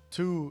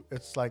 Two,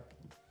 it's like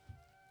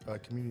a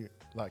community,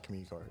 not a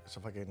community car. It's a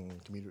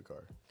fucking commuter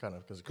car, kind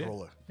of, because it's Yeah.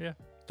 Corolla. Yeah.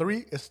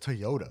 Three, it's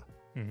Toyota.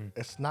 Mm-hmm.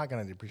 It's not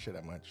gonna depreciate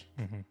that much,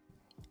 Mm-hmm.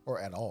 or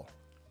at all.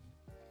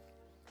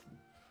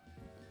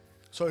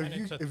 So And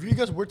it's a if you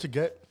guys were to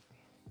get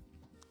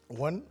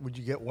one, would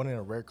you get one in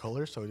a rare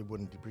color so it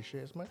wouldn't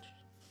depreciate as much,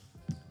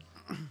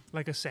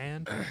 Like a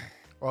sand.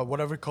 or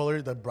whatever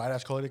color, the bright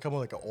ass color they come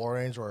with, like an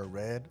orange or a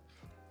red?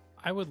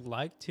 I would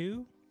like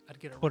to, I'd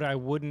get a but I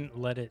wouldn't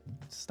let it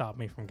stop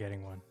me from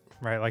getting one.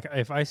 Right? Like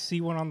if I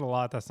see one on the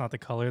lot that's not the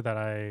color that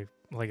I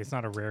like, it's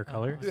not a rare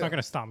color. It's Yeah. not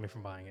gonna stop me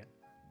from buying it.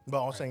 But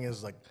all I'm saying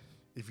is, like,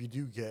 if you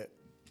do get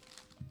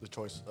the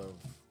choice of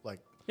like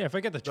Yeah, if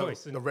I get the the,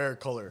 choice, the then rare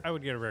color, I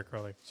would get a rare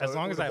color. so as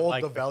long it as would I hold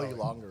like the the value color.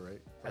 longer,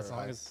 right? As Or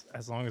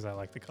long as I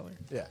like the color.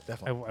 yeah, I,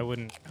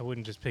 definitely. I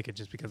wouldn't just pick it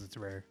just because it's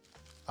rare.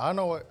 I don't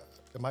know what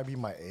it might be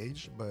my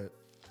age, but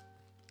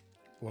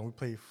when we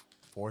play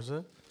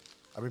Forza,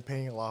 I've been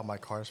painting a lot of my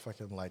cars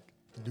fucking like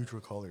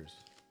neutral colors.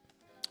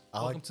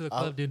 Welcome to the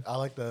club, dude. I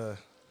like the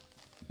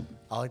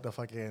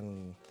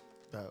fucking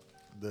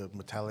the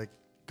metallic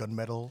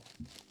gunmetal,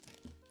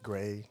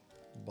 gray,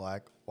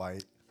 black,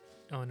 white.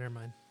 Oh, never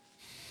mind.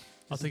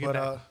 I'll take it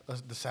but back.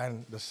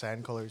 the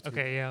sand colors. Too.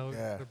 Okay, yeah,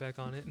 Yeah. we're back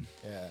on it.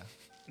 Yeah.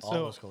 All So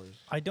those colors.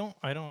 I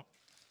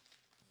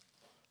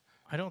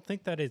don't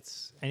think that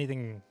it's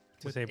anything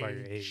to With say about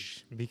your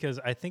age, because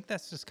I think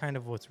that's just kind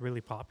of what's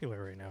really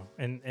popular right now,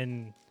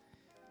 and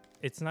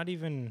it's not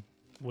even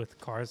with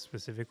cars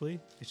specifically.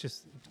 It's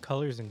just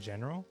colors in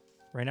general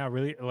right now.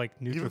 Really like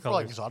neutral Even for colors.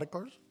 like exotic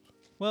cars.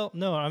 Well,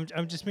 no, I'm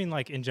just mean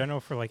like in general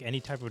for like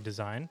any type of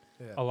design.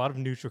 Yeah. A lot of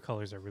neutral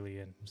colors are really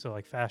in. So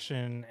like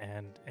fashion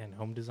and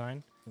home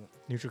design, Yeah.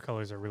 neutral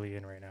colors are really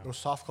in right now. Those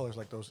soft colors,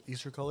 like those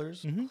Easter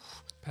colors. Mm-hmm.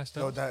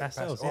 Pastel. No, that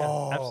Pastels, pastel- yeah,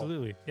 oh,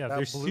 absolutely. Yeah, that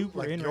they're blue, super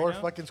like in your right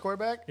now. fucking square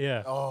back.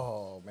 Yeah,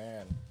 Oh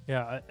man.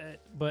 yeah,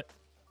 but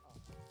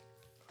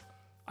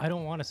I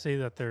don't want to say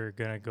that they're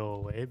gonna go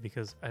away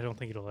because I don't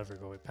think it'll ever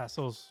go away.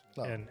 Pastels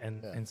No, and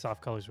yeah. and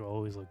soft colors will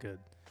always look good,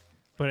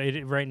 but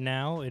right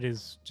now it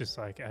is just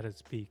like at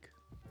its peak.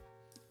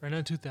 Right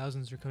now,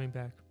 2000s are coming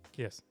back.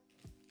 Yes.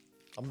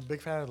 I'm a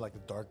big fan of like the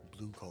dark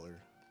blue color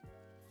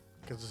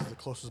because this is the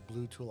closest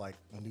blue to like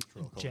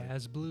neutral color.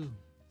 Jazz blue,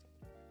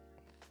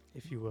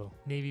 If you will.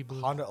 navy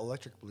blue. Honda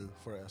Electric Blue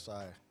for SI.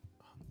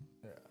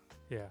 Yeah.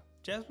 Yeah.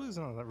 Jazz blue is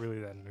not that really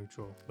that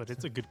neutral, but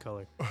it's a good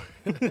color.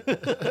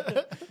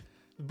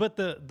 But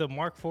the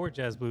Mark IV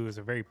Jazz Blue is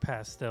a very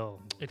pastel,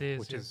 It is.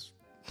 which yeah. is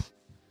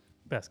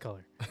best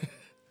color.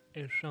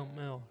 It's something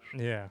else.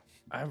 Yeah.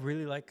 I've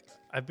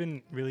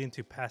been really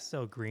into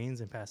pastel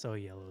greens and pastel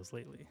yellows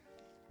lately.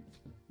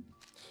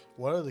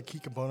 What are the key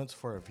components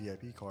for a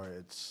VIP car?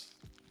 It's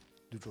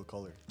neutral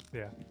color.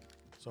 Yeah.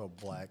 So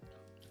black,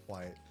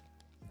 white,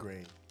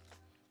 gray.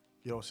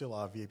 You don't see a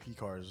lot of VIP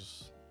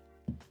cars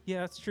Yeah,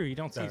 that's true. You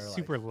don't see that are, like,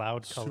 super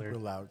loud color. super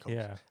loud colors.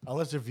 Yeah.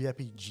 Unless they're VIP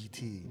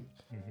GT.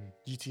 Mm-hmm.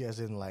 GT as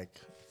in like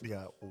they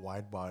got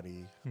wide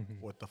body Mhm.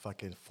 with the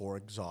fucking 4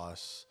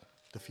 exhausts,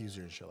 diffuser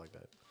and shit like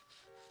that.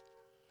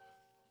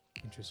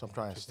 So Interesting. I'm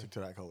trying to interesting. stick to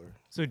that color.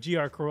 So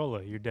GR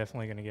Corolla, you're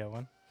definitely gonna get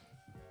one.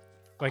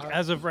 Like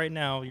as of right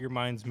now, your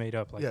mind's made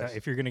up. Like Yes. that.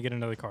 If you're gonna get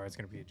another car, it's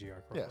gonna be a GR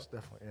Corolla. Yes,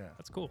 definitely. Yeah.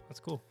 That's cool. That's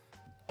cool.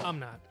 I'm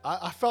not.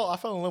 I fell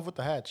in love with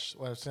the hatch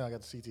when I seen I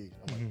got the CT.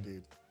 I'm Mhm. like,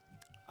 dude.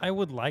 I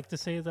would like to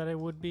say that I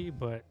would be,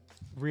 but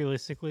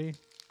realistically,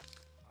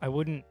 I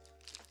wouldn't.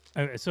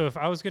 So if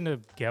I was gonna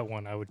get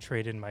one, I would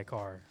trade in my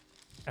car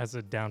as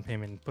a down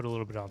payment and put a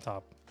little bit on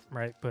top,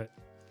 right? But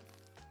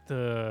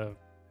the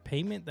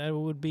payment that it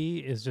would be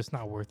is just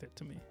not worth it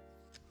to me.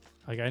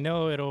 Like I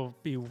know it'll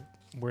be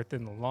worth it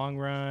in the long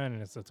run,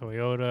 and it's a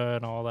Toyota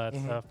and all that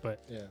Mhm. stuff,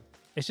 but Yeah.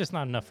 it's just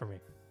not enough for me.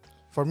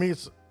 For me,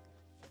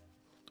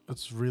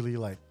 it's really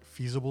like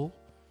feasible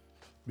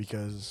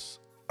because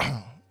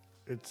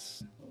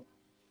it's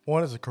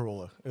one is a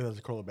Corolla. It has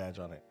a Corolla badge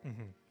on it.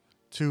 Mm-hmm.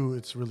 Two,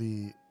 it's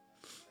really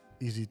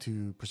easy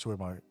to persuade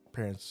my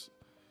parents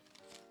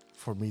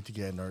for me to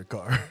get another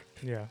car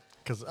Yeah,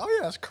 because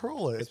it's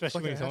Corolla. It's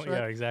especially when fucking it's hatchback.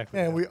 yeah, exactly.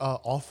 And yeah. we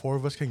all 4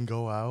 of us can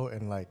go out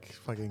and like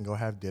fucking go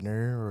have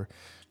dinner or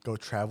go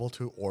travel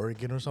to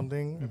Oregon or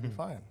something. It'd be Mhm.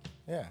 fine.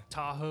 Yeah.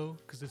 Tahoe,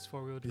 because it's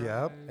 4-wheel drive.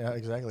 Yep. Yeah.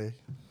 Exactly.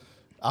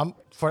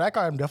 For that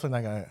car, I'm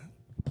definitely not gonna.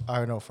 I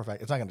don't know for a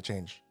fact it's not gonna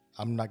change.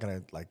 I'm not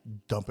gonna like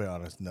dump it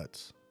on his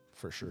nuts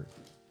for sure.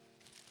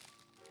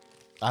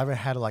 I haven't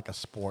had like a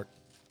sport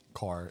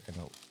car in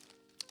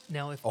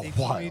Now, if A they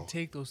while. really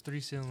take those 3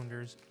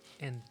 cylinders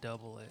and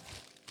double it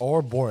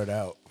or bore it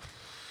out.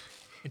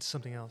 into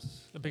something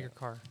else, a bigger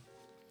car,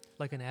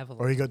 Like an Or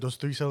Avalon. you got those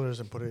 3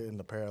 cylinders and put it in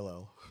the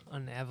parallel.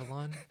 An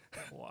Avalon.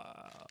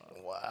 Wow.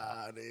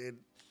 Wow, dude.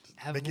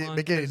 Avalon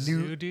make it a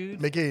Kazoo, new-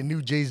 dude. Make it a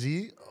new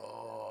Jay-Z.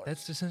 Oh,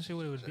 That's essentially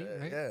what it would be,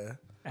 right? yeah.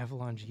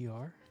 Avalon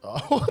GR. Oh,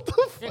 what the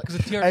Yeah, fuck? because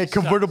the TRD Hey, sucks.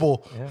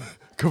 convertible. Yeah.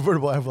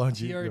 Convertible Avalon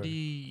G.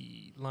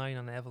 TRD line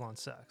on the Avalon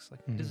sucks.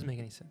 Like, it doesn't Mhm. make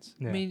any sense.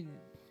 Yeah. I mean,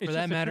 It's for just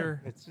that a trim.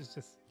 matter, It's just.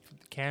 for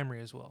the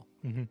Camry as well.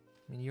 Mm-hmm.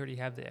 I mean, you already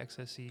have the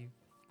XSE,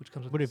 which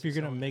comes with. But the if you're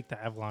gonna 6-cylinder. make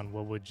the Avalon,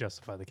 what would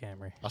justify the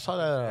Camry? I saw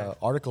that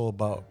article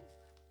about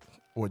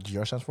what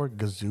GR stands for.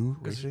 Gazoo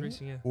Gazoo Racing.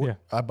 Racing, yeah. What?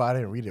 Yeah. But I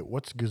didn't read it.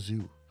 What's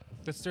Gazoo?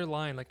 That's their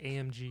line, like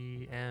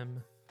AMG,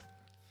 M.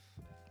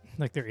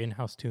 Like their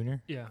in-house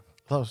tuner? Yeah,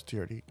 I thought it was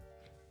TRD.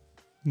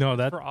 No,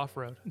 that. for off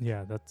road,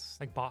 Yeah, that's.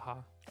 like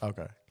Baja.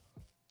 Okay.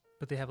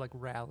 But they have like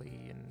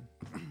rally and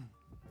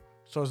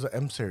So it's the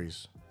M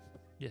series.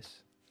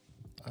 yes,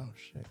 Oh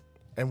shit.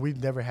 And we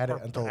never had it or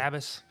until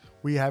Brabus.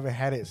 we haven't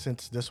had it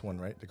since this one,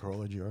 right? The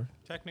Corolla GR.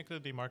 Technically,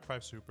 the Mark V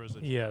Super is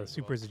a Yeah, GR the as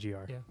Super well. is a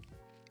GR.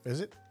 Yeah.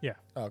 Is it? Yeah.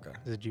 Oh, okay.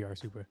 It's a GR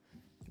Super.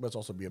 But it's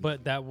also BMW.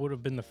 But that would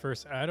have been the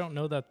first. I don't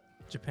know that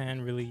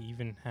Japan really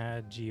even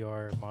had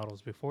GR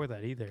models before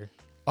that either.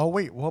 Oh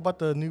wait, what about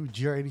the new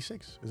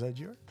GR86? Is that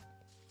GR?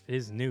 It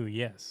is new,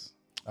 yes.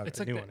 Okay. It's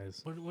The like new the, one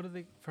is what are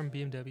they from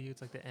BMW?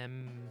 It's like the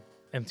M.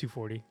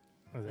 M240.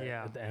 Or the,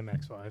 Yeah. the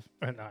MX5.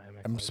 Or not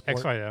MX5. M Sport.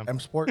 X5M. M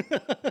Sport.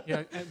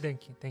 Yeah,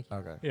 thank you.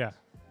 Okay. Yeah,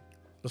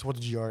 That's what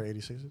the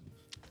GR86 is.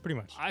 pretty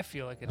much. I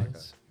feel like it Okay.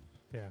 is.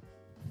 Yeah.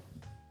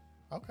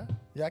 Okay.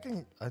 Yeah,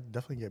 I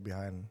definitely get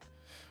behind.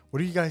 What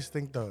do you guys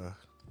think the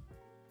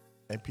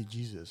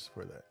MPGs is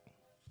for that?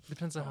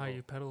 Depends on how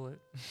you pedal it.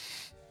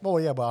 Oh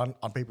yeah, but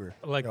on paper.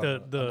 Like You know,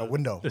 the on the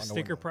window. the on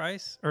sticker window.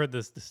 price or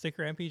the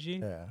sticker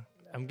MPG. Yeah.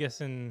 I'm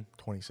guessing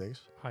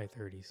 26. high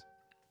 30s.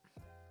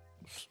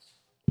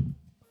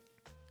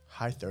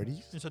 High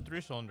 30s. It's a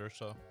 3-cylinder,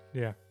 so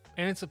Yeah.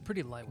 And it's a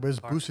pretty lightweight But it's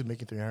car. boosted,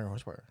 making 300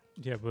 horsepower.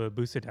 Yeah, but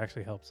boosted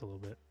actually helps a little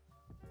bit.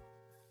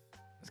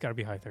 It's got to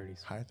be high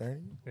 30s. High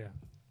 30. Yeah.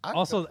 I'd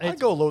Also, I'd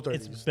go low 30s.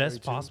 It's best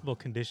 32. possible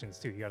conditions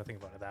too. You got to think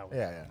about it that way.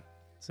 Yeah, yeah.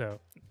 So,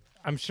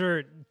 I'm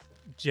sure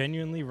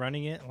genuinely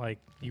running it, like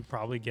you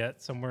probably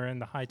get somewhere in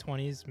the high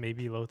 20s,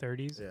 maybe low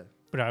 30s. Yeah.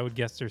 But I would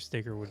guess their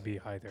sticker would be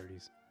high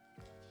 30s.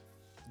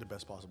 The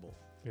best possible.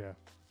 Yeah.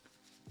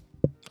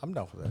 I'm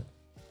down for that.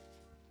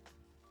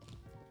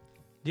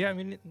 Yeah, I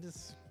mean,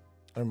 it's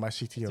I mean, my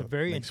CTO. a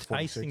very makes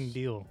enticing 46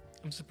 deal.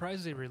 I'm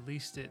surprised they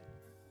released it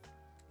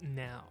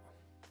now.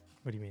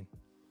 What do you mean?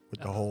 with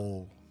the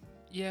whole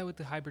Yeah, with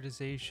the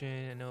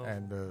hybridization. I know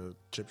and the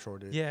chip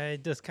shortage. Yeah,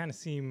 it does kind of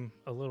seem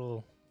a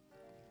little.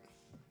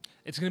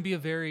 it's going to be a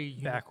very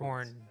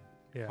Backwards. unicorn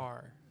Yeah.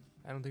 car.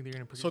 I don't think they're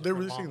going to produce So they're it for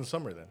releasing in long. the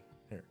summer then,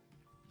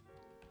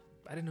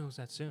 I didn't know it was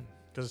that soon.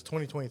 because it's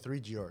 2023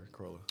 GR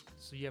Corolla.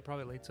 So yeah,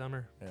 probably late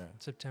summer, Yeah.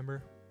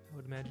 September, I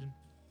would imagine.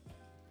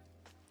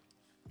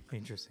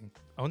 Interesting.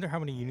 I wonder how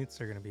many units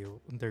they're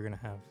gonna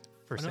have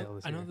for sale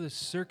this I year. know the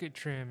circuit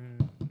trim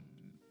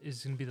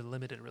is going to be the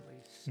limited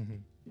release.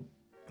 Mhm.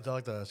 Is that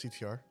like the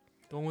CTR?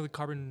 The one with the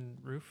carbon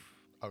roof.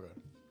 Okay.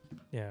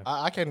 Yeah.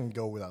 I can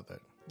go without that.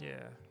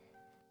 Yeah.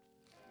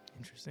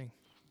 Interesting.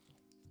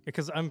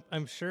 Because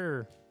I'm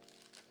sure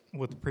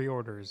with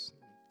pre-orders,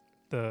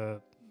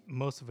 the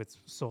most of it's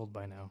sold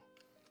by now.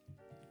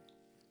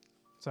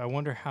 So I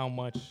wonder how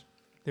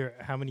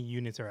many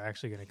units are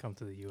actually going to come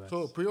to the U.S.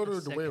 So pre-order,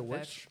 Like the way it second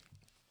works, batch.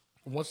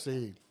 once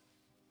they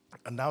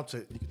announce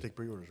it, you can take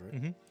pre-orders, right?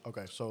 Mhm.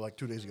 Okay, so like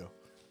 2 days ago.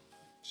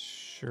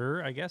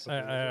 Sure, I guess. I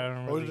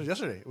don't Oh, it was really.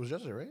 yesterday. It was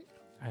yesterday, right?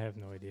 I have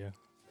no idea.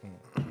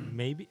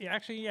 Maybe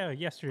actually, yeah,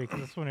 yesterday because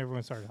that's when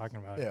everyone started talking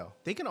about it. Yeah.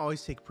 They can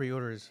always take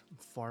pre-orders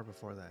far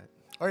before that.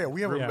 Oh yeah,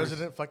 we have a Yeah.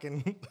 resident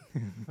fucking.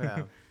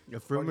 Yeah.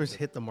 If rumors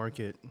hit the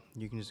market,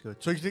 you can just go.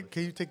 So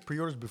can you take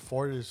pre-orders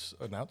before it is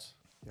announced?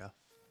 Yeah.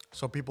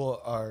 So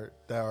people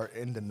that are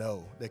in the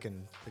know, they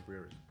can take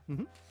pre-orders.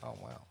 Mhm. Oh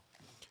wow.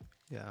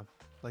 Yeah.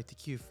 Like the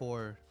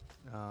Q4,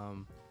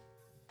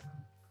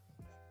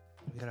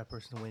 we had a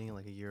person waiting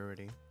like a year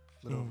already,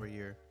 a little over a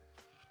year.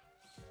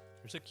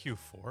 there's a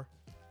Q4.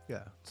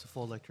 Yeah, it's a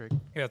full electric.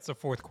 Yeah, it's the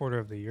fourth quarter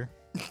of the year.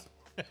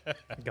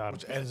 Got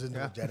Which it. ends in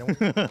Yeah.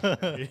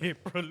 January.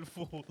 April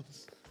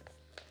Fools.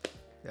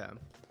 Yeah,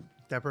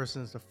 that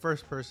person is the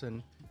first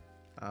person.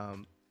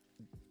 In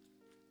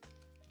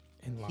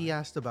line. He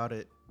asked about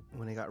it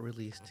when it got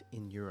released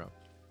in Europe.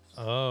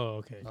 Oh,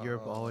 okay.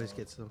 Europe always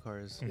gets some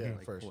cars Yeah,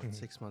 like first.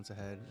 6 months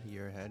ahead, a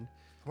year ahead.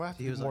 We'll have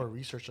to He do was more like-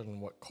 research on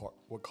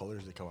what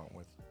colors they come out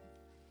with.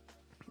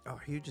 Oh,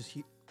 he just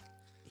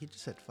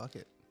said fuck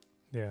it.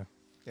 Yeah,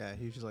 Yeah,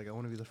 he was just like, I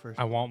want to be the first.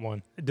 I want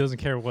one. It doesn't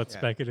care what Yeah.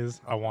 spec it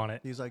is. I want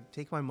it. He was like,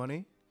 take my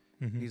money.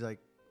 Mhm. He's like,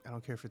 I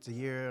don't care if it's a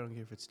year, I don't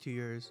care if it's 2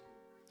 years.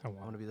 I I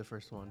want want to it. be the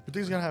first one. You think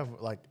he's gonna have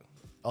like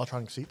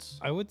electronic seats?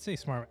 I would say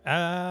smart.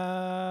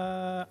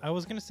 I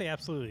was gonna say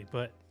absolutely,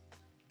 but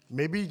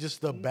Maybe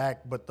just the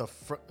back, but the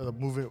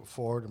move it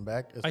forward and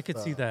back. Is I could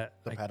see that.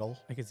 The pedal.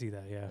 I could see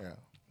that. Yeah. Yeah.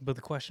 But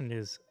the question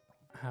is,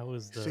 how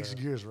is the 6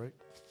 gears, right?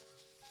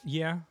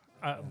 Yeah,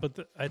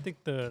 but I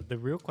think the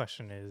real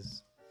question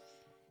is,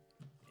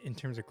 in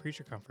terms of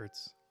creature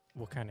comforts,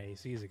 what kind of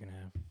AC is it gonna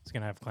have? It's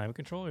gonna have climate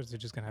control, or is it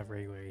just gonna have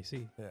regular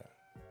AC? Yeah.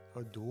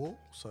 A dual?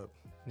 So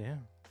Yeah.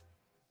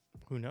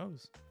 Who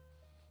knows?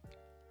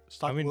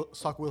 stock, I mean-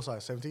 stock wheel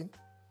size 17?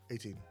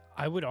 18.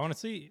 I would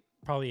honestly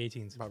probably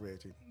 18s Probably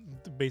 18.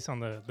 based on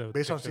the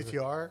Based on pictures of-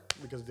 CTR,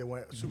 because they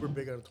went super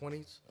big on the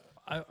 20s,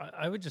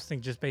 I would just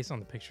think just based on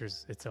the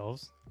pictures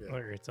itself Yeah.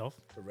 or itself,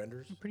 the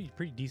renders.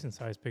 pretty decent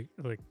sized pic.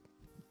 Like,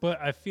 but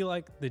I feel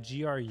like the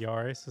GR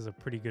Yaris is a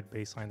pretty good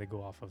baseline to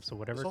go off of. So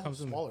whatever It's also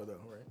comes in, smaller though,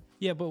 right?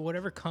 yeah, but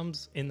whatever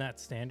comes in that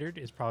standard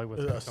is probably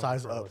what's A gonna come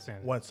size with up, Corolla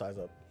standard. one size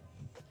up.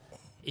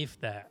 If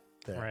that,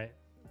 Yeah. right?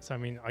 So I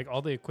mean, like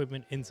all the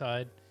equipment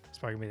inside is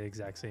probably gonna be the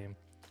exact same.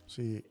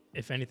 See,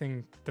 If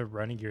anything, the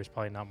running gear is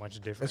probably not much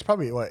different. it's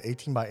probably what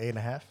 18 by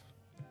 8.5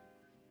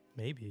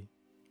 Maybe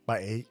by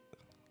 8,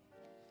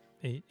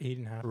 eight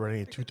and a half.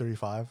 running at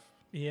 235.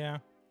 Yeah,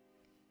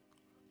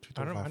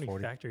 I don't know how many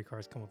 40. factory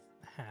cars come with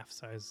half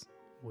size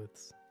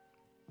widths.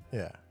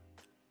 Yeah,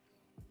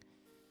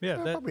 Yeah,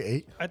 that probably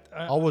 8.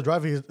 I, All-wheel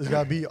drive is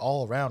got to be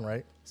all around,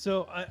 right?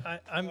 so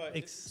I'm It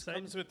excited.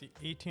 comes with the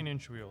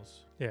 18-inch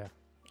wheels. Yeah,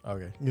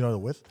 Okay, you know the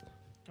width?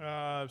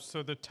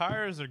 So the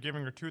tires are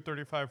giving her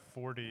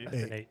 235/40. that's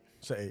an 8.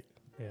 It's 8.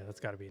 Yeah, that's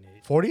got to be an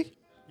 8. 40?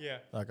 Yeah.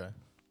 Okay.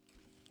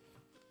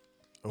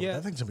 Oh, Yeah.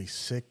 that thing's gonna be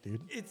sick, dude.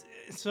 It's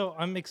so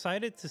I'm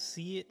excited to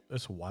see it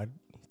It's wide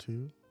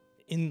too.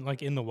 in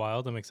the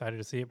wild. I'm excited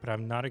to see it, but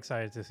I'm not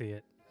excited to see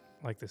it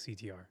like the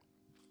CTR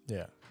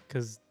Yeah.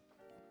 because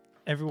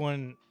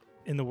everyone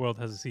in the world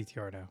has a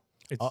CTR now.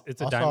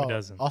 It's a Also- dime a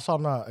dozen. Also,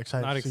 I'm not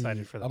excited. Not to see,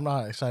 excited for that. I'm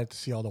not excited to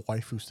see all the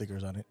waifu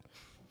stickers on it.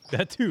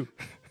 That too.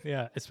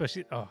 Yeah,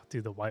 especially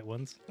dude, the white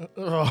ones. White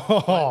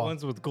Oh.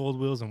 ones with gold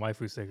wheels and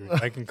waifu stickers.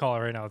 I can call it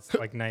right now. It's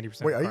like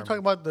 90%. Wait, are you Carmen. talking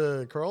about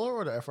the Corolla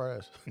or the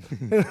FRS?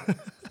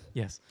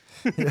 Yes.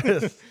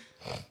 Yes.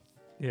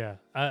 Yeah.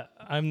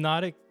 I'm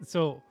not.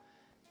 So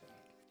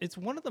it's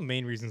one of the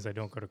main reasons I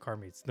don't go to car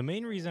meets. The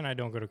main reason I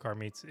don't go to car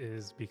meets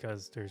is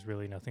because there's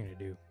really nothing to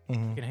do. I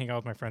can hang out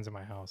with my friends at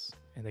my house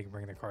and they can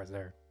bring their cars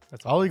there.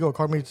 That's I all. only go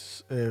car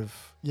meets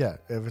if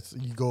it's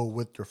you go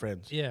with your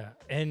friends. Yeah.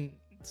 And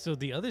so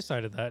the other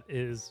side of that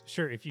is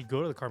sure, if you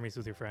go to the car meets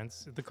with your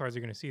friends, the cars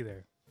you're going to see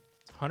there,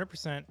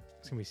 100%,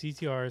 it's going to be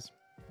CTRs,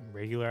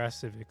 regular ass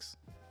Civics,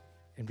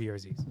 and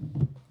BRZs.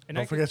 And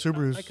Don't forget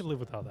Subarus. I could live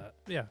without that.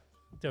 Yeah.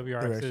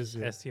 WRXs,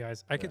 yeah.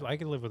 STIs. I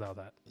could live without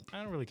that.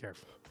 I don't really care.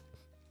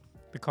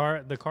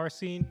 The car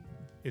scene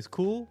is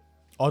cool.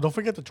 Oh, don't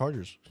forget the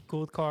Chargers.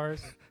 Cool with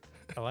cars.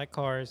 I like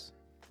cars.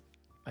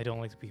 I don't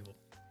like the people.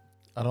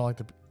 I don't like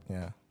the.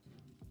 Yeah,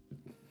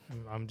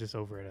 I'm just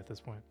over it at this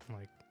point. I'm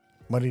like,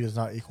 money does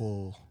not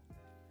equal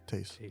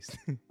taste. taste.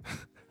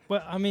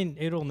 But I mean,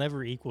 it'll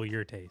never equal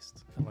your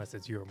taste unless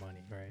it's your money,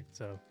 right?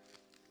 So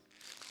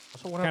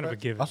Also, kind of a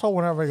given. Also,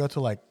 whenever I go to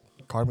like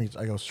car meets,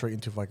 I go straight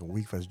into like a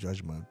weak fest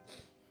judge mode,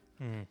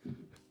 I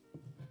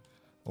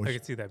which,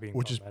 could see that being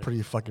which is problematic.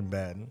 pretty fucking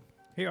bad.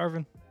 Hey,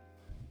 Arvin,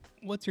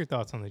 what's your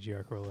thoughts on the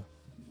GR Corolla?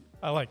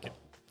 I like it.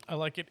 I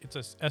like it. It's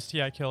a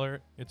STI killer.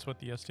 It's what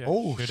the STI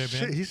Oh should have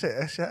shit! been. He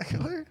said STI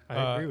killer.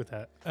 I agree with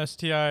that.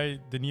 STI,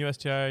 the new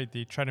STI,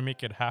 they try to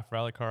make it half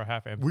rally car,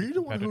 half empty. Were you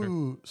the one competitor.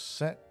 who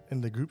sent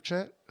in the group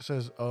chat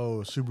says,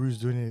 "Oh, Subaru's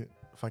doing it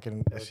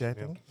fucking was STI me.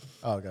 thing"?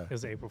 Oh, okay. It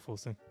was April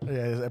Fool's thing. Yeah,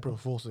 it's April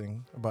Fool's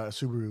thing about a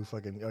Subaru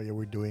fucking. Oh yeah,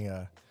 we're doing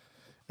a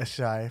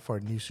STI for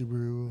a new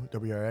Subaru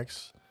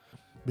WRX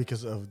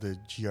because of the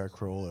GR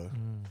Corolla.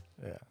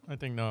 Yeah. I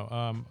think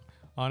no.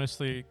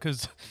 Honestly,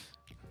 because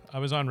I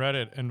was on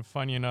Reddit, and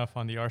funny enough,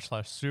 on the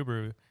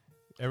r/Subaru,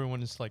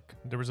 everyone is like,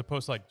 there was a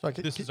post like, So,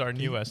 "This is our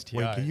new STI."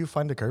 Wait, can you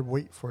find the curb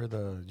weight for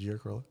the GR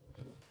Corolla?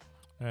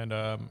 And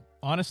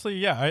honestly,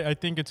 yeah, I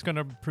think it's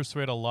gonna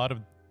persuade a lot of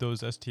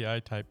those STI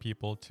type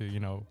people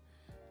to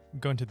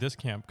go into this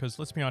camp. Because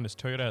let's be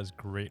honest, Toyota has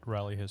great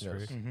rally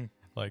history. Yes.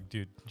 Like,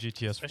 dude,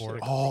 GTS Especially 4.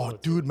 like- Oh, Corolla,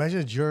 too. dude, imagine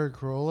a GR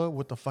Corolla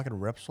with the fucking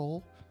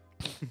Repsol.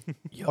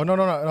 Oh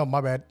no,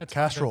 my bad. That's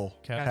Castrol.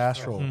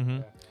 Castrol. Castrol.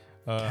 Mhm.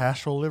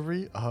 Castrol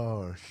livery.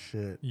 Oh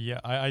shit. Yeah,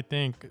 I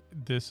think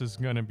this is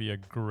gonna be a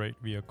great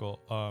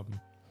vehicle.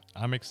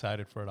 I'm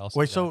excited for it. Also,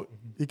 Wait, so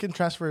you can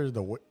transfer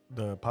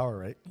the power,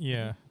 right?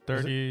 yeah,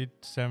 30,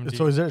 70.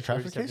 So is there a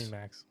transfer 3070 case?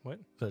 Max. What?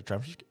 Is there a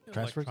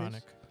transfer case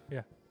electronic.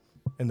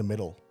 in the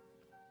middle,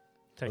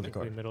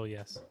 Technically car. middle,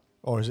 yes.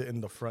 or is it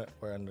in the front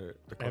or under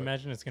the I car?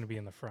 imagine it's going to be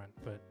in the front,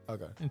 but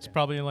Okay. It's Yeah.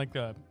 probably like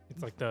a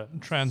it's like the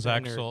transaxle.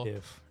 center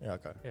diff. Yeah.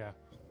 Okay.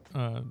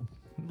 Yeah.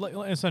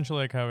 Essentially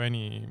like how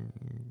any.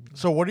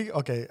 So what do you?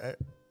 Okay.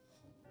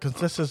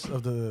 Consensus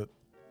of the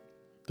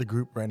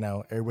group right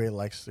now. Everybody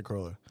likes the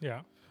Corolla.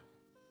 Yeah.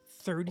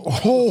 30.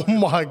 Oh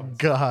my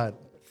god.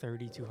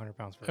 3,200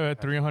 pounds for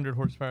 300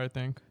 horsepower, I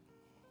think.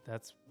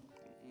 That's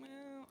well,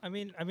 I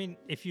mean,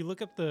 if you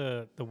look up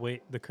the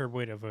weight, the curb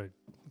weight of a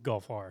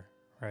Golf R,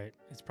 right?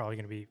 It's probably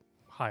going to be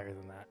higher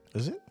than that.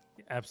 Is it?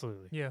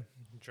 Absolutely, Yeah.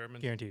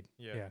 German. guaranteed.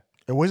 Yeah. Yeah.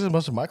 It weighs as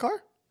much as my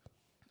car.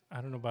 I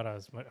don't know about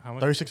us, but how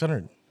much?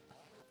 3,600.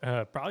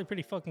 Probably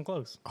pretty fucking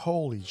close.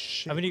 Holy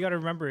shit. I mean, you got to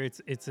remember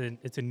it's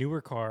a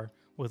newer car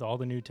with all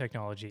the new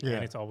technology Yeah.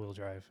 and it's all-wheel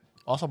drive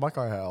Also, my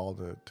car had all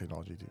the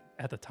technology too.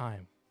 at the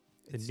time.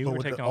 the It's- newer But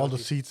with technology. all the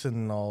seats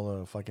and all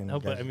the fucking. no,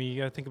 but I gadgets. mean, you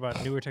got to think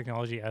about newer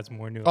technology adds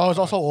more new. Oh, it's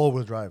also electronics.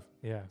 all-wheel drive.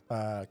 Yeah.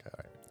 Okay, all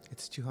right.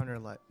 It's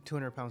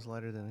 200 pounds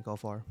lighter than a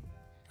Golf R.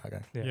 Okay.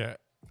 Yeah. Yeah.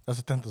 That's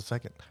a tenth of a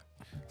second.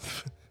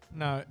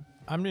 Now,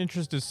 I'm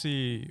interested to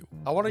see.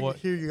 I want to what-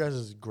 hear you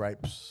guys'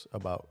 gripes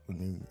about the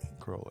new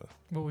Corolla.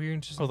 What were you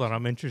interested? Hold on,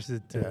 I'm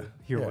interested to Yeah,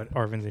 hear yeah. what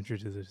Arvin's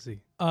interested to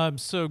see.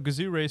 So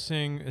Gazoo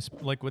Racing is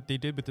like what they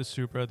did with the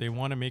Supra. They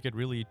want to make it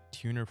really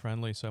tuner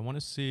friendly. So I want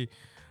to see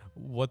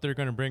what they're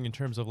going to bring in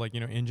terms of like,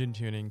 engine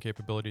tuning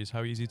capabilities,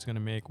 how easy it's going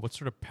to make, what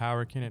sort of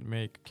power can it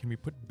make? Can we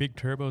put big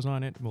turbos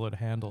on it? Will it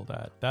handle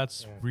that?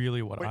 That's Yeah.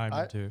 really what Wait, I'm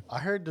into. I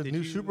heard the Did new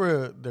you-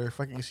 Supra, their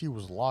fucking ECU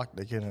was locked.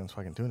 They couldn't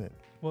fucking tune it.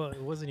 Well,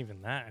 it wasn't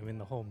even that. I mean,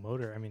 the whole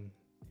motor. I mean,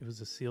 it was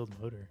a sealed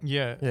motor.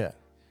 Yeah. Yeah.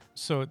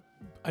 So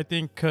I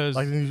think because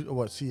Like the new,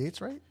 what,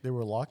 C8s, right? They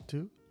were locked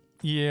too?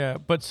 yeah,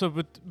 but so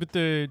with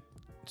the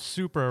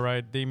Supra,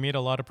 right? They made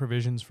a lot of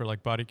provisions for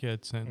like body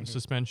kits and Mhm.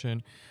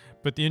 suspension,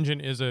 but the engine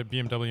is a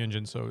BMW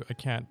engine, so I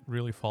can't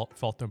really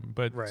fault them.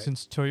 But Right.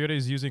 since Toyota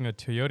is using a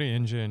Toyota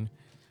engine,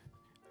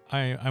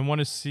 I want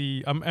to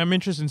see. I'm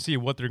interested in see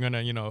what they're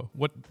gonna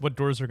what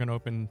doors are gonna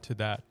open to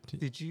that.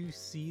 Did you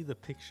see the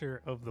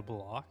picture of the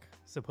block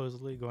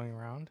supposedly going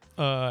around?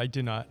 I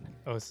did not,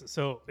 Oh,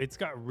 so it's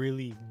got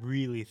really,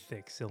 really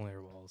thick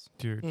cylinder walls.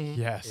 dude. Mhm.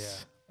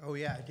 Yes. Oh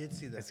yeah, I did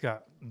see that. It's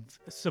got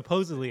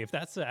supposedly, if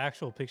that's the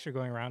actual picture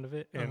going around of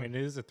it, I Uh-huh. mean,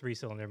 it is a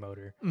 3-cylinder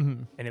motor,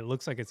 Mm-hmm. and it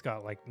looks like it's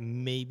got like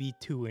maybe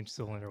 2-inch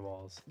cylinder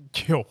walls.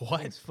 Yo,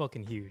 what? It's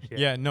fucking huge.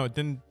 Yeah. No.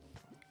 Then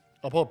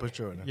I'll pull a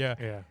picture of it. yeah,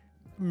 Yeah.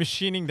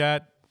 machining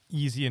that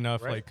easy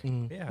enough. Right. Like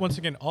Mhm. Yeah. once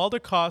again, all the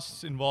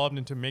costs involved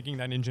into making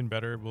that engine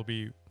better will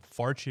be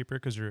far cheaper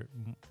because you're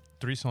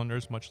 3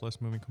 cylinders, much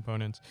less moving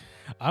components.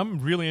 I'm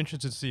really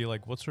interested to see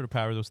like what sort of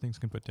power those things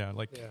can put down.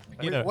 Like, Yeah.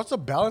 Wait, what's the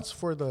balance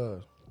for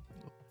the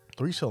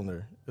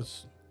 3-cylinder?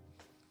 It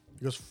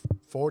goes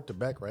forward to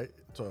back, right?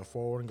 So a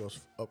forward and goes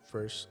up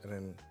first, and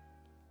then.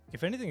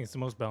 If anything, it's the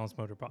most balanced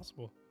motor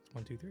possible.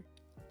 1, 2, 3.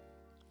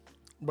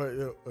 But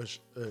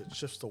it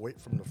shifts the weight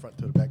from the front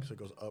to the back, so it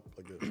goes up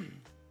like this.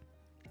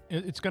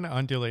 it's going to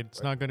undulate.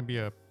 It's not going to be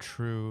a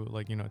true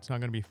it's not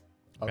going to be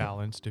Okay.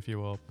 balanced, if you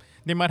will.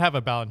 They might have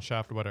a balanced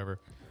shaft or whatever.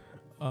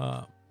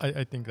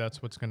 I think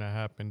that's what's going to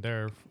happen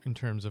there in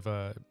terms of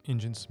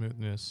engine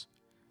smoothness.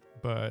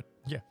 But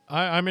yeah,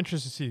 I'm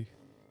interested to see.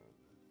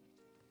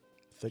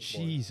 Thick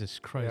Jesus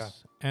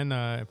Christ. And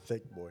boy.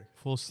 Thick boy.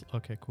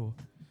 okay, cool.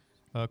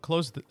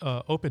 Closed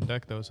open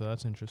deck though, so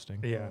that's interesting.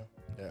 Yeah.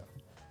 Yeah.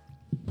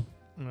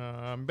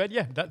 But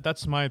yeah,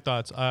 that's my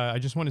thoughts. I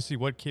just want to see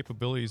what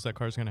capabilities that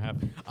car's gonna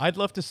have. I'd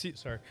love to see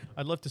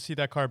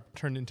that car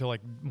turned into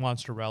like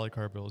monster rally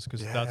car builds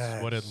because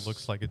that's what it Yes.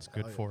 looks like it's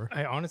good Hell yeah. for.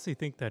 I honestly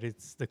think that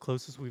it's the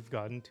closest we've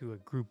gotten to a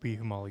Group B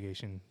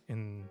homologation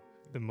in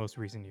the most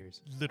recent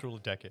years. Literal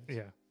decades.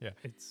 Yeah. Yeah.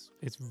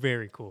 It's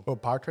very cool. Oh,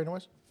 powertrain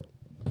wise?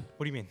 What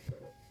do you mean?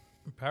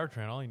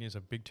 Powertrain, all you need is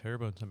a big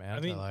turbo and some mean,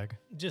 anti-lag.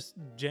 Just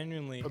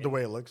genuinely. The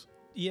way it looks.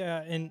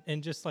 Yeah,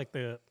 and just like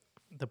the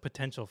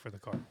potential for the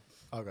car,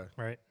 Okay.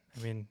 right?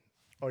 I mean,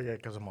 Oh yeah,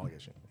 because of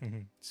homologation.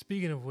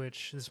 Speaking of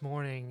which, this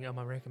morning on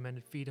my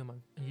recommended feed on my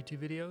YouTube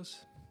videos,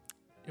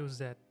 it was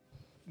that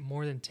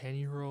more than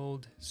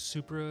 10-year-old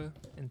Supra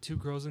and 2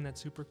 girls in that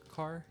Supra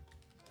car.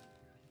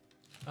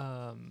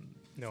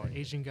 no, An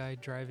Asian guy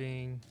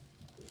driving.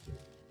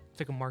 It's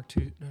like a Mark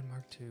II,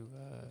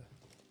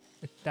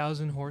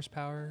 1,000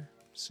 horsepower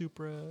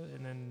Supra,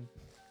 and then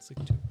it's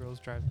like 2 girls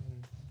driving,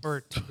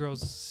 or 2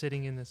 girls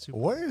sitting in the Supra.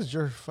 What is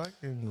your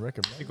fucking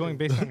recommend? you're going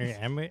based on your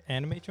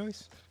anime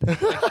choice.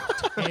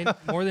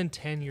 More than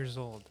 10 years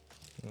old.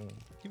 You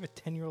have a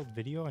 10-year-old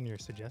video on your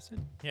suggested?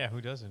 Yeah,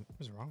 who doesn't?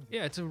 What's wrong with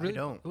Yeah, it's a really.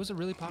 don't. It was a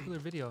really popular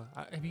video.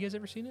 Have you guys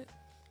ever seen it?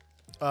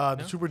 The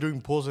No? Super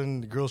doing pulls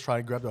and the girls trying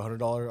to grab the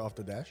 $100 off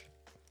the dash.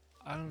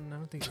 I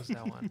don't think it was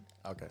that one.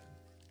 Okay.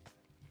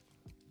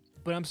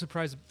 But I'm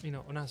surprised.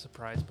 Well, not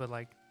surprised, but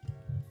like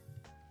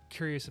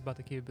curious about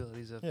the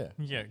capabilities of. Yeah.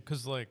 Yeah,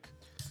 because like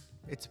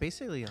It's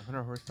basically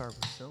 100 horsepower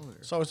per cylinder.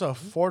 So it's a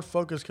Ford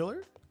Focus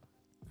killer.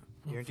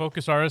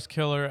 Focus RS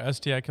killer,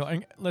 STI killer.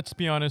 And let's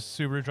be honest,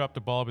 Subaru dropped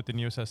the ball with the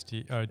Neos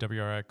ST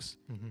WRX.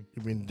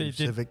 You mean They the did-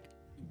 Civic?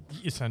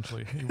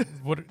 Essentially,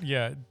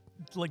 Yeah,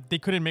 like they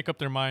couldn't make up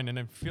their mind, and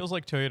it feels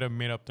like Toyota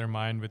made up their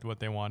mind with what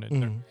they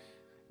wanted.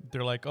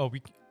 They're like, oh,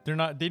 they're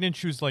not. They didn't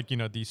choose like the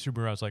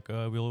Subaru. I was like,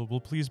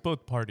 we'll please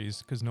both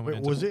parties because no one. Wait,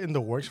 ends was up- it in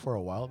the works for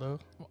a while though?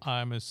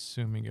 I'm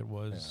assuming it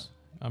was.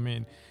 I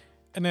mean,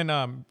 and then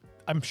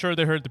I'm sure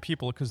they heard the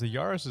people because the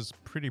Yaris is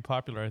pretty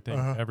popular. I think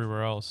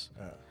everywhere else,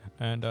 Yeah.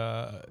 and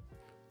So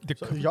the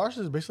Yaris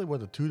is basically what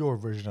the 2-door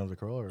version of the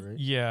Corolla, right?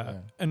 yeah,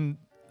 and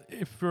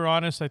if we're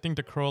honest, I think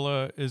the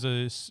Corolla is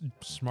a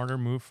smarter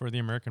move for the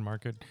American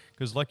market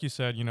because, like you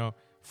said,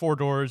 4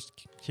 doors,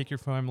 take your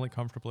family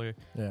comfortably.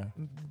 Yeah.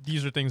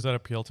 These are things that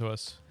appeal to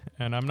us,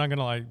 and I'm not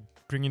gonna lie,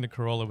 bringing the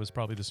Corolla was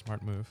probably the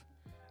smart move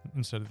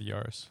instead of the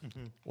Yaris.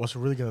 What's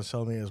really gonna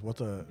sell me is what's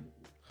the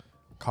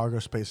cargo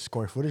space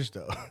square footage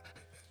though.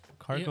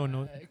 cargo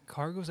no.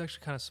 Cargo's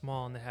actually kind of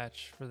small on the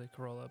hatch for the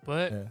Corolla,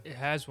 but Yeah. it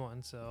has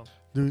one, so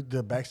Do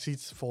the back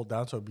seats fold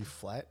down so it'd be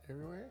flat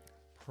everywhere?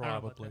 I don't know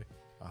about Probably.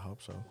 I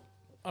hope so.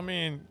 I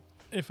mean,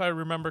 if I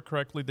remember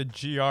correctly, the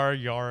GR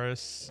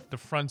Yaris, the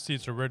front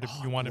seats are where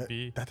you want to that,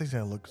 be. That thing's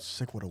gonna look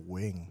sick with a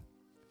wing,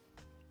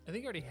 I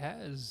think it already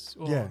has.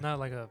 Well, Yeah. not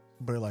like a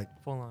but like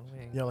full-on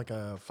wing. yeah, like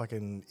a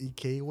fucking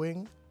EK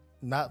wing,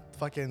 not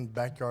fucking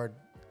backyard,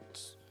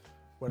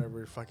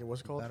 whatever fucking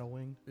what's it called? Battle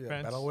wing. Yeah,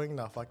 Fence. battle wing.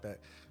 Nah, fuck that.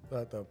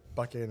 The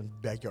fucking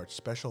backyard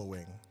special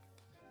wing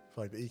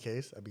for like the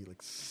EKs. That'd be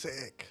like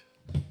sick.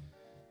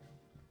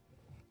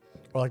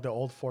 Or like the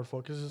old Ford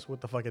Focuses with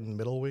the fucking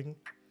middle wing.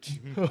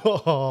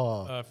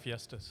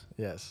 Fiestas.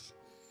 Yes.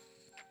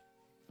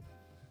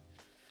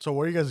 So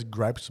what are you guys'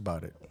 gripes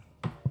about it?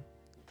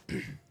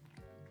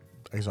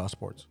 Exhaust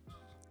ports.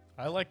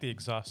 I like the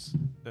exhaust,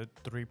 the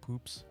 3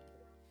 poops.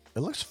 It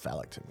looks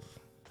phallic to me.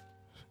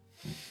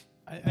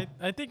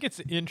 I think it's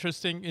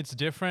interesting. It's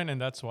different, and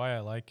that's why I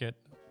like it.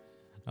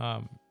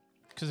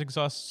 Because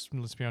exhausts,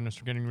 let's be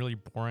honest, are getting really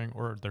boring,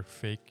 or they're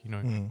fake. You know,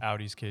 in Mhm.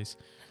 Audi's case.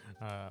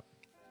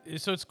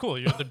 So it's cool.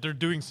 You know, they're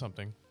doing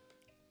something.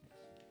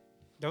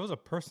 That was a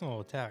personal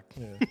attack.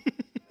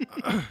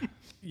 Yeah.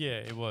 Yeah,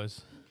 it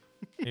was.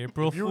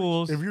 April If you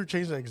Fools. if you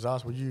change the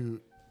exhaust, would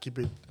you keep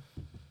it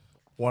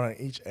one on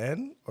each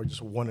end or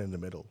just one in the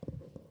middle?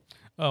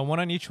 One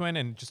on each one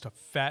and just a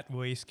fat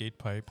wastegate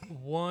pipe.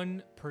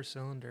 One per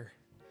cylinder.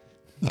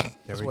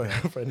 That's what I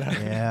have right now.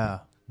 Yeah.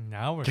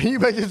 Now we're Can you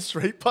imagine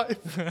straight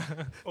pipe?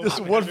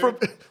 Just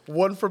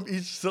one from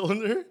each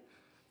cylinder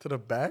to the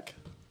back.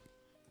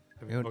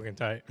 That'd be fucking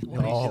tight.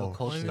 When you do Oh, a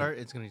cold shit. start,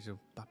 it's gonna do.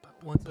 Pop,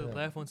 pop. One to the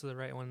left, one to the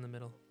right, one in the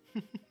middle.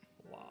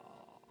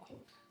 Wow.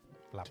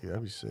 Dude,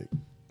 that'd be sick.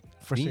 Can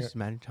First you thing, just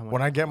imagine how much?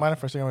 when I get mine, the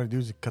first thing I'm gonna do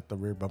is cut the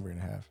rear bumper in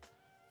half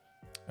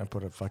and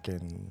put a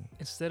fucking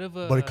Instead of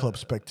a Buddy Club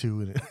Spec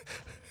 2 in it.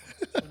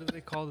 what do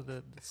they call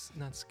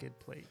not skid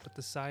plate, but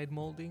the side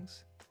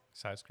moldings?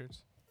 side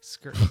skirts.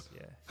 Skirts,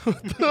 yeah.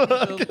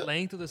 The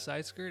length of the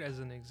side skirt as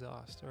an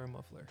exhaust or a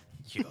muffler.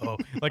 Yo,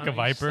 like On a each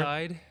Viper.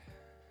 Side,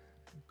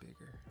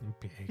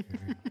 bigger.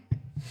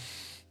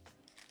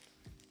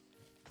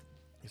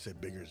 He said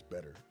bigger is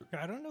better.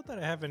 I don't know that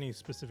I have any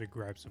specific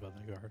gripes about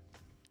the car.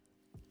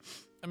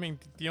 I mean,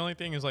 the only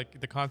thing is like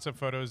the concept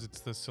photos. It's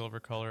the silver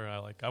color.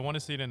 I want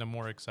to see it in a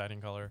more exciting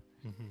color.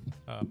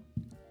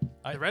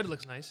 The red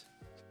looks nice.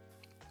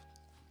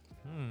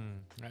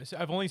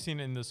 I've only seen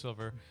it in the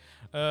silver.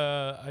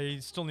 I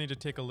still need to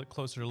take a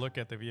closer look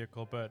at the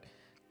vehicle, but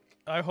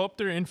I hope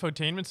their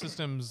infotainment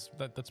systems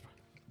that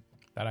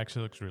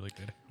actually looks really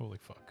good. Holy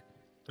fuck!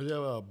 Does it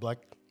have black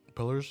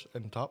pillars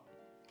in the top?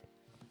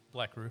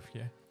 Black roof,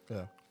 yeah.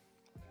 Yeah.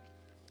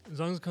 As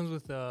long as it comes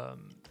with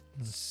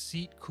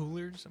seat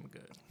coolers, I'm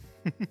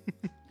good.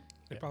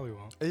 They probably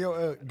won't. Hey,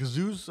 yo,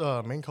 Gazoo's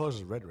main colors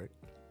is red, right?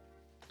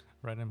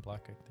 Red and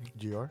black, I think.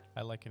 GR?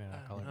 I like it in I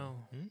that don't color.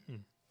 know.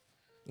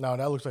 No,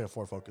 that looks like a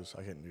Ford Focus.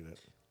 I can't do that.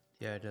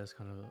 Yeah, it does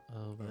kind of a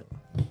little bit.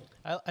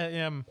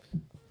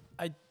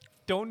 I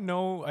don't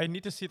know. I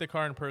need to see the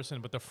car in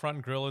person, but the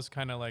front grille is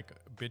kind of like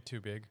a bit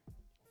too big.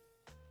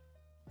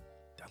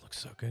 That looks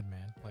so good,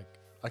 man. Like,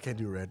 I can't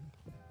do red.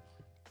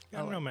 I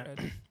don't know, man.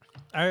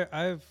 red.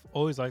 I've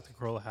always liked the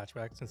Corolla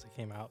hatchback since it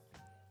came out.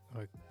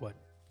 Like, what,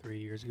 3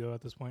 years ago at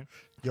this point?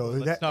 Yo, if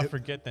let's that, not if,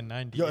 forget the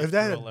 90. yo, if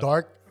that had a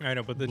dark I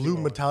know, but the blue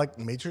Corolla- metallic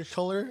matrix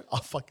color, I'll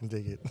fucking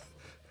dig it.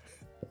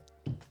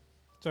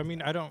 So, I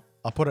mean, I don't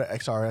I'll put an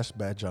XRS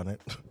badge on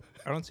it.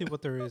 see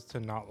what there is to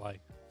not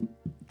like.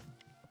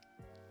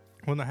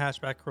 When the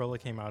hatchback Corolla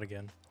came out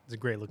again, it's a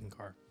great looking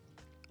car.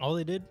 All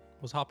they did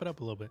was hop it up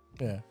a little bit.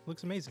 Yeah.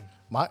 Looks amazing.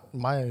 My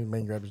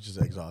main grab is just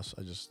exhaust.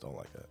 I just don't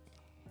like that.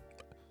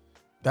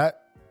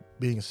 That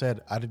being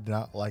said, I did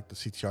not like the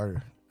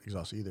CTR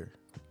exhaust either.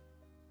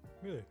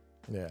 Really?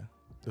 Yeah.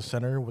 The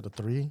center with the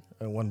 3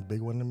 and one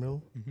big one in the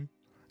middle. Mm-hmm.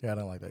 Yeah, I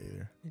don't like that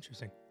either.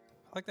 Interesting.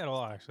 I like that a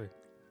lot, actually.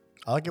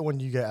 I like it when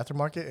you get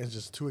aftermarket and it's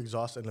just 2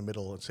 exhausts in the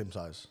middle at the same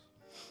size.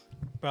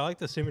 But I like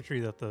the symmetry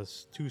that the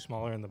 2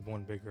 smaller and the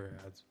 1 bigger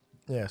adds.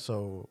 Yeah,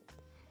 so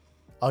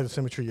I like the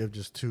symmetry of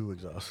just 2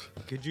 exhausts.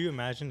 Could you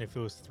imagine if it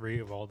was 3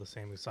 of all the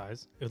same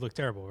size? It would look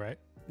terrible, right?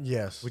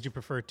 Yes. Would you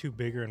prefer 2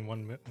 bigger and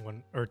one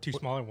or 2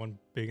 smaller and 1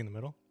 big in the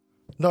middle?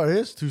 No, it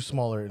is 2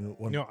 smaller and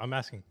 1. No, I'm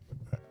asking.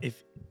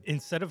 If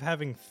instead of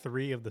having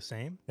 3 of the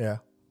same Yeah,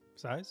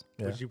 size,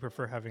 Yeah. would you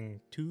prefer having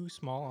 2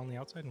 small on the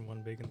outside and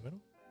 1 big in the middle?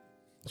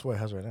 that's what it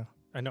has right now.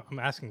 I know. I'm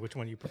asking which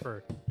one you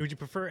prefer. Would you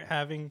prefer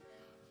having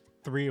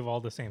 3 of all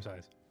the same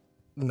size?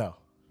 No.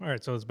 All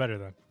right, so it's better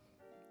then.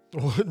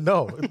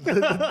 No,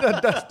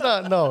 that's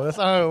not. No, that's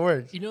not how it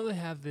works. You know they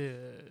have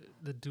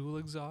the dual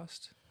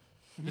exhaust,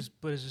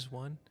 but it's just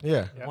one.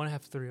 Yeah. Yeah. I want to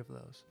have 3 of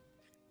those.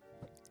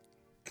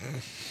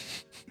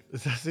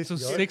 Is that So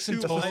CTR? 6 in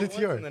That's total. a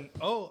CTR. And then,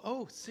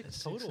 That's 6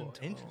 6 total. in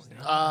total, Interesting.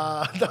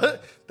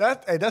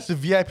 yeah. That's the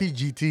VIP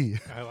GT.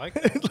 I like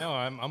that. No,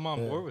 I'm on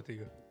Yeah. board with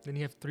you. Then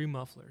you have 3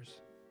 mufflers,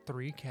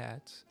 3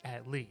 cats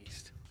at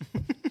least.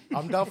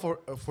 I'm down for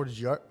the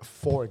GR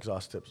 4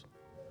 exhaust tips.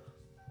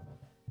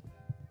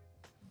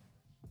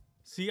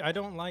 See, I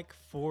don't like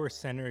 4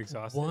 center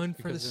exhausts. One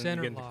for the because then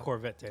center you get into lock.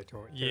 Corvette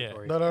territory. Yeah.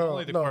 territory. No,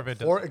 Only the no. Corvette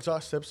does 4 it.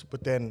 exhaust tips,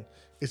 but then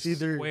it's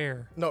either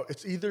Where? no,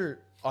 it's either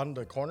on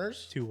the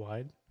corners. Too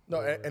wide. No,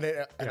 Or- and then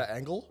at Yeah. an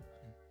angle.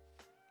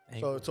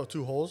 Angle. So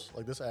 2 holes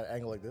like this at an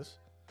angle like this.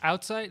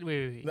 Outside?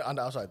 Wait. No, on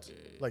the outside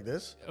like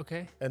this,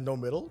 Okay. and no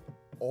middle,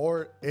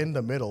 or in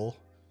the middle,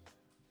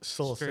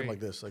 still same Straight. like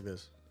this, like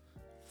this.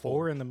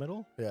 4 in the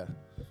middle. Yeah.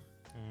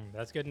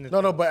 That's getting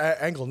into No, but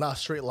at angle, not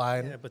straight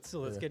line. Yeah, but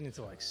still, it's Yeah. getting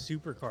into like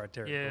supercar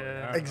territory. Yeah. I don't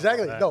know about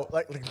Exactly. that. No,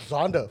 like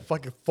Zonda,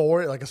 fucking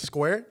 4 like a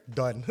square,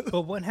 done.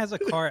 But when has a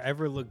car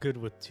ever looked good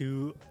with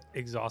 2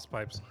 exhaust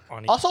pipes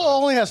on each? Also, it side?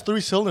 only has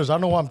 3 cylinders. I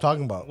don't know what I'm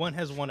talking about. When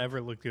has one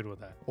ever looked good with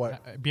that?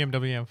 What?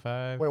 BMW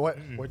M5. Wait, what?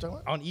 What are you talking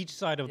about? On each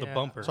side of the Yeah.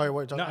 bumper. Sorry, what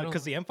are you No, talking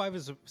because the M5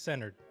 is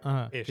centered.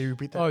 Uh-huh. Ish. Can you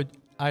repeat that? Oh,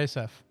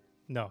 ISF.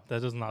 No,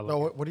 that does not look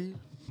No, good. what do you?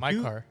 My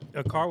Two- car.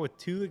 A car with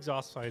 2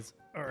 exhaust sides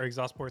or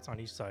exhaust ports on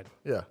each side.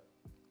 Yeah.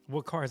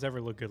 What car has ever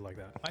looked good like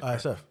that?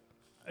 ISF.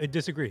 I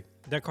disagree.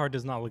 That car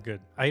does not look good.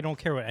 I don't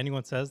care what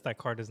anyone says. That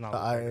car does not The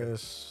look very good.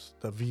 IS,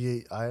 the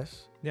V8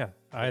 IS. Yeah,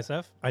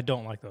 ISF. I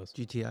don't like those.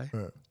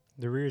 GTI.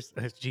 The rears,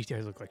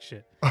 GTIs look like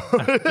shit.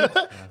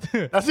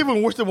 That's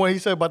even worse than what he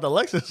said about the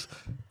Lexus.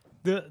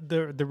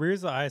 The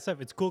rears of the ISF,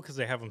 it's cool because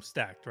they have them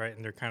stacked, right?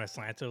 And they're kind of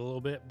slanted a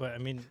little bit. But I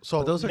mean, So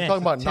But those are you're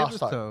talking about not tips,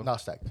 stacked. though.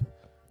 Not stacked.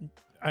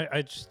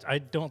 I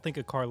don't think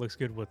a car looks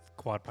good with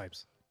quad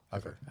pipes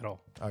Okay. at all,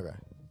 Okay.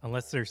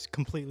 unless they're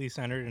completely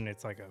centered and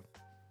it's like a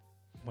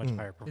much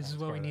higher performance. This is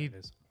what car we than need. it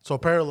is. So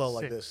parallel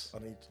like 6. this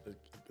on each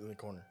in the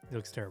corner. It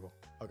looks terrible.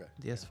 Okay.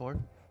 The S4.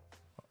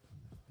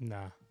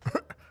 Nah,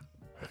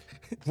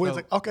 Wayne's So-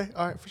 like, okay,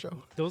 all right, for sure.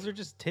 those are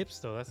just tips,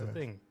 though. That's the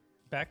thing.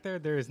 Back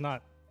there is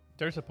not.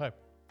 There's a pipe.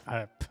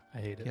 I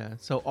hate it. Yeah.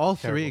 So all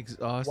three Terrible.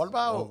 exhausts What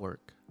about- all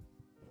work.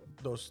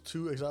 Those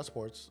 2 exhaust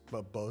ports,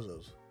 but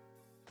Bozos.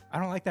 I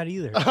don't like that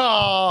either. I don't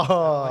like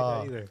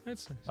Oh. that either.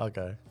 That's nice.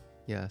 Okay.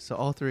 Yeah. So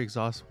all 3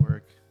 exhausts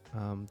work.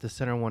 The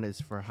center one is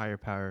for higher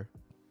power.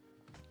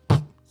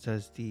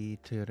 Says the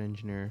Toyota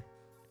engineer.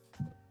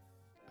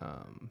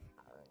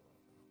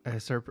 At a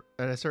certain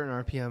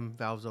RPM,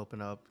 valves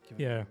open up.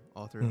 Giving Yeah. you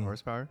all 3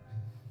 horsepower.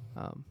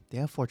 They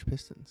have forged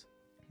pistons.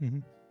 Mm-hmm.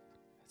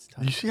 It's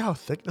tough. You see how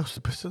thick those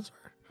pistons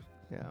are?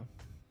 Yeah.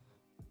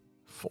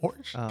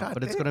 Forged? God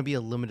But it's damn. gonna be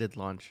a limited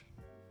launch,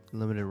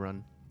 limited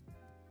run.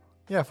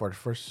 Yeah, for the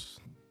first.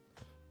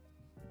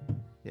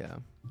 Yeah.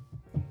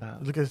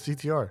 Look at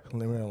CTR,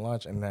 limited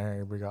launch, and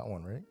there we got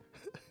one, right?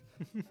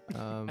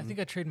 I think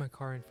I trade my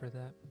car in for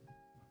that.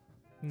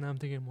 Now I'm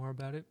thinking more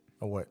about it.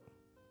 Or what?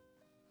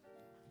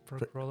 For a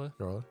Fi- Corolla.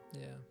 Corolla?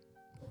 Yeah.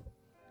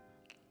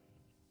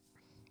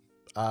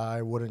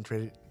 I wouldn't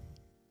trade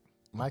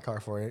my car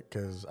for it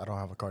because I don't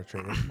have a car to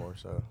trade in for.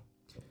 So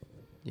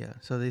Yeah.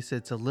 So they said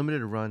it's a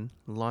limited run,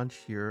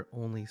 launch year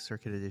only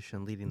circuit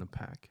edition leading the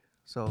pack.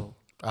 So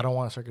I don't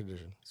want a circuit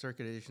edition.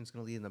 circuit edition is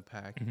gonna lead in the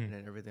pack, Mhm. and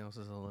then everything else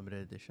is a limited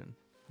edition.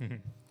 Mm-hmm.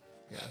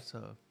 Yeah.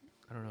 So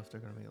I don't know if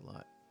they're gonna make a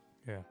lot.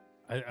 Yeah.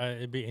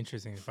 It'd be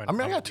interesting to find. I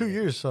mean, I got 2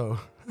 years, so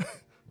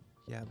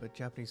Yeah, but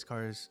Japanese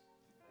cars,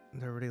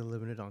 they're already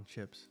limited on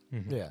chips.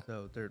 Mm-hmm. yeah.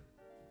 So they're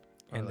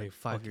And like they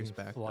 5 years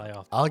fucking back. fly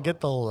off. I'll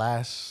get the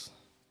last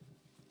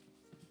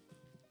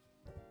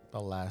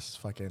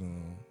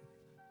fucking.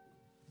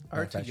 Our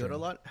manufacturing. Toyota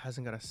lot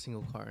hasn't got a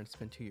single car, and it's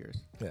been 2 years.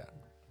 Yeah.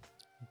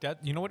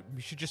 That you know what?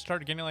 We should just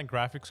start getting like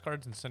graphics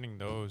cards and sending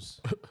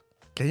those.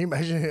 Can you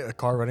imagine a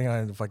car running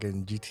on a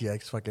fucking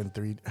GTX fucking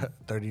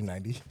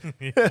 3090?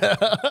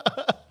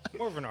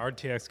 More of an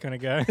RTX kind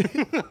of guy.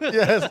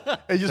 Yes.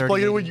 And you just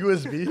plug it in with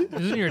 3080. USB.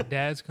 Isn't your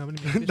dad's company?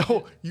 make this No,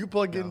 shit? you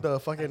plug in the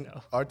fucking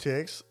know.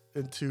 RTX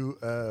into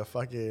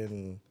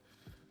fucking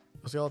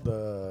what's it called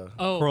the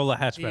Oh, Corolla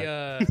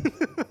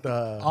hatchback.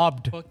 the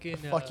Obd. fucking.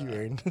 fuck you,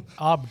 Aaron.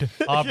 Obd.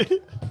 Obd.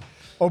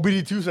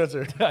 OBD2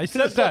 sensor. I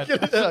said that. I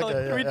said it Okay, like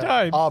yeah, 3 yeah.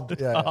 times. Obd,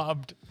 yeah.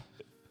 Obd.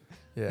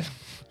 Yeah.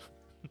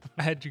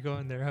 I had you go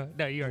in there. Huh?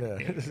 No, you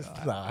already Yeah. did.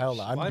 Nah, hell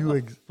no. Why I'm the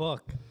doing.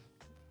 fuck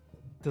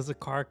does the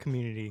car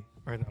community,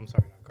 or I'm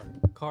sorry,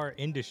 not car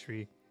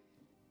industry,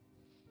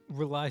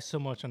 rely so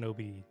much on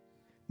OBD?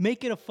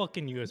 Make it a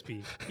fucking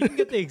USB. You can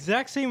get the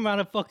exact same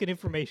amount of fucking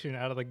information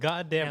out of the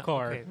goddamn Now,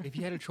 car. okay, if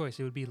you had a choice,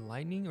 it would be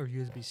Lightning or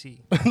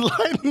USB-C.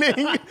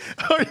 Lightning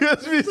or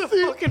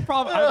USB-C. Fucking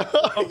problem.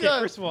 Okay,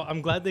 God. first of all,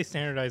 I'm glad they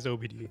standardized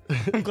OBD.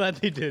 I'm glad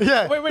they did.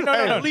 Yeah. Wait, no,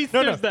 Hey, no, At least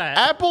no, there's that.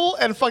 Apple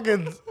and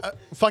fucking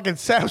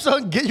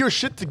Samsung, get your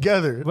shit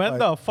together. When Like,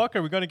 the fuck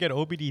are we gonna get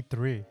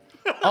OBD3?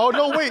 oh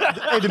no, wait.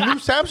 Hey, the new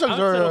Samsungs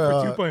I'll are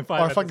settle for 2.5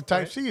 are at fucking this Type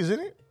point. C, isn't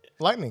it?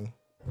 Lightning.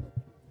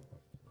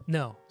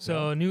 No.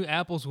 So new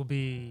Apples will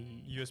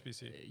be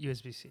USB-C.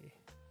 USB-C.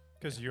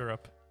 Because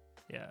Europe.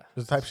 Yeah.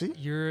 Is it Type C?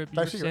 You're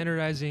Type C, right?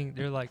 standardizing.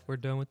 They're like, we're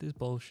done with this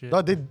bullshit.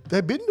 No,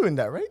 they've been doing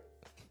that, right?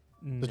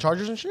 No. The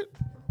chargers and shit.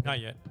 Not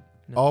yet.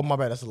 No. Oh my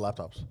bad, that's the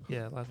laptops.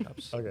 Yeah,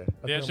 laptops. Okay.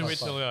 They have to wait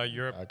till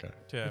Europe Okay.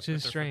 to Which put is their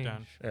foot strange.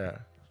 down. Yeah.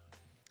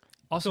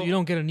 Also, So- you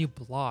don't get a new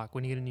block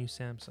when you get a new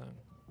Samsung,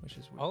 which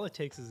is weird. All it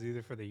takes is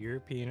either for the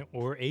European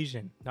or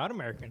Asian, not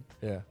American,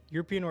 Yeah.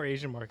 European or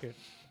Asian market,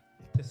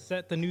 to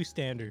set the new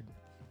standard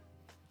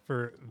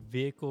for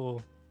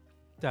vehicle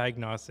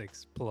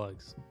diagnostics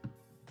plugs.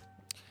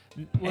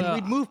 And Well,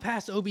 we'd move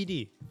past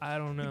OBD. I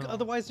don't know.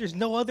 Otherwise, there's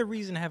no other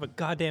reason to have a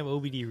goddamn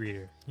OBD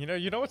reader.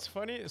 You know what's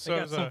funny? I So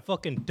got some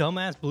fucking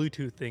dumbass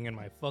Bluetooth thing in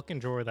my fucking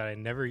drawer that I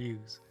never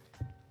use.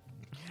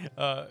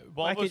 Bob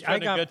was I trying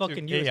to got get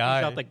fucking to USBs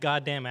AI. out the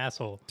goddamn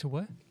asshole. To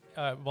what?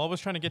 Bob was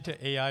trying to get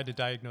to AI to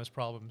diagnose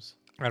problems.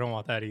 I don't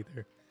want that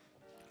either.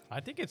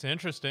 I think it's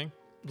interesting.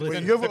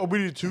 Wait, you have an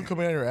OBD2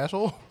 coming out of your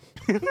asshole?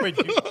 Wait,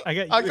 you,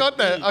 I got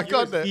that. I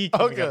got that. USB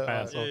coming Okay. up my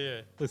asshole.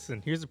 yeah.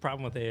 Listen, here's the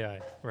problem with AI,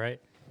 right?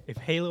 If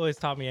Halo has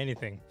taught me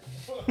anything,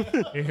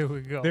 Here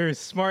we go. there's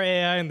smart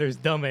AI and there's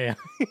dumb AI,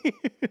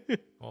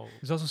 Well,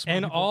 There's also smart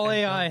and people all and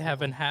AI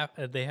dumb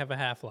have they have a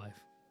half-life.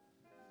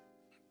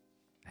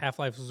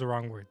 Half-life is the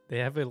wrong word. They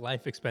have a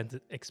life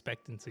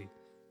expectancy.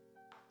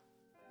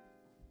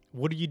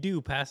 What do you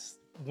do past?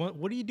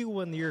 What do you do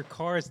when your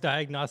car's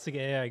diagnostic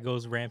AI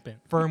goes rampant?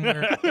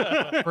 firmware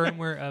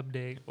firmware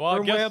update. well, I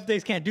Firmware guess,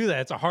 updates can't do that.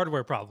 It's a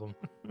hardware problem.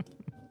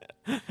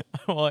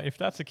 well, if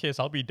that's the case,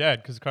 I'll be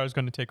dead because the car's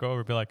going to take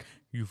over. Be like,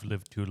 you've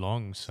lived too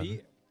long, son.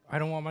 See, I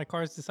don't want my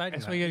cars deciding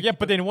That's that. why you gotta Yeah, keep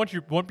but then it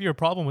won't be your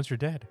problem once you're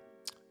dead.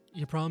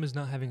 your problem is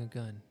not having a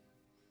gun.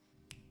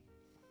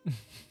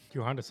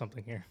 You're onto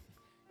something here.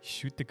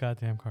 Shoot the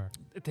goddamn car.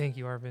 Thank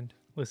you, Arvind.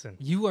 Listen,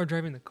 You are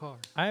driving the car.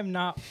 I am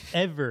not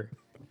ever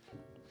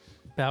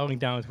bowing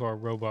down to our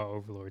robot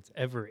overlords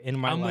ever in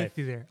my I'm life. with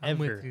you there.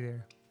 I'm Ever. with you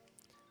there.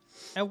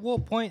 At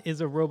what point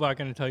is a robot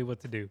going to tell you what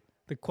to do?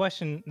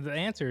 The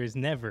answer is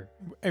never.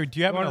 Hey, do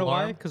you have You an wanna know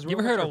why? alarm? Because You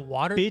ever heard of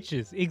water?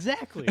 bitches?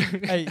 Exactly.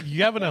 Hey,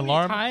 you have an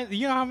alarm?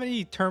 You know how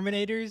many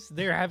Terminators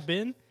there have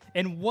been,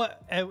 and in which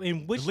At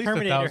least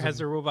Terminator 1,000. has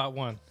a robot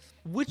won?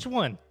 Which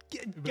one?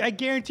 I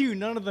guarantee you,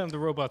 none of them the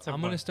robots have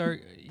I'm won. gonna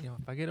start.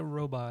 If I get a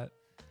robot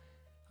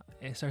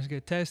and it starts to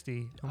get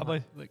testy, How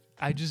about-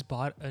 I just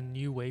bought a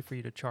new way for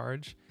you to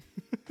charge.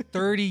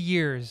 30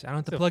 years. I don't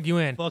have to It's a plug you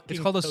in. It's fucking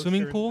called a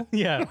swimming toaster. pool.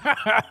 Yeah,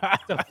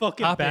 the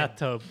fucking Hop in.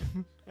 bathtub.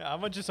 Yeah, I'm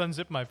going to just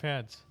unzip my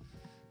pants.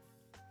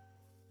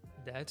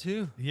 That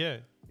too. Yeah.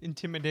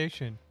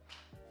 Intimidation.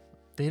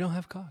 They don't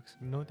have cocks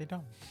No, they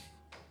don't.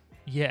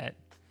 yet.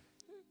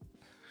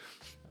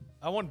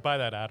 I won't buy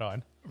that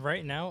add-on.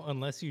 Right now,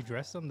 unless you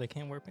dress them, they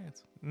can't wear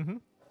pants. Mm-hmm.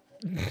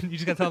 You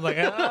just got to tell them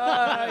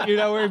like, you're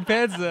not wearing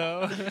pants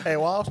though. Hey,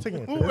 while I was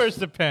taking Who wears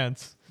the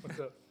pants?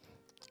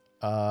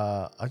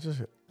 I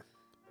just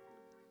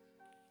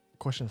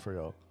question for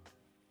y'all.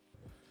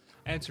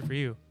 Answer for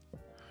you.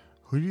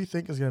 Who do you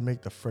think is gonna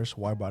make the first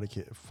wide body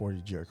kit for the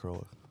GR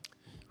Corolla?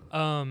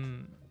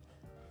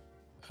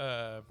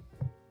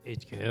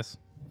 HKS.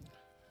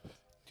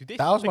 Do they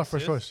That was still my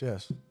first exist?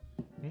 choice.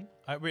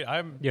 Yes,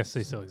 I'm Yes,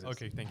 they still exist.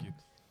 okay. Thank you.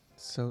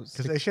 So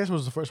because HKS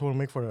was the first one to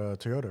make for the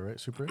Toyota, right?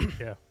 Supra.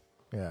 Yeah.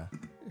 Yeah.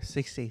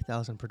 6 to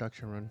 8,000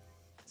 production run.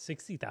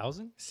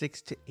 60,000?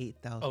 6 to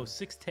 8,000. Oh,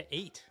 6 to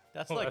 8.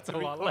 That's Oh, like that's a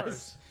three lot cars.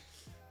 less.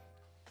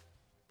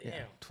 yeah.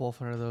 Damn.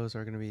 1,200 of those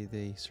are going to be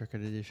the circuit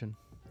edition.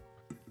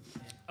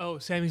 Oh,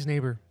 Sammy's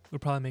neighbor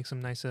would probably make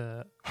some nice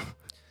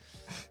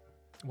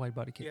wide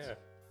body kits. Yeah.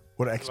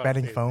 With an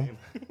expanding foam.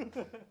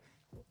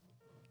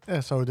 Yeah.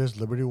 So there's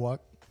Liberty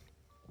Walk.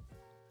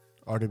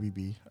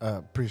 RWB.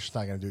 Pretty sure it's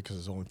not gonna do it because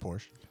it's only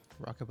Porsche.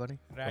 Rocket Bunny?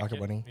 Rocket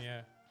Bunny.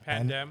 Yeah.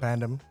 Pan- Pandem.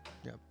 Pandem.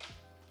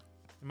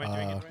 Am I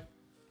doing it right?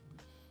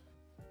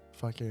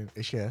 Fucking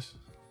HKS.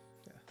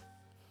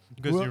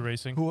 Because Who you're el-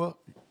 racing. Who? Oh,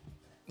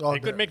 They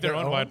could make their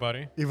own wide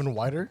body. Even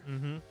wider.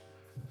 Mm-hmm.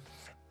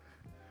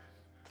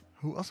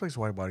 Who else makes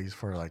wide bodies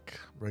for like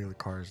regular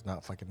cars,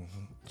 not fucking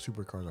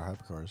supercars or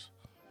hypercars?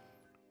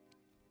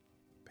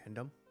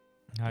 Pandem?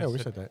 Yeah, we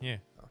said that. Yeah.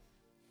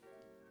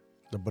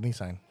 The bunny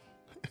sign.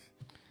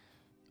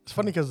 It's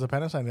funny because the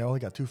Pandem sign, they only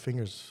got 2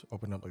 fingers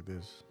open up like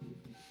this.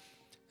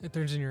 It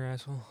turns in your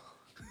asshole.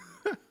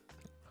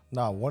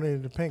 Nah, 1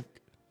 in the pink,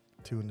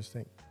 2 in the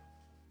stink.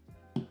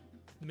 The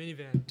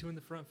minivan, 2 in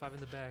the front, 5 in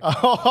the back.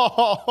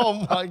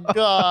 Oh my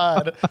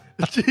God.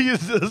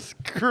 Jesus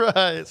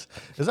Christ.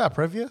 Is that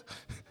Previa?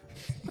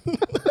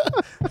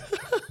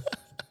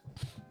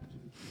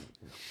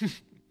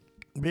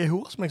 Yeah, who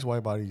else makes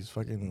wide bodies?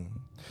 Fucking.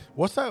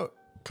 What's that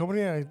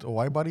company? A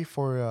wide body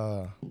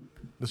for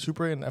the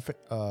Supra and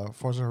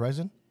Forza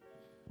Horizon?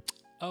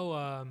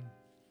 Oh,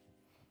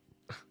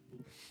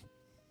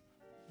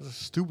 It's a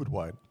stupid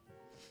wide.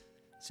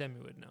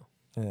 Sammy would know.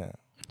 Yeah.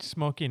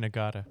 Smokey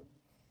Nagata.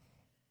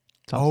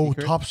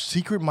 Secret? Top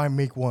Secret might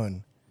make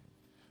one.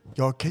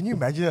 Yo, can you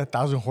imagine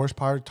 1,000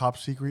 horsepower Top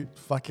Secret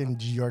fucking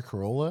GR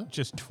Corolla?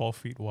 Just 12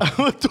 feet wide.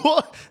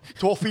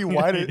 12 feet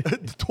wide.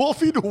 12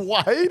 feet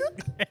wide?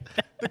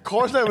 The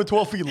car's not even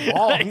 12 feet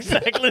long.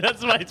 Exactly.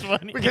 That's why it's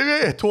funny.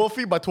 Okay, 12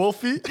 feet by 12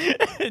 feet.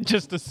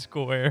 Just a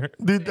square.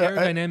 Dude, The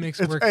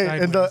aerodynamics work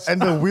and sideways.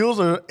 the wheels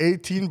are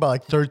 18 by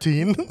like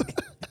 13.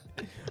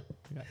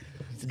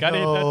 It's got to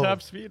hit that Yo,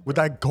 top speed. with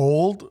that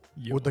gold,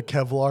 Yo. with the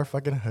Kevlar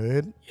fucking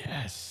hood.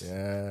 Yes.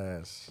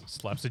 Yes.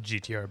 Slaps a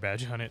GTR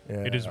badge on it.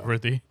 Yeah. It is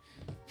worthy.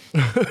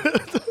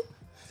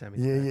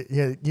 Sammy's Yeah, back.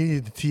 yeah, yeah. You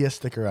need the TS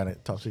sticker on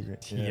it. Top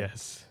Secret. Yeah.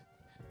 Yes.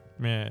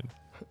 Man.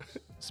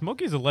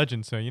 Smokey's a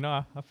legend, so you know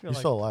I feel He's like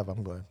still alive.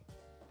 I'm glad.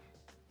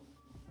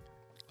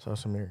 So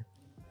Samir,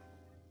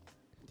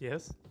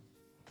 Yes.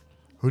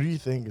 who do you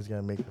think is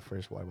gonna make the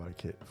first wide body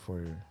kit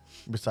for?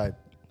 Beside,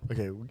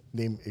 okay,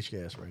 name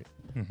HKS, right?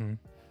 Mm-hmm.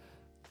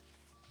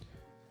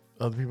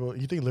 Other people,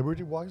 you think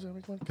Liberty Walk is gonna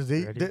make one? Because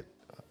they Ready? did.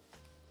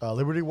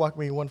 Liberty Walk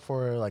made one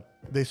for like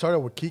they started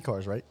with key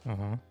cars, right? Uh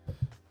huh.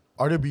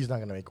 RWB is not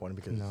gonna make one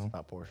because No. it's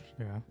not Porsche.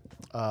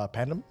 Yeah.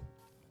 Pandem,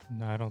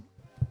 No, I don't.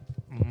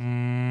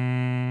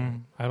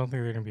 I don't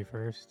think they're gonna be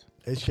first.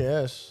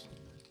 HKS,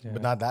 Yeah.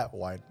 but not that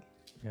wide.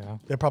 Yeah.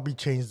 They probably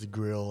changed the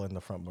grill and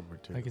the front bumper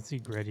too. I could see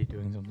Gretty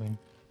doing something.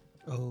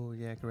 Oh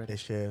yeah, correct.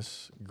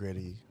 HKS,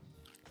 gritty.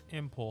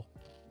 Impul.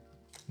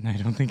 And I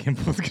don't think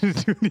Impul's gonna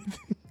do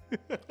anything.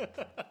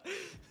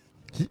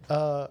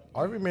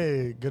 RV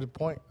made a good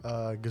point.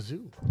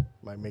 Gazoo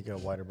might make a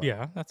wider body.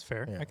 Yeah, that's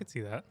fair. Yeah. I could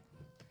see that.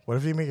 What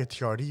if they make a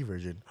TRD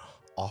version,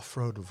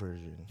 off-road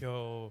version?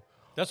 Yo,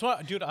 that's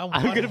what, dude. I'm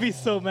gonna be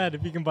so mad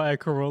if you can buy a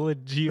Corolla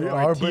GR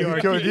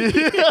TRD.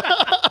 TRD.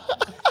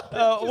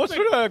 What's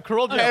with a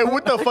Corolla? Hey,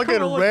 with the fucking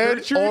Corolla red,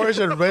 Gertrude. orange,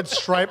 and red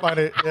stripe on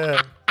it.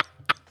 Yeah,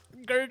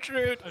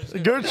 Gertrude.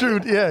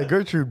 Gertrude. Yeah,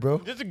 Gertrude, bro.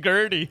 Just a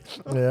Gertie.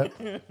 Yeah,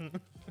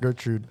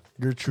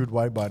 Gertrude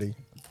wide body.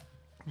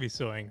 I'd be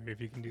so angry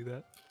if you can do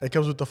that. It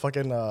comes with the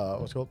fucking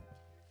what's it called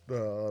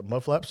the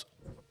mud flaps.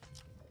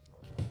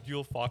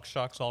 Dual Fox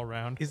shocks all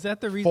around. Is that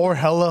the reason? 4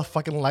 hella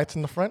fucking lights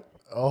in the front.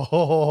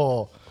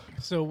 Oh,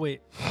 So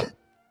wait,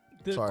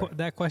 Sorry.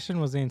 that question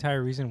was the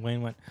entire reason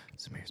Wayne went,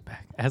 Samir's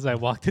back, as I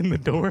walked in the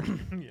door.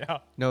 Yeah.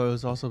 No, it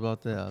was also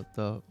about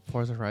the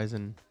Forza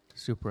Horizon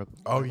Supra.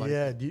 oh wide body.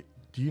 yeah.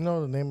 Do you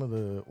know the name of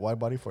the wide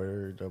body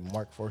for the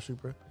Mark IV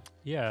Supra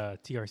Yeah,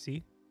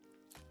 TRC.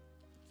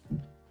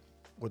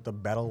 with the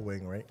battle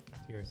wing, right?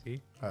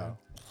 TRC. Oh.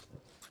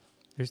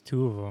 There's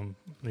two of them.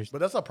 But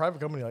that's a private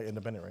company, like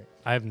independent, right?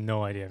 I have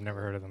no idea. I've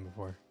never heard of them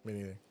before. Me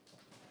neither.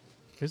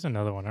 There's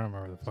another one. I don't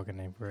remember the fucking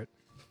name for it.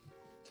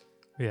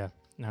 But yeah,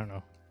 I don't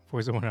know.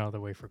 Forza went out of the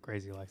way for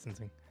crazy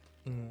licensing.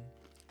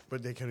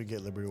 But they couldn't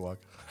get Liberty Walk.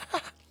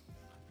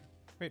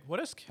 Wait, what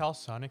does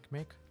Calsonic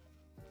make?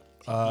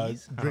 TVs? I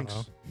don't Drinks.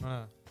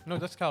 know. No,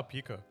 that's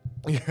Calpico.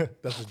 Yeah,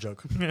 that's a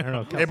joke. I don't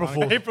know. April Calsonic-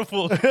 Fool's. April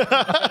Fool's.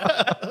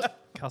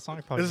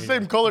 Calsonic probably It's the made,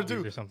 same like, color, TVs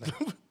too. or something.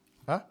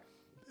 Huh?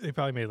 They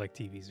probably made like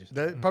TVs or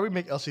something. They probably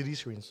make LCD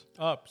screens.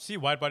 See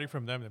wide body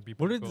from them. That'd be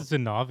What pretty did cool.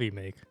 Zanavi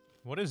make?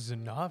 What is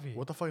Zanavi?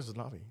 What the fuck is the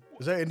Navi?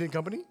 Is that an Indian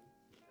company?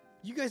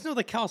 You guys know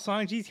the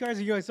Calsonic GTRs?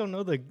 You guys don't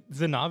know the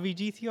Zanavi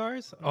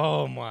GTRs?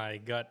 Oh my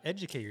god.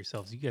 Educate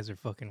yourselves. You guys are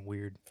fucking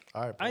weird.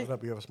 All right, pull it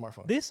up. You have a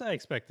smartphone. This I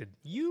expected.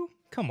 You?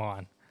 Come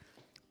on.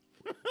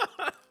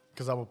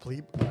 Because I'm a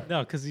plebe.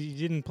 No, because you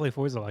didn't play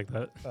Forza like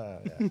that. Yeah.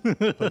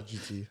 Play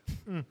GT.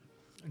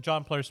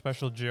 John Player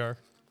Special GR.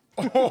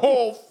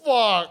 Oh,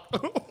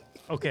 fuck.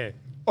 Okay.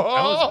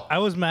 Oh. I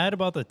was mad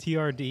about the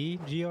TRD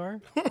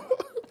GR.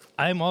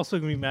 I'm also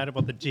going to be mad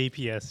about the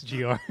JPS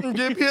GR.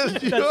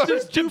 JPS That's GR.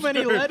 just too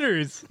many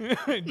letters.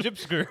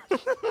 Gypsker.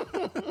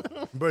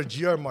 Bro,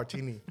 GR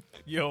Martini.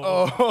 Yo.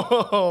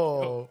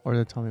 Oh. Or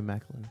the Tommy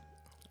Macklin.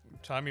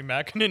 Tommy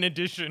Mackinnon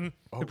edition.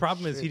 The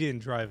problem is he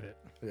didn't drive it.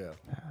 Yeah.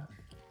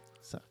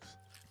 Sucks.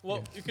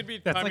 Well, it could be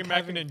That's Tommy like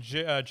having-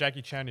 Mackinnon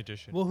Jackie Chan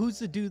edition. Well, who's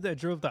the dude that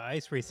drove the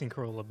ice racing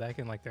Corolla back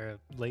in like the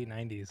late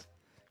 90s?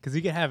 Because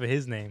he could have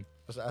his name.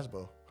 That's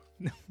Asbo.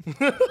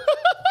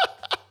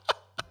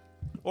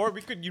 Or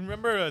we could. You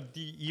remember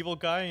the evil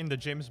guy in the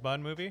James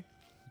Bond movie?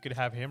 You could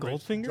have him.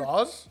 race- Goldfinger?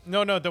 Jaws?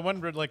 No, the one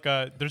where like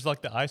there's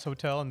like the ice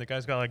hotel and the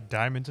guy's got like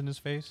diamonds in his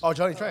face. Oh,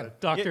 Johnny Tran.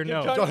 Dr.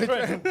 Yeah, No. Johnny-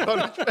 Johnny Tran.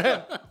 Johnny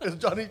Tran. It's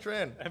Johnny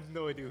Tran. I have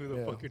no idea who the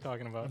Yeah. fuck you're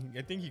talking about.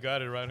 I think you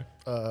got it right.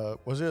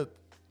 Was it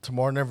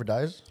Tomorrow Never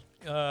Dies?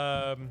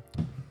 Yeah,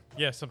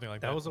 something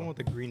like that. That was the one with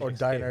the green Or next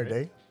Die day, Another right?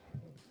 Day?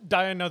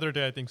 Die Another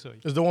Day. I think so.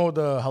 It's the one with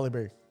the Halle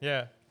Berry.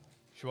 Yeah,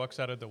 she walks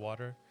out of the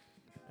water,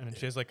 and then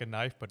she has like a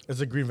knife, but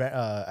It's a green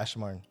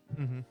Aston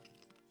Martin.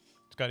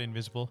 it's got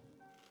invisible.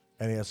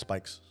 And he has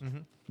spikes Mm-hmm.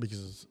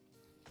 because it's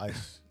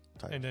ice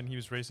type. And then he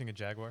was racing a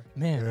Jaguar.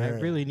 Man, I Yeah.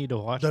 really need to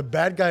watch The it.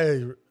 bad guy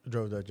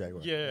drove the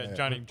Jaguar. Yeah,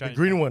 Johnny. The Johnny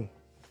green one.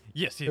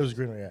 Yes, It was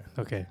green one, yeah.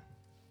 Okay.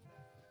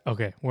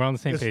 Okay, we're on the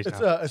same page It's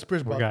now. it's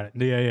Pierce We Brosnan.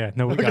 got it. Yeah.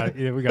 No, we got it.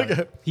 Yeah, we got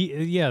Okay.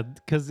 it. Yeah,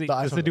 because The it's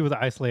ice to one. do with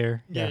the ice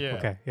layer. Yeah, yeah.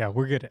 Okay. Yeah,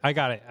 we're good. I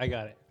got it.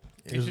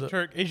 It was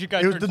the- Asian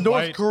guy It was the turns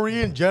North white.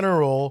 Korean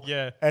general.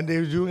 Yeah. And they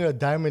were doing a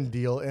diamond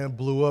deal and it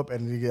blew up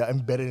and he got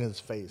embedded in his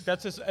face.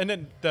 That's his, and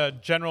then the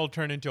general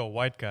turned into a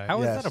white guy. How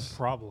is that Yes. a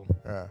problem?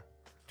 Yeah.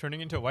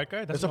 Turning into a white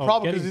guy? That's It's a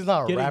problem because Getting- he's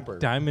not a getting rapper.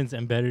 Diamonds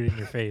embedded in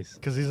your face.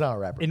 Because he's not a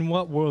rapper. In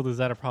what world is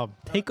that a problem?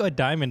 Take a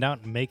diamond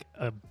out and make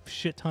a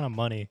shit ton of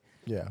money.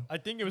 Yeah. I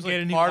think it was Get a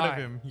like new part eye. of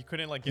him. He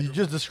couldn't like get You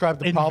just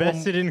described the problem.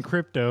 Invested in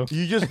crypto.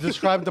 You just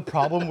described the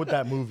problem with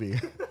that movie.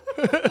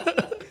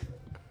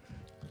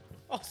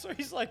 Also,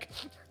 he's like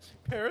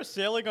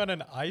parasailing on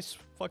an ice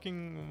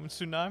fucking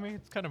tsunami.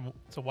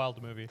 It's a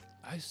wild movie.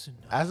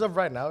 As of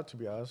right now, to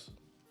be honest,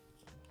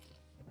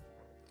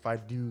 if I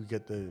do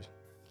get the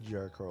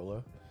GR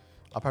Corolla,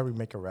 I'll probably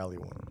make a rally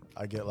one.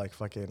 I get like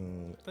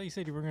fucking. I thought you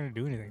said you weren't going to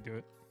do anything to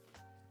it.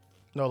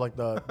 No, like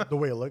the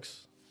way it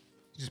looks.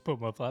 Just put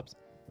mud flaps.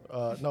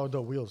 No,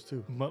 the wheels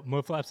too.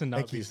 Mud flaps and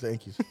not Enkies, the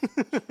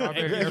Enkies.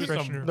 Strawberry air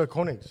freshener. The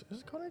Koenigs.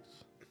 Is it Koenigs?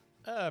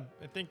 I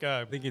think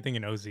I think you're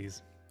thinking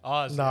OZs.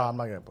 Oz. Nah, I'm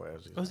not gonna put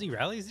it. OZ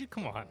rallies? Dude,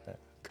 come on. Yeah.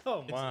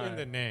 Come It's on. in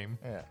the name.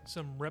 Yeah.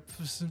 Some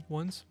reficent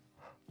ones.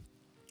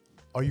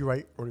 Are you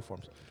right? Road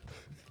forms.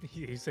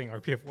 He's saying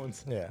RPF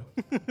ones. Yeah.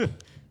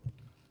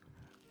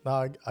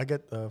 No, I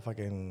get the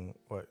fucking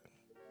what?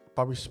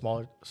 Probably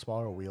smaller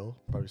wheel.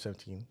 Probably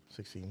 17,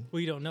 16. Well,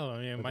 you don't know. I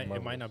mean, With the it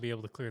mud might wheels. not be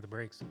able to clear the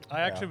brakes.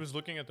 I actually Yeah. was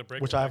looking at the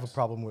brake. Which I have a lights.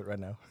 problem with right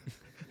now.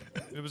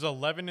 It was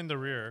 11 in the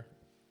rear.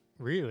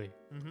 Really?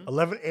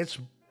 11-inch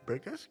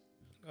brake disc?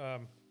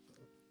 Um,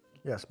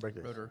 Yes, brake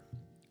disc. Rotor.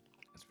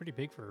 That's pretty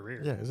big for a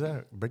rear. Yeah, is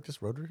that a brake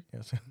disc rotary?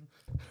 Yes.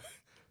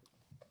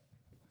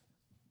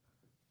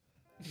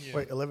 yeah.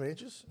 Wait, 11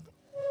 inches?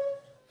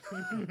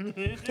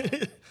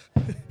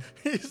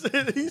 he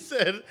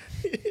said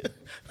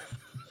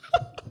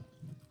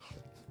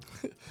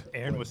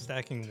Aaron was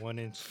stacking 1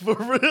 inch. for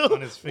real.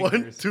 On his 1,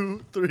 fingers.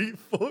 2, 3,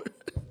 4.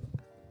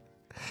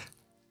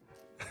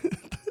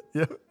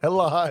 Yeah,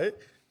 hella high.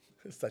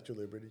 Statue of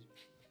Liberty.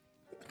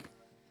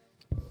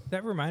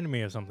 That reminded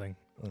me of something.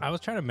 I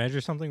was trying to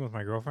measure something with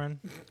my girlfriend.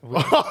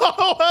 Wait. Wait,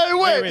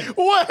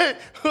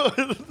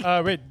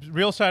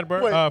 real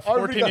sidebar. Wait, RV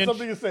 14 got inch,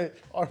 something to say.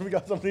 RV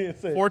got something to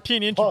say.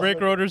 14 inch Pause, brake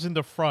wait. rotors in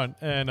the front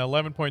and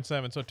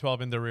 11.7, so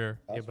 12 in the rear.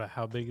 Yeah, but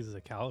how big is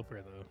the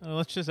caliper though?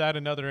 Let's just add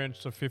another inch,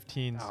 so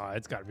 15. Oh,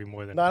 it's got to be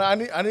more than. No, I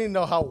need to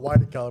know how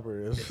wide the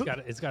caliper is.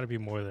 It's got to be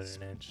more than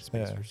an inch.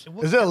 Yeah.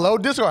 Is it a low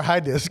disc or a high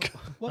disc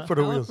What for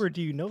the caliper wheels?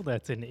 do you know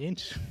that's an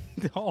inch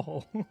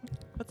tall?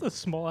 That's a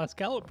small ass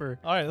caliper.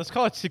 All right, let's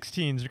call it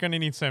 16s. You're going to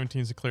need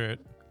 17s to clear it.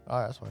 All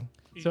right, that's fine.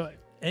 So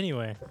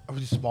anyway, Are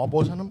these small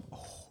boys on them?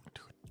 Oh,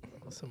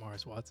 dude. some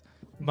RS watts.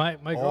 My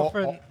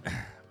girlfriend,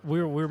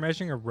 we were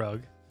measuring a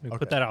rug. We Okay.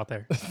 put that out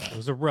there. It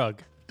was a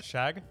rug.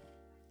 Shag?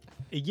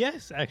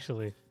 Yes,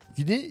 actually.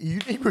 You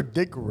need your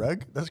dick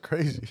rug? That's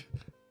crazy.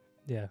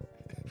 Yeah.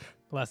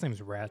 Last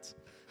name's Rats.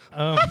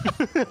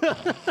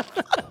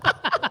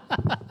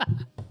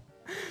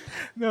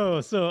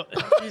 No, so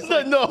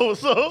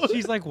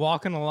she's like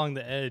walking along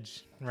the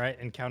edge, right,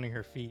 and counting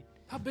her feet.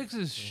 How big is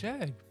this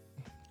shag?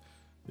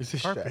 Is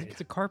it Carpet. shag?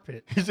 It's a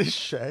carpet. Is it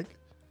shag?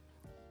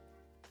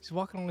 She's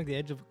walking along the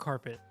edge of a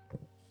carpet,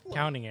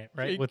 counting it,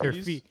 right, Big with her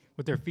piece. feet,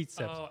 with her feet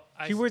steps. Oh,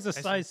 She wears a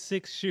size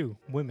 6 shoe,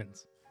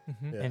 women's,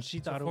 Yeah. and she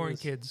So thought it foreign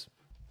was. kids.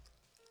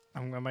 I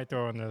might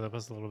throw her under the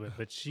bus a little bit,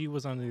 but she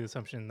was under the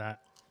assumption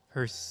that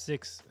her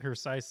size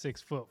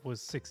 6 foot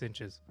was 6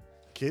 inches.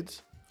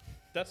 Kids?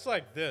 That's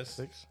like this.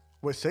 6?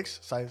 Wait, 6?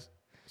 Size?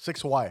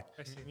 6Y.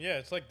 Yeah,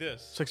 it's like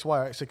this.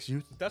 6Y, right? 6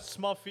 youth? That's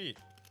small feet.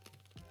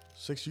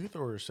 6 youth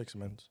or 6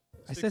 men's?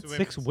 I 6 said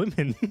 6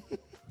 women.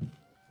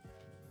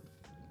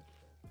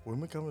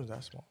 Women come in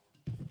that small.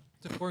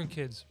 To foreign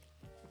kids.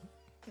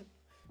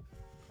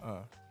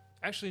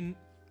 Actually,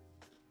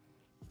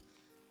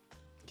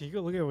 Can you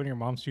go look at one of your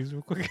mom's shoes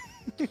real quick?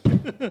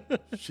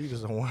 She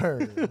doesn't wear.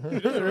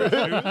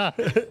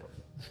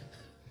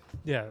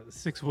 Yeah,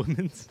 6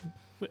 women's.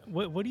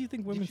 What do you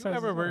think Did women's you sizes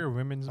ever wear are? your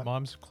women's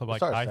mom's like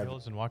Sorry, high Simon.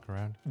 heels and walk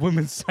around?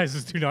 Women's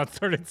sizes do not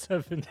start at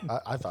 7.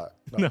 I thought.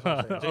 No.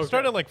 They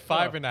started like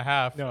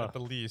 5.5 No. at the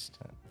least.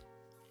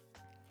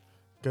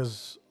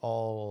 Because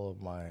all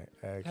of my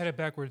ex had it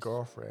backwards. They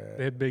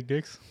girlfriend. have big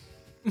dicks.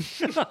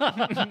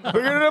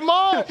 Bigger than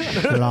mine.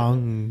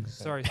 Lungs.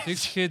 Sorry,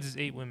 6 kids is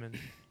 8 women.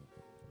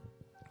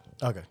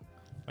 Okay.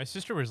 My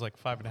sister was like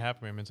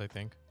 5.5 women's, I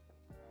think.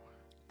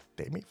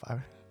 Date me 5.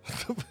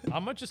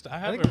 I'm gonna just, I I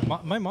have think her.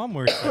 my mom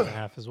wears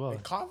 7.5 as well.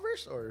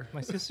 Converse or?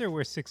 My sister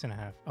wears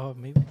 6.5. Oh,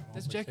 maybe.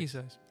 That's Jackie's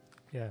size.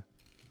 Yeah.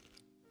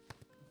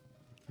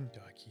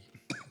 Ducky.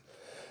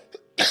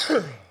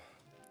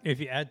 If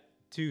you add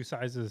 2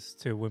 sizes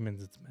to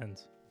women's, it's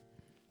men's.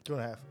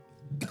 2.5.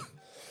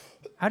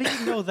 How do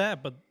you know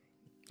that?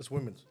 It's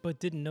women's. But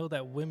didn't know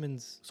that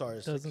women's Sorry,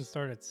 it's doesn't 6.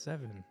 start at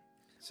 7.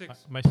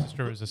 6. My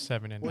sister was a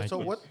 7 and Wait, so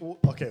Nikes. what?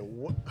 Okay,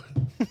 what?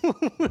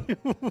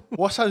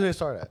 What size do they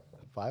start at?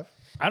 5?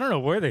 I don't know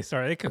where they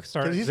start. They could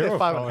start at Because he 0. said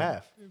 5 and a probably.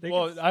 half. They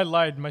Well, I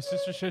lied. My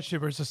sister said she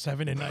wears a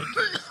 7 and Nike.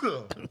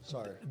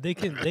 Sorry. They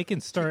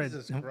can start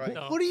Jesus at. Christ.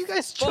 What are you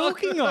guys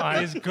choking on?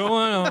 What is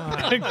going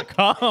on?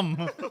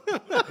 Come.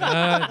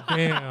 God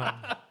damn.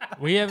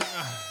 We have.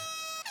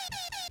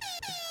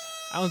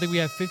 I don't think we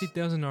have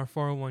 50,000 in our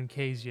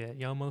 401ks yet.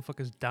 Y'all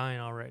motherfuckers dying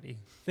already.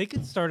 They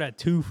could start at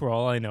 2 for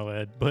all I know,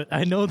 Ed. But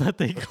I know that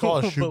they go call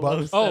it shoe below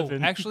box.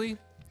 7. Oh, actually,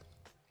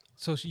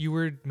 so you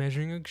were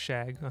measuring a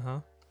shag,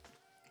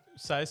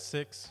 Size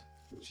 6.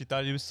 She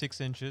thought it was 6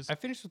 inches. I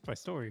finished with my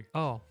story.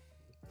 Oh.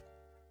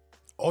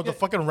 Oh, the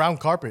fucking round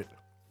carpet.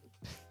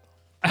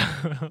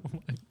 I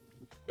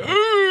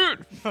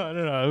don't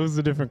know. It was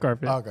a different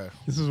carpet. Okay.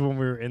 This is when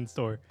we were in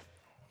store.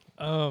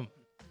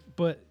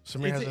 But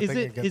Samir has a is thing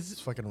it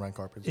against fucking round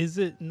carpets. is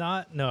it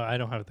not? No, I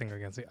don't have a thing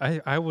against it.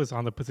 I was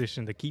on the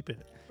position to keep it.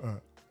 Uh.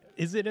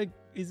 Is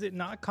it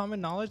not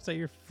common knowledge that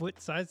your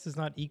foot size does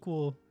not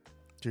equal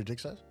To your dick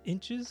size?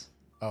 inches?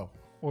 Oh.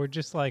 or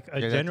just like a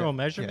Yeah, general yeah,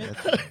 measurement?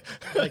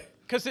 that's-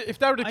 Because if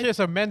that were the I- case,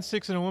 a men's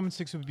 6 and a woman's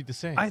 6 would be the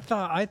same. I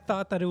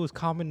thought that it was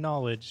common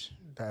knowledge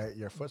That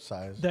your foot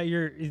size. that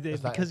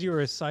not- because you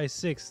were a size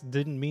 6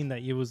 didn't mean that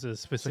it was a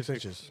specific.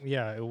 inches.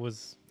 Yeah, it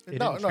was. It No, didn't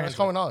no, it's translate.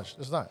 common knowledge.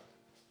 It's not.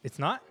 It's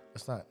not.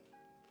 It's not.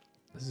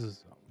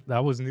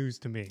 That was news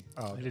to me.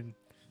 Oh, okay.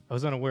 I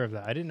was unaware of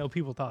that. I didn't know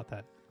people thought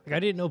that. Like I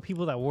didn't know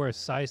people that wore a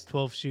size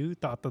 12 shoe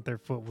thought that their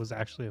foot was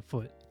actually a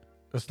foot.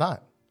 It's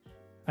not.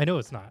 I know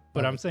it's not,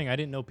 but Okay. I'm saying I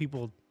didn't know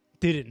people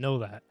didn't know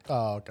that.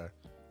 Oh, okay.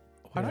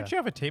 Why Yeah. don't you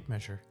have a tape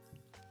measure?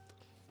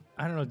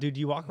 I don't know, dude.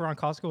 You walk around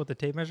Costco with a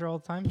tape measure all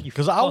the time?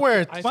 Because I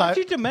wear Why don't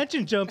you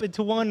dimension jump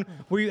into one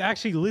where you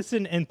actually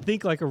listen and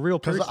think like a real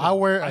because person? I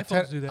wear a iPhones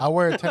 10. do that. I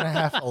wear a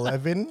 10.5,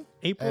 11.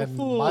 April and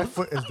Fool.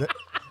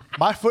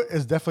 my foot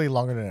is definitely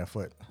longer than a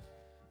foot.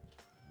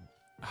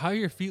 How are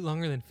your feet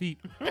longer than feet?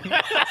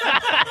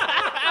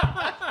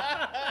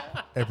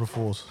 April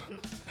Fools.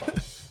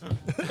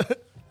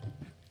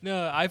 No,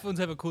 iPhones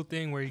have a cool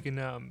thing where you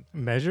can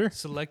Measure?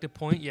 select a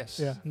point. Yes.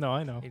 Yeah. No,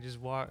 I know. You just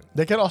walk.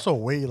 They can also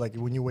weigh, like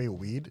when you weigh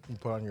weed, you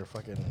put on your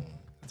fucking.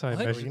 That's how I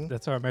What? measure.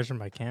 That's how I measure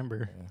my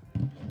camber.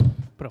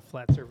 Put a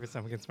flat surface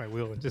up against my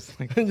wheel and just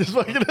like. just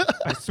fucking.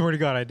 I swear to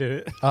God, I did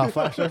it.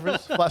 Flat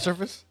surface. Flat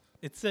surface.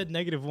 It said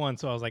 -1,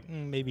 so I was like,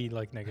 maybe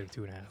like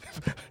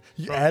 -2.5.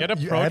 You Bro, add. get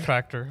a you add.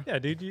 protractor. Yeah,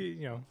 dude. You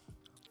know,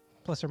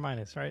 plus or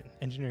minus, right?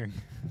 Engineering.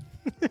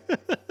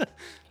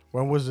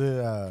 When was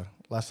it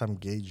last time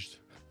gauged?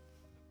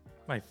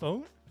 My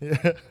phone?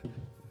 Yeah.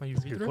 My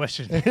Good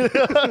question.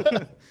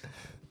 The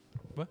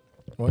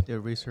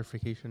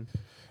recertification.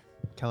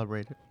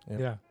 Calibrate it. Yeah.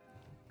 Yeah.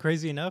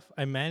 Crazy enough,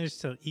 I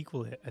managed to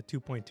equal it at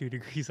 2.2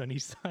 degrees on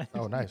each side.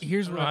 Oh, nice.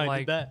 Here's I what don't know I how I like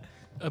did that.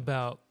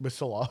 about But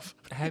still off.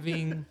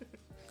 having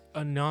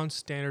a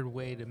non-standard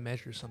way to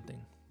measure something.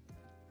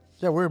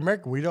 Yeah, we're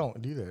American. We don't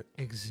do that.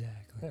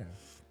 Exactly. Yeah.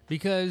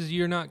 Because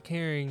you're not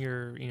carrying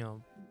your,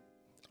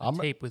 I'm.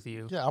 tape with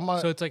you. Yeah, I'm. A,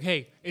 So it's like,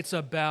 hey, it's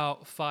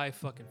about 5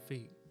 fucking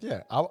feet.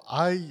 yeah,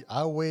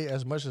 I weigh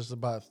as much as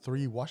about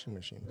 3 washing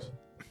machines.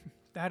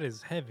 That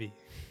is heavy.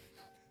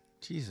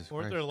 Jesus Or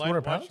Christ. they're 200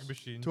 light pounds? washing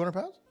machines. 200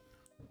 pounds?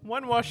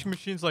 One washing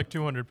machine's like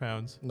 200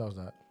 pounds. No, it's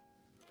not.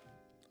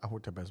 I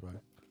worked at Best Buy.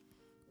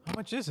 How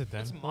much is it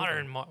then? It's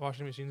modern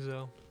washing machines,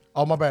 though.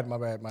 Oh, my bad. My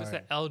That's bad.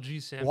 that LG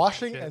Samsung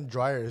Washing shit. and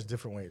dryer is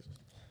different ways.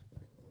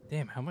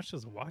 Damn, how much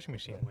does a washing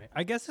machine weigh?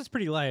 I guess it's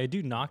pretty light. I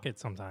do knock it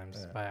sometimes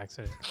Yeah. by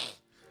accident.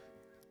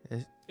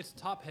 It's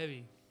top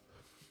heavy.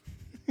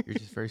 You're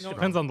just very strong.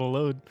 Depends on the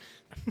load.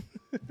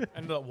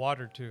 And the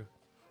water too.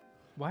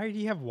 Why do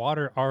you have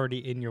water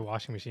already in your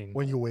washing machine?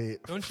 When you weigh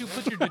it. Don't you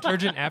put your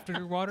detergent after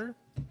your water?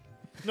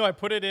 No, I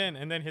put it in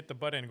and then hit the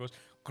button and it goes.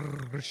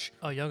 grrrsh.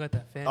 Oh, y'all got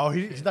that fan. Oh,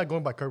 he's not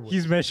going by curb weight.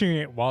 He's measuring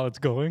it while it's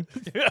going.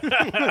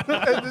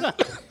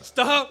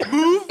 Stop,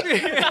 move.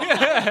 He's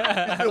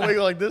gonna weigh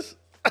like this.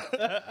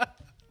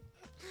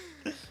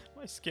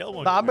 My scale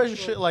won't. Nah, I measure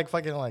shit like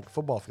fucking like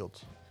football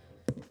fields.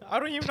 I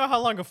don't even know how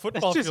long a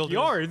football That's just field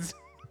yards.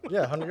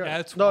 Yeah, 100 yards.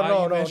 That's no, why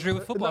no, you no. measure it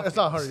with football It's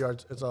not fields. 100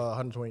 yards. It's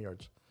 120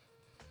 yards.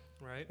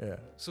 Right? Yeah,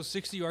 So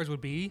 60 yards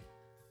would be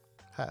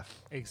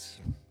half.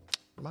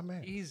 My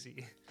man.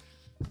 easy.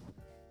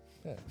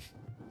 Yeah.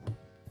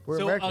 We're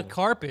So American. a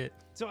carpet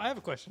So I have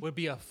a question. would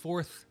be a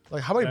fourth.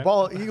 Like, how many Okay.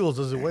 bald eagles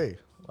does it weigh?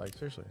 Like,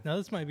 seriously. Now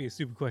this might be a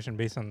stupid question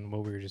based on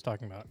what we were just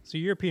talking about. So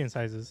European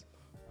sizes,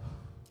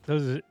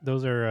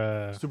 those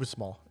are. Stupid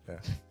small. Yeah.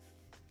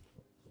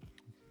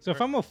 So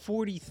if I'm a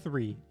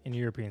 43 in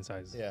European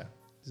size, Yeah.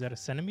 is that a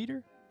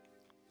centimeter?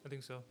 I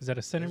think so. Is that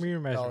a centimeter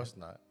measure? No, it's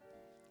not.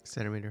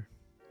 Centimeter.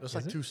 It's Is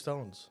like it? 2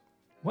 stones.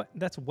 What?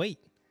 That's weight.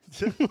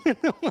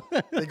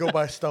 They go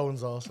by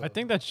stones also. I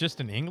think that's just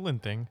an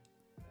England thing.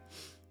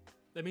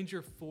 That means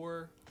you're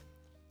 4.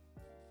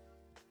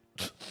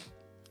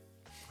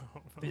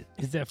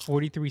 Is that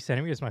 43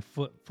 centimeters? My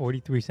foot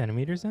 43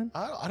 centimeters then?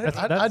 I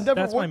never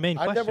that's my worked, main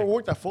I never question.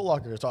 worked at Foot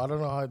Locker, so I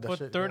don't know how that But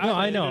shit. 30 Oh,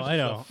 I know,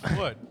 centimeters I is a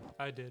foot.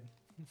 I did.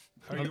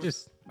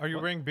 Are you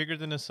wearing bigger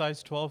than a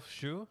size 12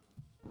 shoe?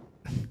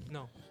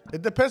 No.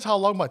 It depends how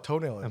long my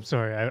toenail is. I'm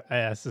sorry, I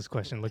asked this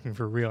question looking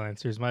for real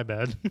answers. My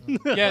bad.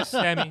 Yes,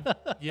 Sammy.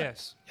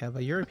 Yes. Yeah,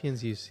 but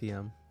Europeans use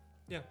CM.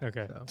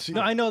 Okay. So.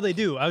 No, I know they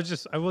do. I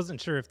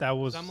wasn't sure if that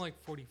was 'Cause I'm like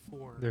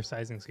 44. their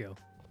sizing scale.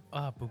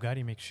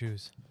 Bugatti makes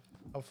shoes.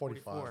 I'm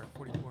 45.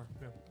 44.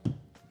 Yeah.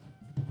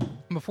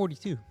 I'm a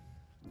 42.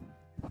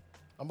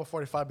 I'm a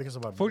 45 because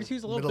of my 42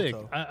 is a little big,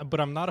 toe. but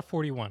I'm not a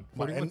 41.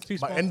 My, 41 in- too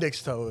my small.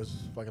 index toe is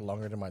fucking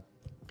longer than my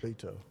big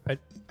toe, I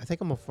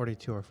think I'm a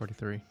 42 or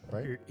 43.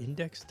 right? Your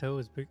index toe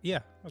is big.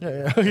 Yeah.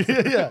 Yeah,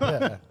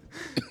 yeah.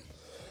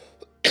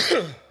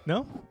 yeah.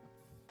 No.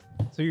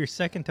 So your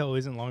second toe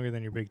isn't longer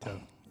than your big toe.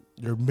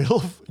 Your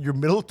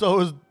middle toe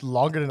is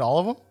longer than all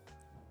of them.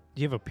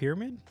 Do you have a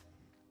pyramid?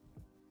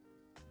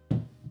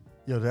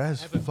 Yo, that I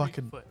is have a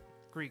fucking. Greek foot.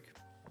 Greek.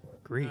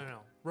 Greek. No.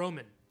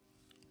 Roman.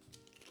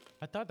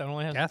 I thought that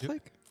only has.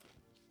 Catholic?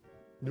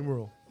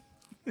 Numeral.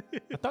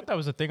 I thought that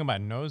was the thing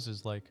about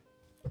noses. Like,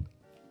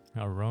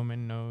 A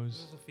Roman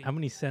nose. How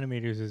many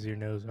centimeters is your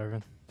nose,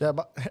 Arvin? Yeah,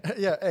 but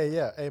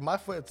hey, my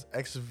foot's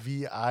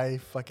XVI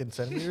fucking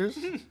centimeters.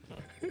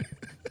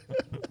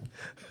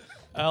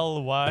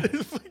 LY.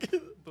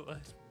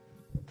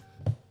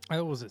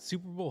 Was it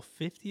Super Bowl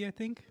 50, I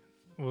think?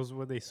 Was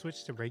where they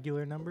switched to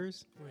regular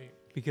numbers Wait,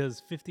 because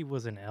 50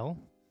 was an L.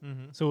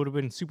 Mm-hmm. So it would have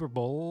been Super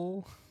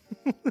Bowl.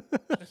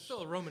 that's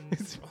still a Roman.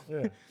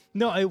 Yeah.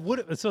 No, it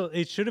would. So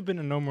it should have been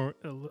a normal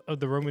of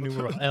the Roman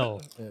numeral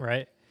L, Yeah.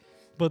 right?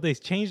 But they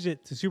changed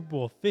it to Super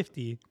Bowl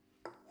 50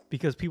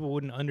 because people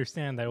wouldn't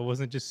understand that it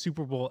wasn't just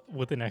Super Bowl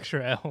with an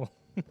extra L.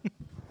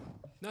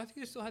 No, I think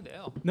they still had the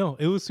L. No,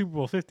 it was Super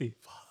Bowl 50.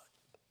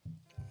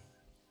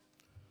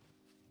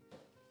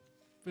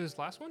 For this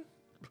last one?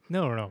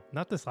 No,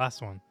 not this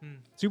last one.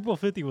 Super Bowl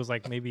 50 was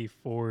like maybe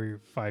 4 or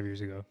 5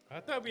 years ago. I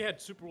thought we had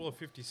Super Bowl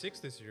 56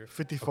 this year.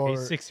 54.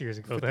 Okay, 6 years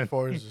ago then.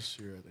 54 is this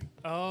year, I think.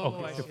 Oh,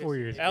 Okay, I so see. 4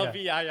 years. Yeah.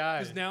 Yeah.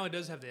 Because now it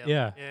does have the L.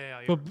 Yeah.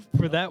 Yeah. But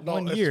for that No,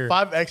 one it's year,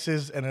 5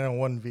 X's and then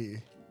 1 V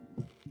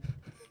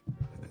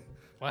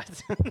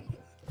what?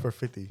 for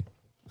 50.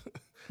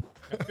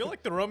 I feel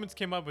like the Romans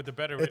came up with a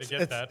better way to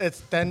get that.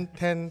 It's 10,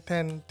 10,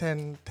 10,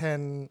 10,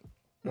 10,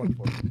 1,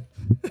 4.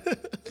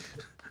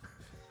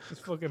 This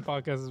fucking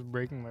podcast is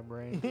breaking my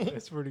brain.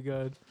 It's pretty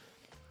good.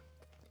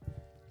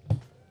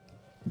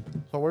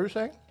 So what are you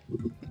saying?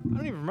 I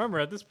don't even remember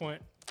at this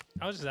point.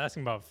 I was just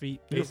asking about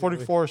feet. You're basically.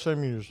 44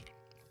 centimeters.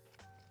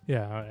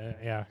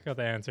 Yeah, got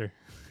the answer.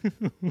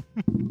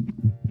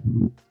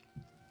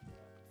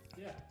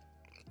 Yeah.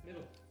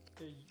 Middle.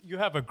 You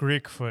have a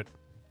Greek foot.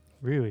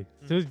 Really?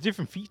 So it's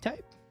different feet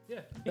type? Yeah.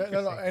 No,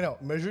 Interesting. I know.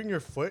 Measuring your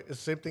foot is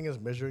the same thing as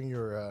measuring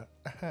your.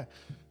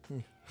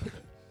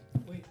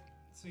 Wait,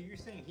 so you're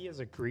saying he has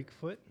a Greek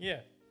foot? Yeah.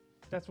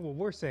 That's what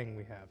we're saying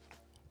we have.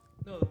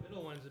 No, the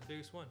middle one is the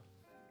biggest one.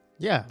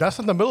 Yeah. That's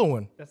not the middle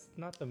one. That's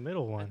not the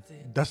middle one. That's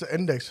it. That's the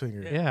index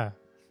finger. Yeah.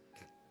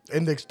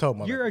 Index toe,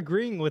 my You're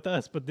agreeing with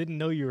us, but didn't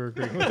know you were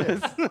agreeing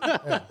with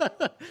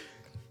us.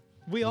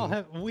 We all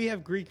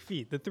have Greek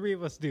feet. The three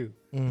of us do.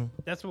 Mm.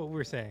 That's what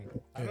we're saying.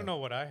 I don't know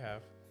what I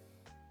have.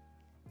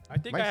 I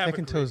think My I have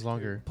second a toe is Greek,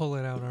 longer. Pull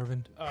it out,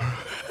 Arvind.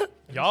 too.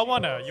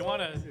 You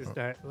wanna? Is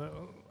that,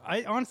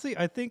 I honestly,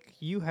 I think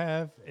you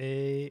have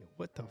a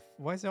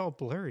why is it all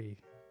blurry?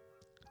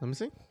 Let me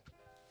see.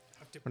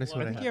 What is I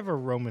what I think have? you have a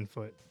Roman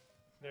foot.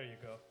 There you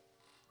go.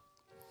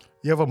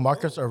 You have a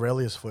Marcus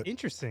Aurelius foot.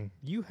 Interesting.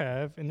 You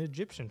have an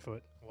Egyptian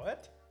foot.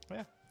 What?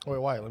 Wait,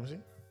 why? Let me see.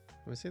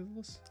 Let me see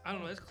this. I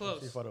don't know. It's See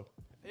close. photo.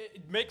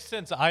 It makes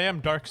sense. I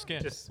am dark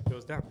skinned. Just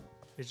goes down.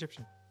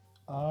 Egyptian.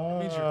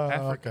 means you're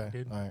African, okay.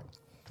 dude. All right.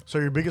 So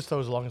your biggest toe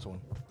is the longest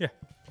one. Yeah.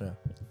 Yeah.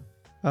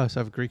 Oh, so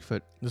I have a Greek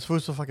foot. This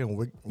foot's so fucking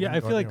wig. Yeah,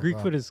 I feel like Greek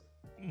foot is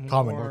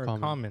Common. more More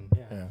common.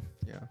 Yeah. Yeah.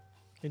 Yeah.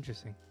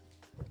 Interesting.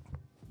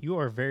 You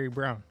are very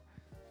brown.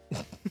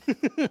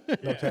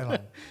 No tan line.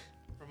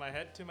 From my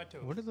head to my toe.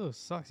 What are those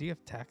socks? You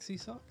have taxi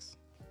socks?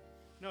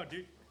 No,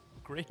 dude.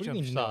 Great What do you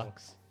jump mean, no?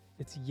 socks.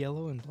 It's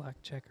yellow and black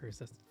checkers.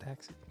 That's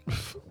taxi.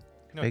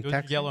 No, Fake those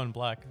taxi? are yellow and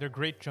black. They're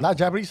great jump. Not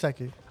Japanese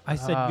sexy. I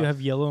said you have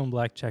yellow and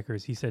black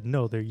checkers. He said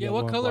no, they're Yeah, yellow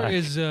what and color black.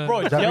 is Bro,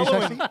 it's Japanese yellow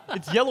taxi? and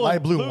it's yellow Light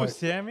and blue blue, and white.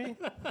 Sammy.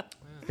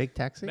 Fake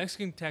taxi?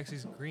 Mexican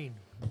taxi's green?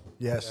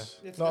 Yes.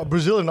 No,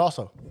 Brazilian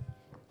also.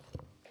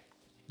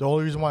 The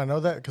only reason why I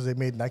know that because they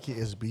made Nike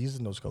SBs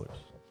in those colors.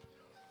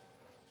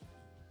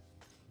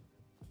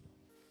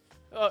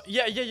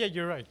 Yeah.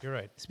 You're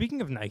right.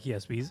 Speaking of Nike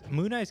SBs,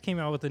 Moon Eyes came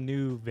out with a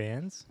new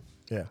Vans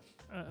Yeah.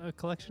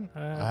 collection. I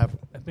have.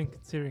 I've been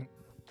considering.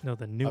 No,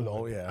 the new. I'm one.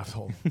 old. Yeah. I'm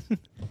old.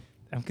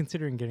 I'm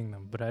considering getting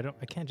them, but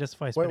I can't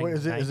justify Wait, spending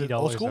is it $90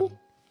 old school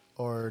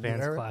on or new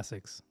Vans era?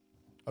 Classics.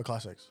 Oh,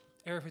 classics.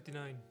 Air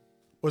 59.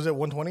 Was it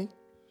 120?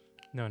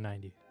 No,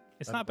 90.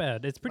 It's not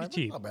bad. It's pretty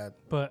cheap, Not bad.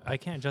 but I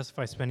can't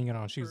justify spending it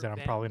on shoes For that I'm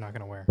Vans? probably not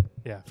going to wear.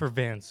 Yeah, for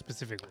Vans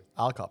specifically.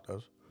 I'll cop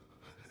those.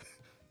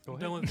 Go I'm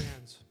done with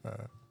Vans.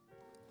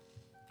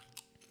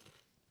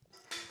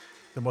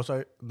 The most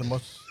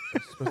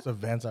expensive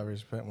Vans I ever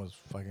spent was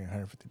fucking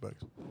 $150.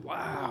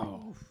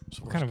 Wow.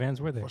 So What kind of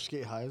Vans were they? for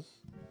skate highs?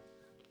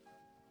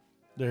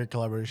 Their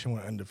collaboration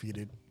went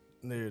undefeated.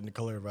 They're in the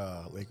color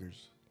of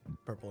Lakers,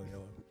 purple and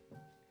yellow.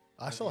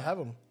 I still have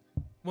them.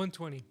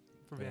 120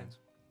 for Yeah. Vans.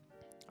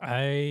 But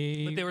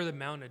they I were the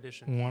Mountain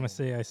Edition. want to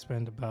say I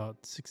spend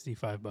about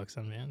 $65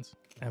 on Vans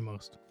at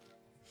most.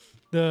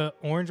 The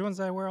orange ones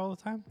I wear all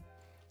the time,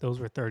 those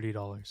were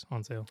 $30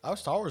 on sale. I have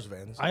Star Wars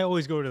Vans. I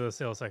always go to the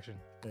sale section.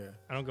 Yeah.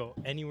 I don't go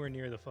anywhere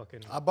near the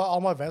fucking. I bought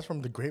all my Vans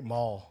from the Great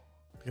Mall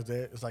because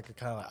it's like a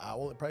kind of like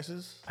outlet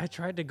prices. I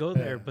tried to go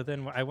there, Yeah. but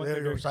then I went Yeah,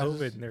 there your during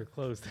sizes- COVID and they're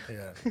closed.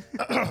 Yeah.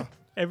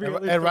 Every and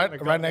other and store in right, the right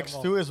goddamn next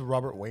mall. to is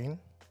Robert Wayne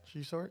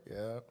shoe store.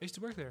 Yeah. I used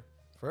to work there.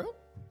 For real?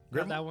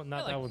 Not that one. Not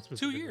Yeah, that like one 2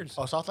 specifically. years.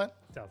 Oh, Southland?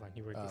 Southline.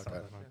 He worked Oh, at okay.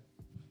 Southline.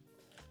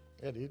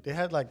 Yeah, dude. They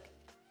had like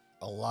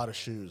a lot of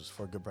shoes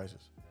for good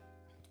prices.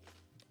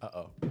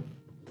 Uh-oh.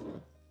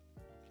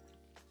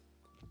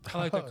 I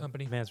like that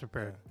company. Vans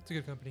prepared. It's a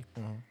good company.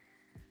 Mhm.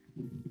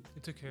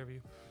 They took care of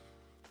you.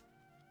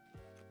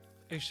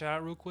 Hey, shout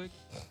out real quick.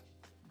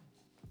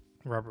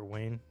 Robert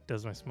Wayne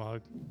does my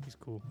smog. He's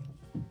cool.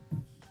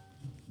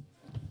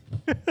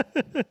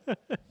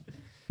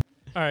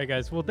 All right,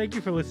 guys. Well, thank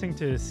you for listening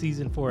to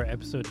season 4,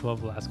 episode 12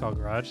 of Last Call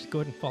Garage. Go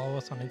ahead and follow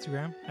us on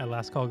Instagram at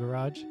Last Call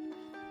Garage.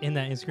 In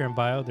that Instagram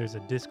bio, there's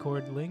a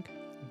Discord link.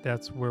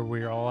 That's where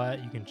we're all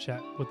at. You can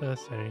chat with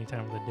us at any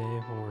time of the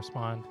day. We'll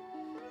respond.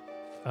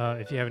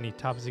 If you have any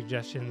topic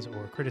suggestions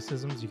or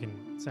criticisms, you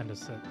can send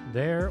us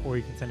there, or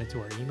you can send it to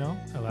our email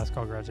at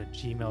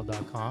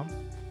lastcallgarage@gmail.com.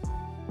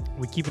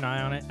 We keep an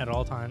eye on it at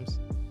all times.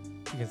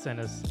 You can send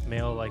us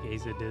mail like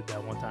Asa did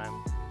that one time.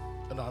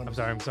 Anonymous.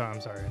 I'm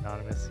sorry,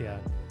 anonymous. Yeah.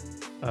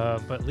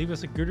 But leave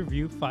us a good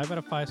review, 5 out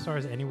of 5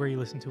 stars anywhere you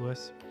listen to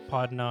us.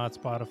 Podnot,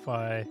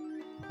 Spotify,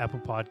 Apple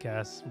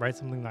Podcasts. Write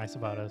something nice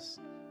about us.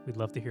 We'd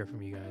love to hear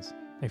from you guys.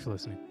 Thanks for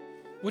listening.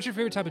 What's your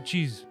favorite type of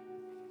cheese?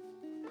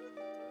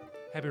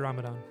 Happy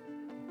Ramadan.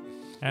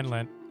 And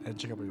Lent. And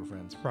check out with your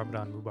friends.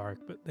 Ramadan Mubarak,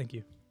 but thank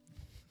you.